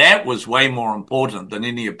 That was way more important than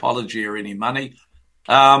any apology or any money.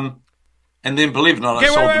 And then, believe it or not, I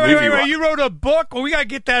sold the movie right. You wrote a book? Well, we got to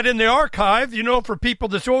get that in the archive, for people.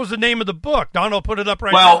 What was the name of the book? Don will put it up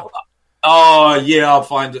right now. Oh, yeah, I'll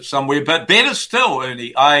find it somewhere. But better still,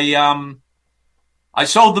 Ernie, I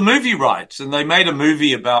sold the movie rights, and they made a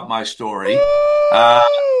movie about my story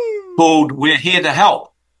called We're Here to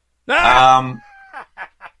Help. There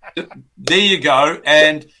you go.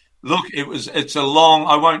 And look, it's a long,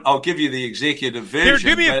 I'll give you the executive version.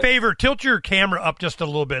 Here, do me a favor, tilt your camera up just a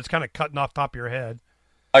little bit. It's kind of cutting off top of your head.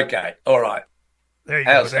 Okay, all right. There you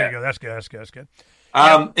go. There you go. That's good.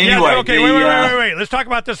 Anyway. Okay, wait. Let's talk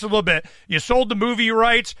about this a little bit. You sold the movie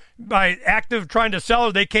rights by Active trying to sell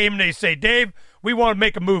it. They came and they say, Dave, we want to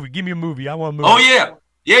make a movie. Give me a movie. I want a movie. Oh, yeah.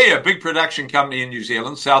 Yeah. Big production company in New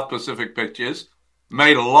Zealand, South Pacific Pictures,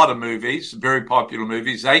 made a lot of movies, very popular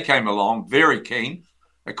movies. They came along, very keen,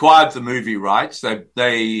 acquired the movie rights. They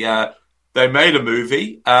made a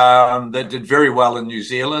movie that did very well in New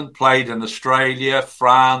Zealand, played in Australia,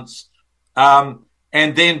 France,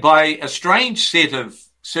 and then by a strange set of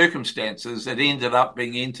circumstances, it ended up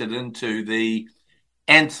being entered into the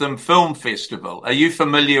Anthem Film Festival. Are you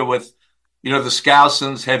familiar with, the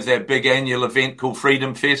Scousins have that big annual event called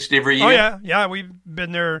Freedom Fest every year? Oh, yeah. Yeah, we've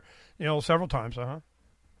been there, several times. Uh-huh.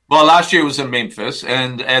 Well, last year was in Memphis,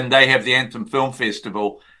 and they have the Anthem Film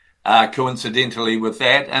Festival coincidentally with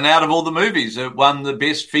that. And out of all the movies, it won the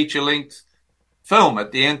best feature-length film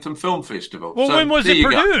at the Anthem Film Festival. Well, when was it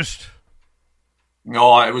produced?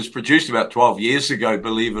 It was produced about 12 years ago,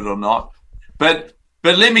 believe it or not. But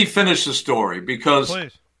let me finish the story, because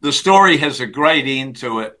the story has a great end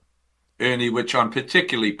to it, Ernie, which I'm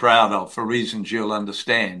particularly proud of for reasons you'll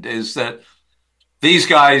understand, is that these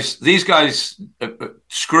guys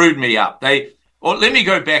screwed me up. Let me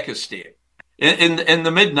go back a step. In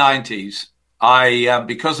the mid-90s,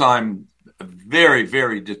 because I'm very,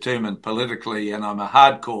 very determined politically and I'm a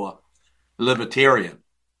hardcore libertarian,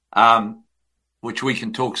 which we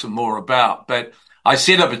can talk some more about. But I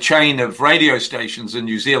set up a chain of radio stations in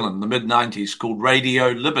New Zealand in the mid-90s called Radio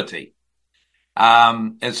Liberty.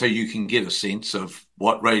 And so you can get a sense of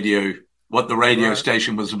what the radio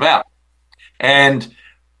station was about. And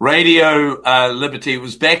Radio Liberty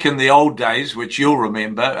was back in the old days, which you'll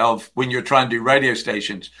remember, of when you're trying to do radio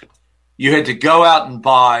stations. You had to go out and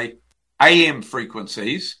buy AM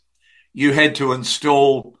frequencies. You had to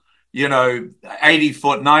install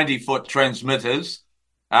 80-foot, 90-foot transmitters.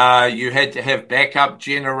 You had to have backup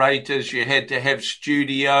generators. You had to have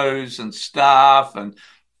studios and staff. And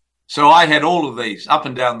so I had all of these up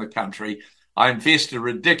and down the country. I invested a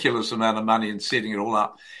ridiculous amount of money in setting it all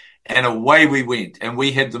up. And away we went. And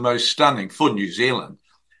we had the most stunning, for New Zealand,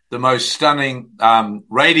 the most stunning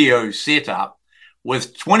radio setup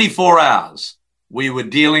with 24 hours. We were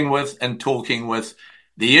dealing with and talking with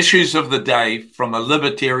the issues of the day from a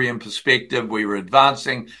libertarian perspective. We were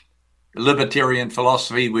advancing libertarian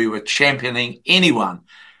philosophy. We were championing anyone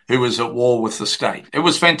who was at war with the state. It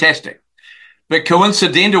was fantastic. But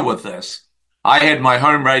coincidental with this, I had my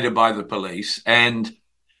home raided by the police, and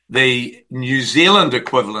the New Zealand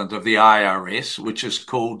equivalent of the IRS, which is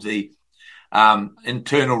called the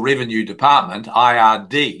Internal Revenue Department,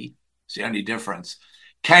 IRD, it's the only difference,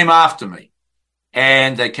 came after me.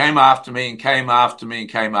 And they came after me and came after me and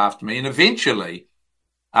came after me. And eventually,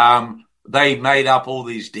 they made up all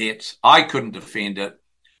these debts. I couldn't defend it.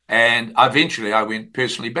 And eventually I went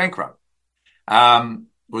personally bankrupt.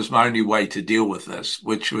 Was my only way to deal with this,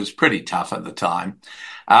 which was pretty tough at the time.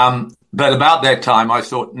 But about that time, I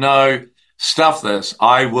thought, no, stuff this.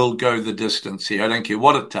 I will go the distance here. I don't care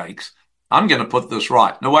what it takes. I'm going to put this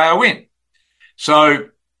right. And away I went. So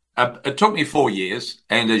it took me 4 years.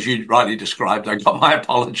 And as you rightly described, I got my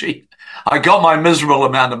apology. I got my miserable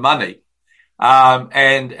amount of money.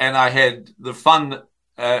 And I had the fun,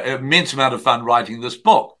 immense amount of fun writing this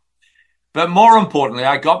book. But more importantly,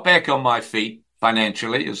 I got back on my feet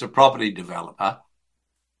financially as a property developer.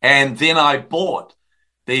 And then I bought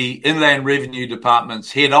the Inland Revenue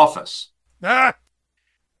Department's head office.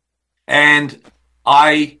 And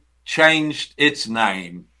I changed its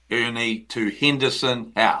name, Ernie, to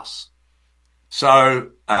Henderson House.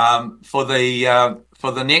 So for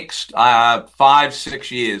the next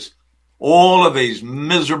 5-6 years, all of these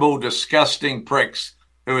miserable, disgusting pricks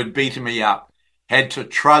who had beaten me up had to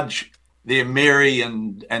trudge their merry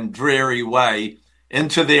and dreary way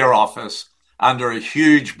into their office under a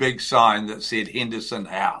huge big sign that said Henderson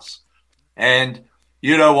House. And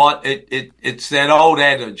you know what? It's that old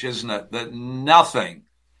adage, isn't it? That nothing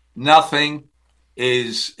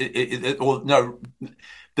the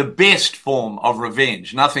best form of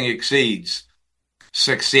revenge. Nothing exceeds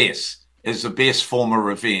success is the best form of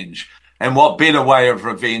revenge. And what better way of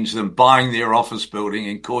revenge than buying their office building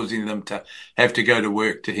and causing them to have to go to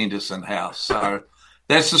work to Henderson House? So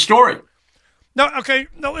that's the story. Now, okay,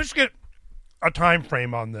 now let's get a time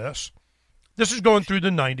frame on this. This is going through the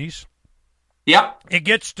 90s. Yep. It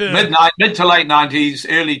gets to mid to late 90s,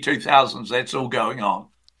 early 2000s. That's all going on.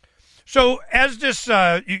 So as this,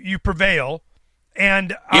 you prevail,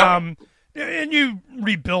 and and you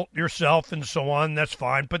rebuilt yourself and so on. That's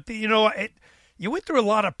fine, but you went through a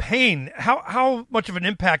lot of pain. How much of an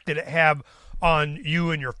impact did it have on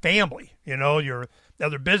you and your family? Your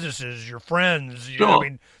other businesses, your friends. Sure.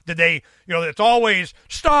 Did they? It's always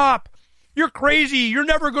stop. You're crazy. You're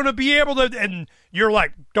never going to be able to. And you're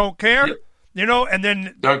like, don't care. Yep. And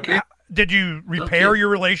then don't care. Did you repair your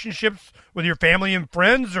relationships with your family and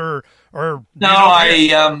friends, or no?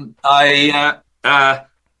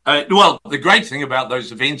 Well, the great thing about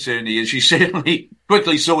those events, Ernie, is you certainly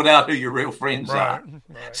quickly sort out who your real friends are.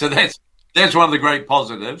 Right. So that's one of the great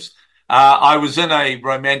positives. I was in a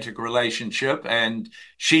romantic relationship, and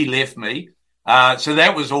she left me. So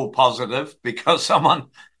that was all positive, because someone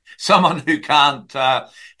who can't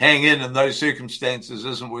hang in those circumstances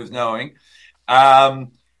isn't worth knowing.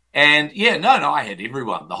 And I had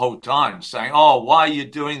everyone the whole time saying, "Oh, why are you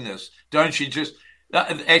doing this? Don't you just?"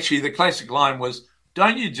 Actually, the classic line was,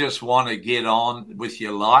 "Don't you just want to get on with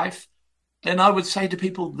your life?" And I would say to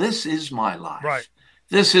people, "This is my life. Right.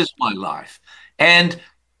 This is my life." And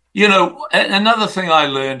another thing I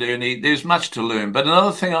learned, Ernie, there's much to learn, but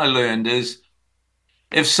another thing I learned is,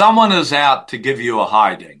 if someone is out to give you a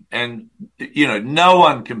hiding, and no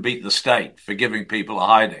one can beat the state for giving people a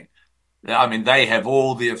hiding. I mean, they have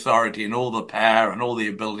all the authority and all the power and all the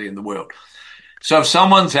ability in the world. So if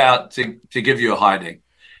someone's out to give you a hiding,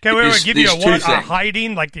 can we give you a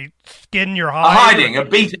hiding, like they skin your hide? A hiding, a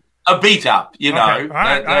beat up, Okay. All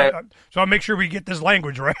right. So I'll make sure we get this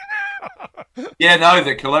language right.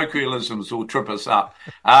 The colloquialisms will trip us up.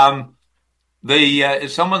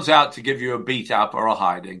 If someone's out to give you a beat up or a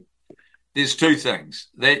hiding, there's two things.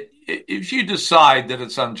 That if you decide that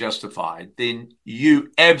it's unjustified, then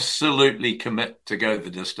you absolutely commit to go the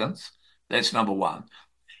distance. That's number one.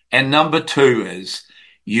 And number two is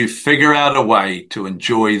you figure out a way to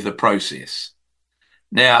enjoy the process.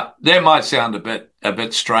 Now, that might sound a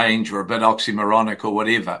bit strange or a bit oxymoronic or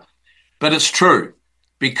whatever, but it's true,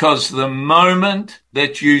 because the moment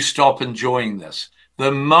that you stop enjoying this,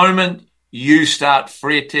 the moment you start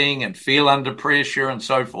fretting and feel under pressure and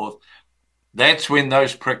so forth, that's when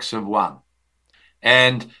those pricks have won.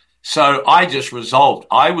 And so I just resolved,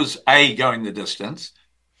 I was A, going the distance,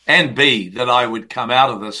 and B, that I would come out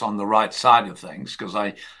of this on the right side of things, because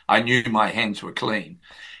I knew my hands were clean.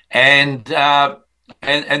 And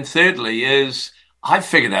thirdly is I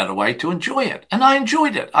figured out a way to enjoy it. And I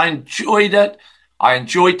enjoyed it. I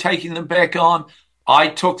enjoyed taking them back on. I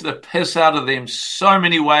took the piss out of them so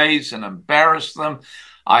many ways and embarrassed them.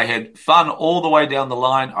 I had fun all the way down the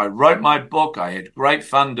line. I wrote my book. I had great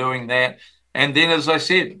fun doing that. And then, as I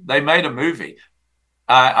said, they made a movie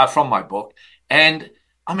from my book. And,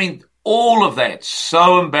 I mean, all of that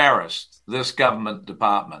so embarrassed this government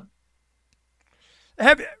department.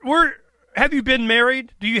 Have you been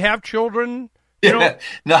married? Do you have children? No,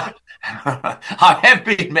 I have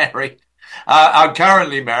been married. I'm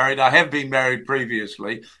currently married. I have been married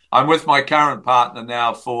previously. I'm with my current partner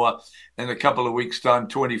now for, in a couple of weeks' time,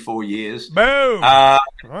 24 years. Boom! All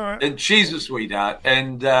right. And she's a sweetheart.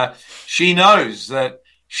 And she knows that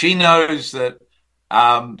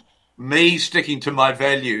me sticking to my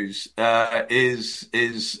values is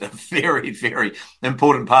a very, very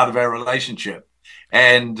important part of our relationship.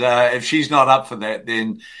 And if she's not up for that,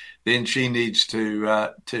 then she needs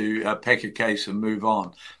to pack a case and move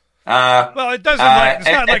on. Well, it doesn't. It's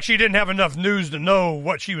not like she didn't have enough news to know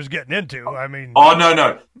what she was getting into. I mean, oh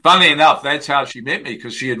no. Funny enough, that's how she met me,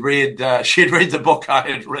 because she had read the book I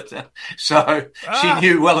had written, so she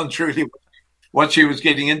knew well and truly what she was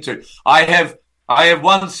getting into. I have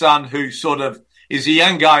one son who sort of is a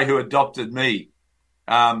young guy who adopted me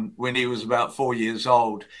when he was about 4 years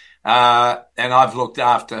old, and I've looked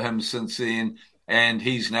after him since then, and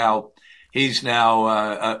he's now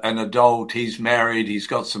an adult. He's married. He's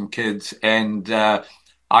got some kids, and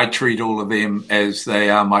I treat all of them as they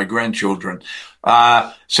are my grandchildren.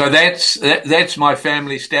 So that's my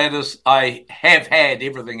family status. I have had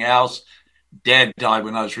everything else. Dad died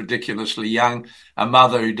when I was ridiculously young. A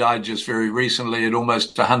mother who died just very recently at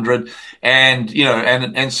almost 100,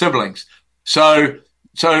 and siblings. So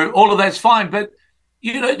all of that's fine. But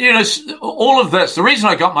all of this. The reason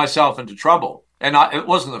I got myself into trouble, and it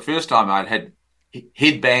wasn't the first time I'd had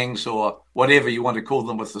head bangs or whatever you want to call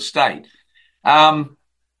them with the state,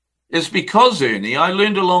 is because, Ernie, I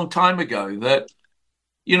learned a long time ago that,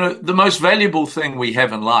 the most valuable thing we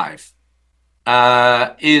have in life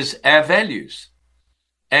is our values.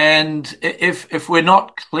 And if we're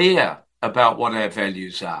not clear about what our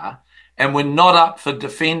values are and we're not up for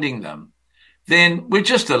defending them, then we're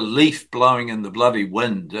just a leaf blowing in the bloody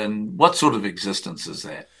wind. And what sort of existence is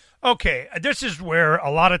that? Okay, this is where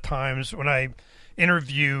a lot of times when I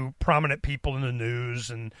interview prominent people in the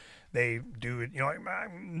news and they do it, I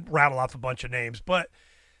rattle off a bunch of names, but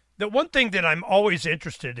the one thing that I'm always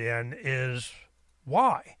interested in is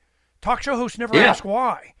why. Talk show hosts never ask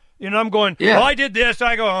why. I'm going, well, I did this.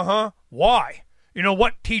 I go, why?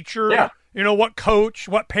 What teacher, what coach,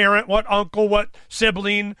 what parent, what uncle, what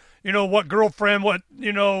sibling, what girlfriend, what,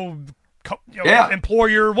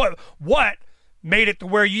 employer, what made it to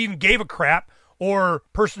where you even gave a crap, or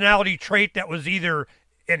personality trait that was either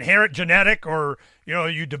inherent genetic or,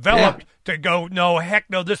 you developed to go, no, heck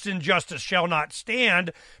no, this injustice shall not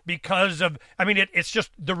stand because of, it's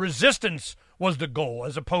just the resistance was the goal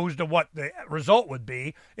as opposed to what the result would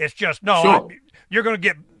be. It's just, you're going to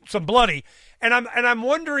get some bloody. And I'm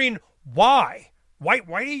wondering why? Why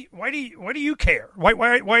do you care? Why?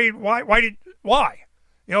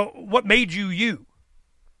 What made you?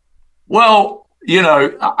 Well,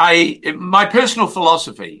 my personal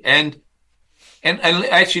philosophy and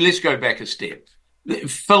actually let's go back a step.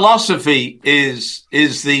 Philosophy is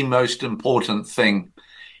the most important thing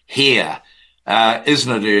here,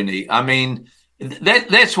 isn't it, Ernie?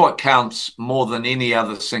 That's what counts more than any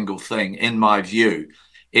other single thing, in my view,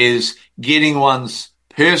 is getting one's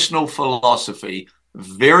personal philosophy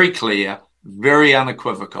very clear, very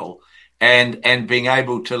unequivocal, and being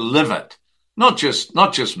able to live it. Not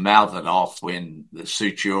just mouth it off when it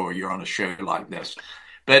suits you or you're on a show like this,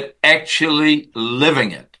 but actually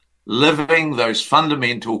living it, living those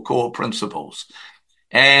fundamental core principles.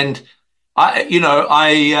 And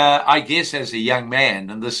I guess as a young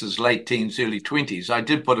man, and this is late teens, early 20s, I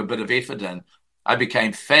did put a bit of effort in. I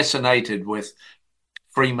became fascinated with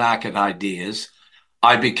free market ideas.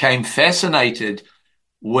 I became fascinated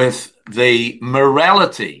with the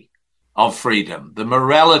morality of freedom, the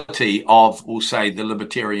morality of, we'll say, the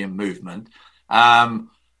libertarian movement. And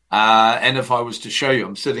if I was to show you,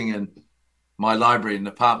 I'm sitting in my library, an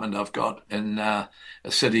apartment I've got in a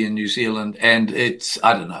city in New Zealand, and it's,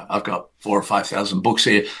 I don't know, I've got 4,000 or 5,000 books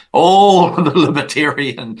here, all the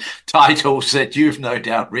libertarian titles that you've no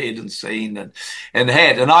doubt read and seen and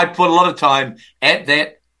had. And I put a lot of time at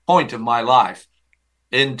that point of my life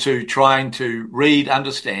into trying to read,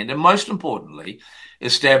 understand, and most importantly,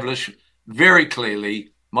 establish very clearly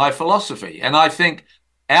my philosophy. And I think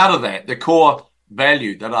out of that, the core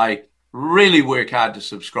value that I really work hard to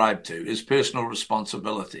subscribe to is personal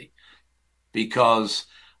responsibility, because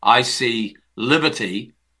I see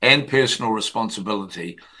liberty and personal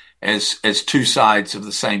responsibility as two sides of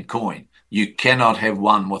the same coin. You cannot have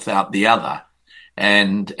one without the other.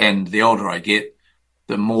 And the older I get,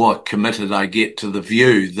 the more committed I get to the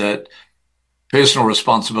view that personal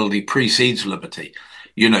responsibility precedes liberty.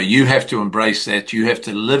 You have to embrace that. You have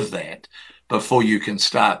to live that before you can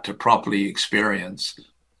start to properly experience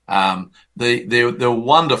the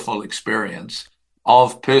wonderful experience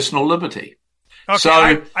of personal liberty. Okay,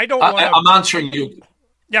 so I don't want to... I'm answering you.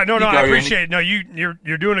 Yeah, no, I appreciate it. No,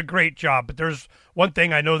 you're doing a great job. But there's one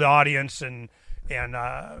thing I know the audience and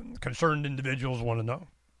concerned individuals want to know.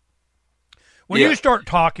 When you start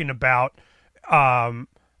talking about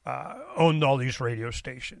owned all these radio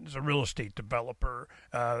stations, a real estate developer,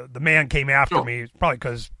 the man came after me probably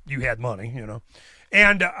because you had money,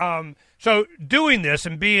 And so doing this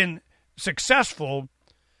and being successful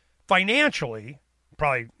financially,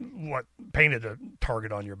 probably what painted a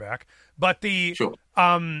target on your back. But a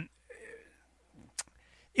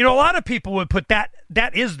lot of people would put that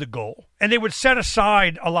is the goal, and they would set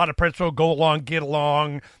aside a lot of principle, go along, get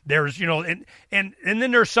along. There's, and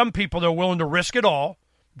then there's some people that are willing to risk it all,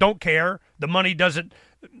 don't care. The money doesn't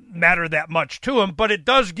matter that much to them, but it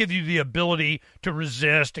does give you the ability to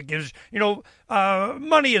resist. It gives,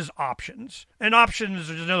 money is options, and options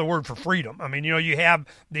is another word for freedom. You have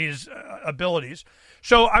these abilities.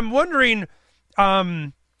 So I'm wondering,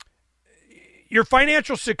 your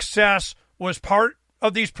financial success was part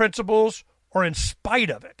of these principles or in spite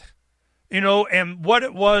of it, and what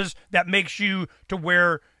it was that makes you to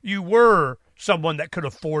where you were someone that could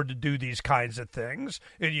afford to do these kinds of things.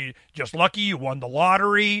 And you just lucky you won the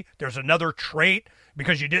lottery. There's another trait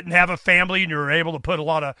because you didn't have a family and you were able to put a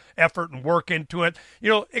lot of effort and work into it.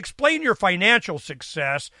 Explain your financial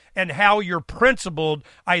success and how your principle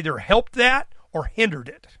either helped that or hindered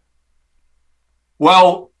it.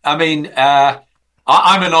 Well, I mean, I'm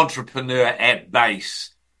an entrepreneur at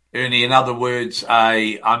base, Ernie. In other words,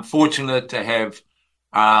 I'm fortunate to have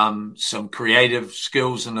some creative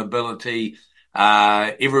skills and ability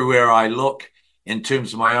everywhere I look in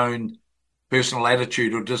terms of my own personal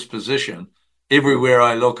attitude or disposition. Everywhere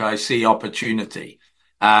I look, I see opportunity,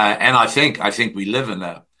 and I think we live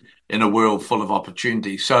in a world full of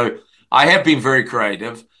opportunity. So I have been very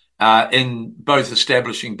creative in both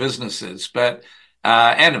establishing businesses, but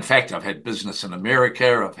and in fact, I've had business in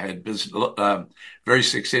America. I've had very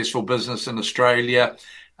successful business in Australia,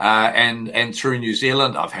 and through New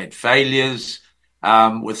Zealand. I've had failures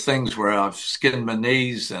with things where I've skinned my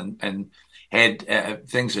knees and had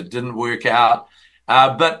things that didn't work out,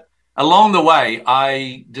 but along the way,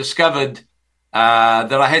 I discovered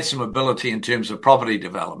that I had some ability in terms of property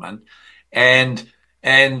development, and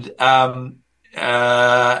the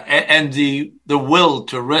will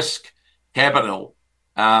to risk capital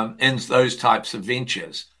in those types of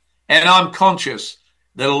ventures. And I'm conscious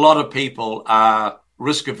that a lot of people are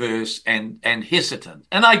risk averse and hesitant,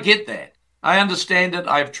 and I get that. I understand it.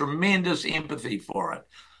 I have tremendous empathy for it.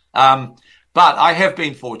 But I have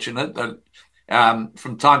been fortunate that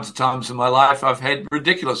from time to time in my life, I've had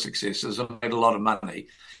ridiculous successes and made a lot of money.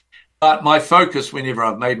 But my focus whenever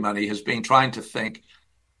I've made money has been trying to think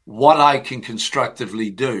what I can constructively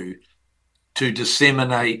do to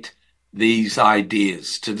disseminate these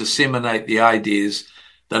ideas, to disseminate the ideas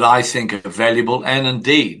that I think are valuable and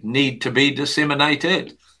indeed need to be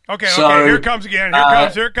disseminated. Okay, here it comes again.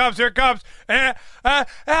 Here it comes.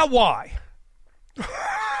 Why?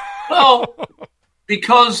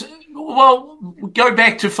 Because go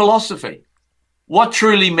back to philosophy. What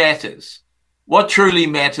truly matters? What truly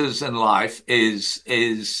matters in life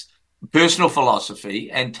is personal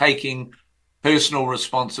philosophy and taking personal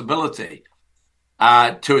responsibility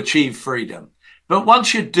to achieve freedom. But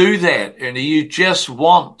once you do that, Ernie, you just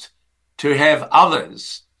want to have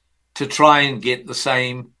others to try and get the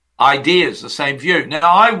same ideas, the same view. Now,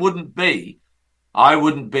 I wouldn't be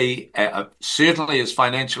certainly as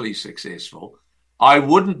financially successful. I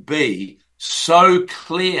wouldn't be so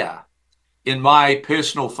clear in my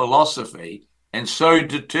personal philosophy and so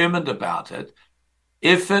determined about it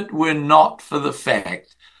if it were not for the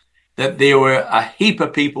fact that there were a heap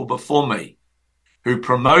of people before me who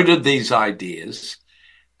promoted these ideas,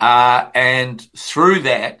 and through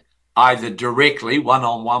that, either directly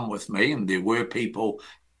one-on-one with me, and there were people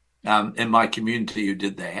in my community who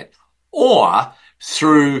did that, or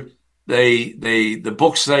through the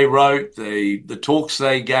books they wrote, the talks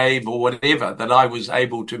they gave, or whatever that I was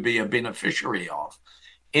able to be a beneficiary of,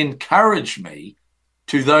 encouraged me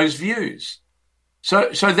to those views.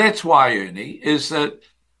 So that's why, Ernie, is that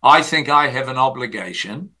I think I have an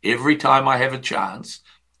obligation every time I have a chance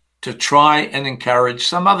to try and encourage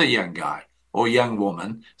some other young guy or young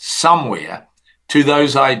woman somewhere to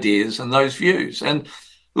those ideas and those views. And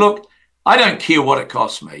look, I don't care what it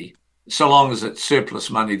costs me, so long as it's surplus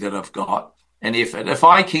money that I've got and effort. If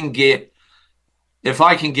I can get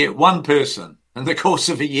one person in the course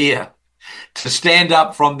of a year to stand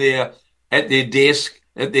up at their desk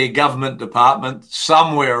at their government department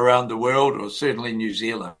somewhere around the world, or certainly New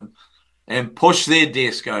Zealand, and push their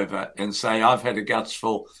desk over and say, I've had a guts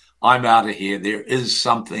full, I'm out of here, there is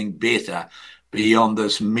something better beyond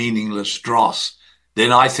this meaningless dross,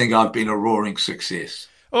 then I think I've been a roaring success.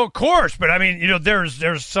 Oh, of course, but I mean,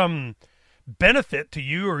 there's some benefit to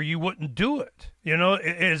you, or you wouldn't do it.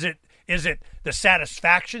 Is it the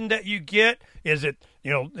satisfaction that you get? Is it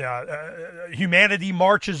humanity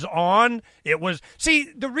marches on?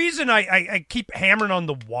 The reason I keep hammering on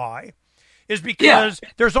the why is because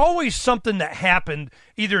there's always something that happened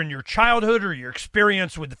either in your childhood or your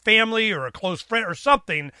experience with the family or a close friend or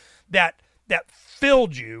something that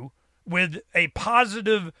filled you with a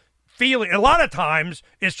positive feeling. A lot of times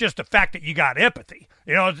it's just the fact that you got empathy.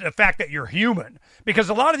 It's the fact that you're human. Because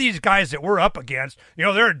a lot of these guys that we're up against,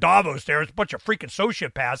 they're in Davos there. It's a bunch of freaking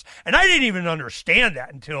sociopaths. And I didn't even understand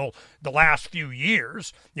that until the last few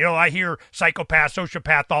years. I hear psychopath,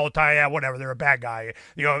 sociopath all the time. Yeah, whatever. They're a bad guy.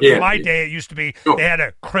 In my day, it used to be they had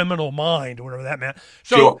a criminal mind, or whatever that meant.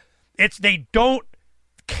 So they don't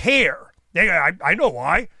care. I know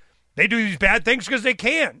why. They do these bad things because they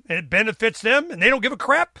can, and it benefits them, and they don't give a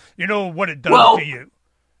crap, what it does to you.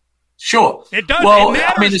 Sure. It does. It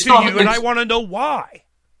matters to you, and I want to know why.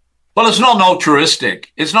 Well, it's not an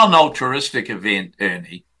altruistic. It's not an altruistic event,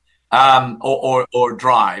 Ernie, or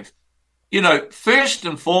drive. You know, first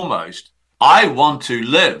and foremost, I want to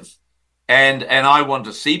live, and I want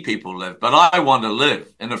to see people live, but I want to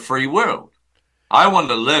live in a free world. I want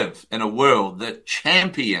to live in a world that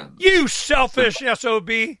champions. You selfish SOB.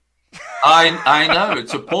 I know,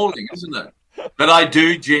 it's appalling, isn't it? But I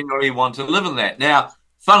do genuinely want to live in that. Now,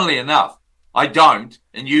 funnily enough, I don't,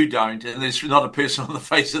 and you don't, and there's not a person on the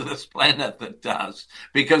face of this planet that does,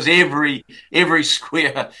 because every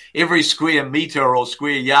square meter or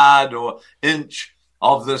square yard or inch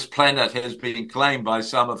of this planet has been claimed by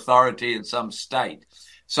some authority in some state.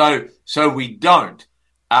 So we don't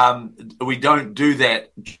do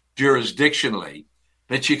that jurisdictionally,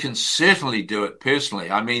 but you can certainly do it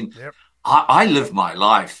personally. I mean, I live my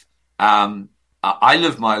life. I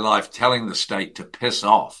live my life telling the state to piss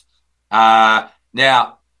off.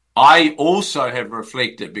 Now, I also have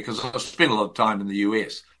reflected, because I've spent a lot of time in the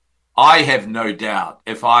US, I have no doubt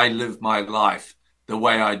if I live my life the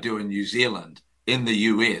way I do in New Zealand, in the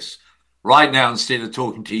US, right now, instead of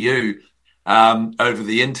talking to you over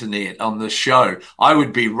the internet on this show, I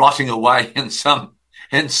would be rotting away in some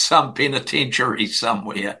penitentiary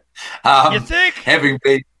somewhere. You think? Having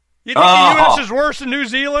been... You think the U.S. is worse than New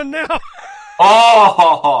Zealand now?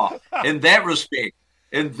 In that respect,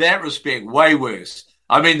 way worse.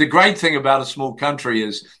 I mean, the great thing about a small country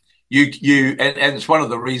is and it's one of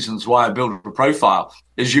the reasons why I build a profile,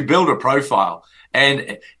 is you build a profile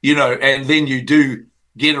and, you know, and then you do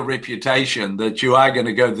get a reputation that you are going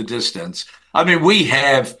to go the distance. I mean, we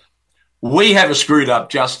have a screwed up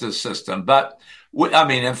justice system, but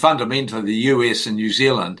and fundamentally the US and New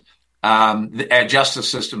Zealand, our justice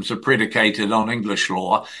systems are predicated on English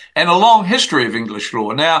law and a long history of English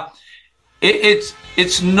law. Now,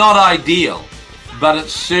 it's not ideal, but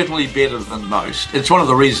it's certainly better than most. It's one of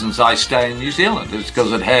the reasons I stay in New Zealand. It's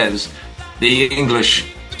because it has the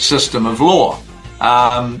English system of law,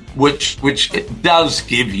 which it does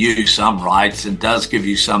give you some rights and does give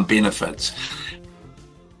you some benefits.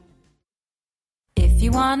 If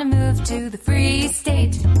you want to move to the Free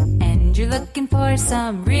State and you're looking for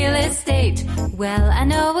some real estate, well, I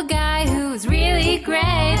know a guy who's really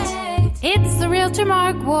great. It's the Realtor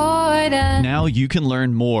Mark Warden. Now you can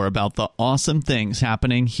learn more about the awesome things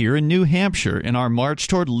happening here in New Hampshire in our march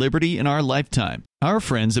toward liberty in our lifetime. Our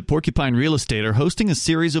friends at Porcupine Real Estate are hosting a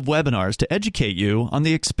series of webinars to educate you on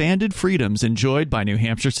the expanded freedoms enjoyed by New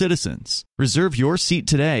Hampshire citizens. Reserve your seat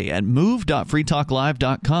today at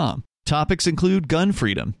move.freetalklive.com. Topics include gun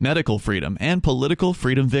freedom, medical freedom, and political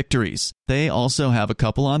freedom victories. They also have a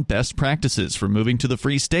couple on best practices for moving to the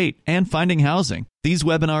Free State and finding housing. These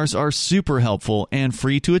webinars are super helpful and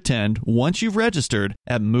free to attend once you've registered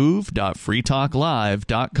at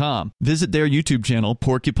move.freetalklive.com. Visit their YouTube channel,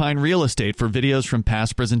 Porcupine Real Estate, for videos from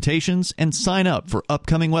past presentations and sign up for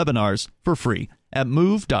upcoming webinars for free at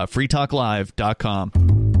move.freetalklive.com.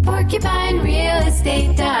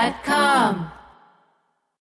 PorcupineRealEstate.com.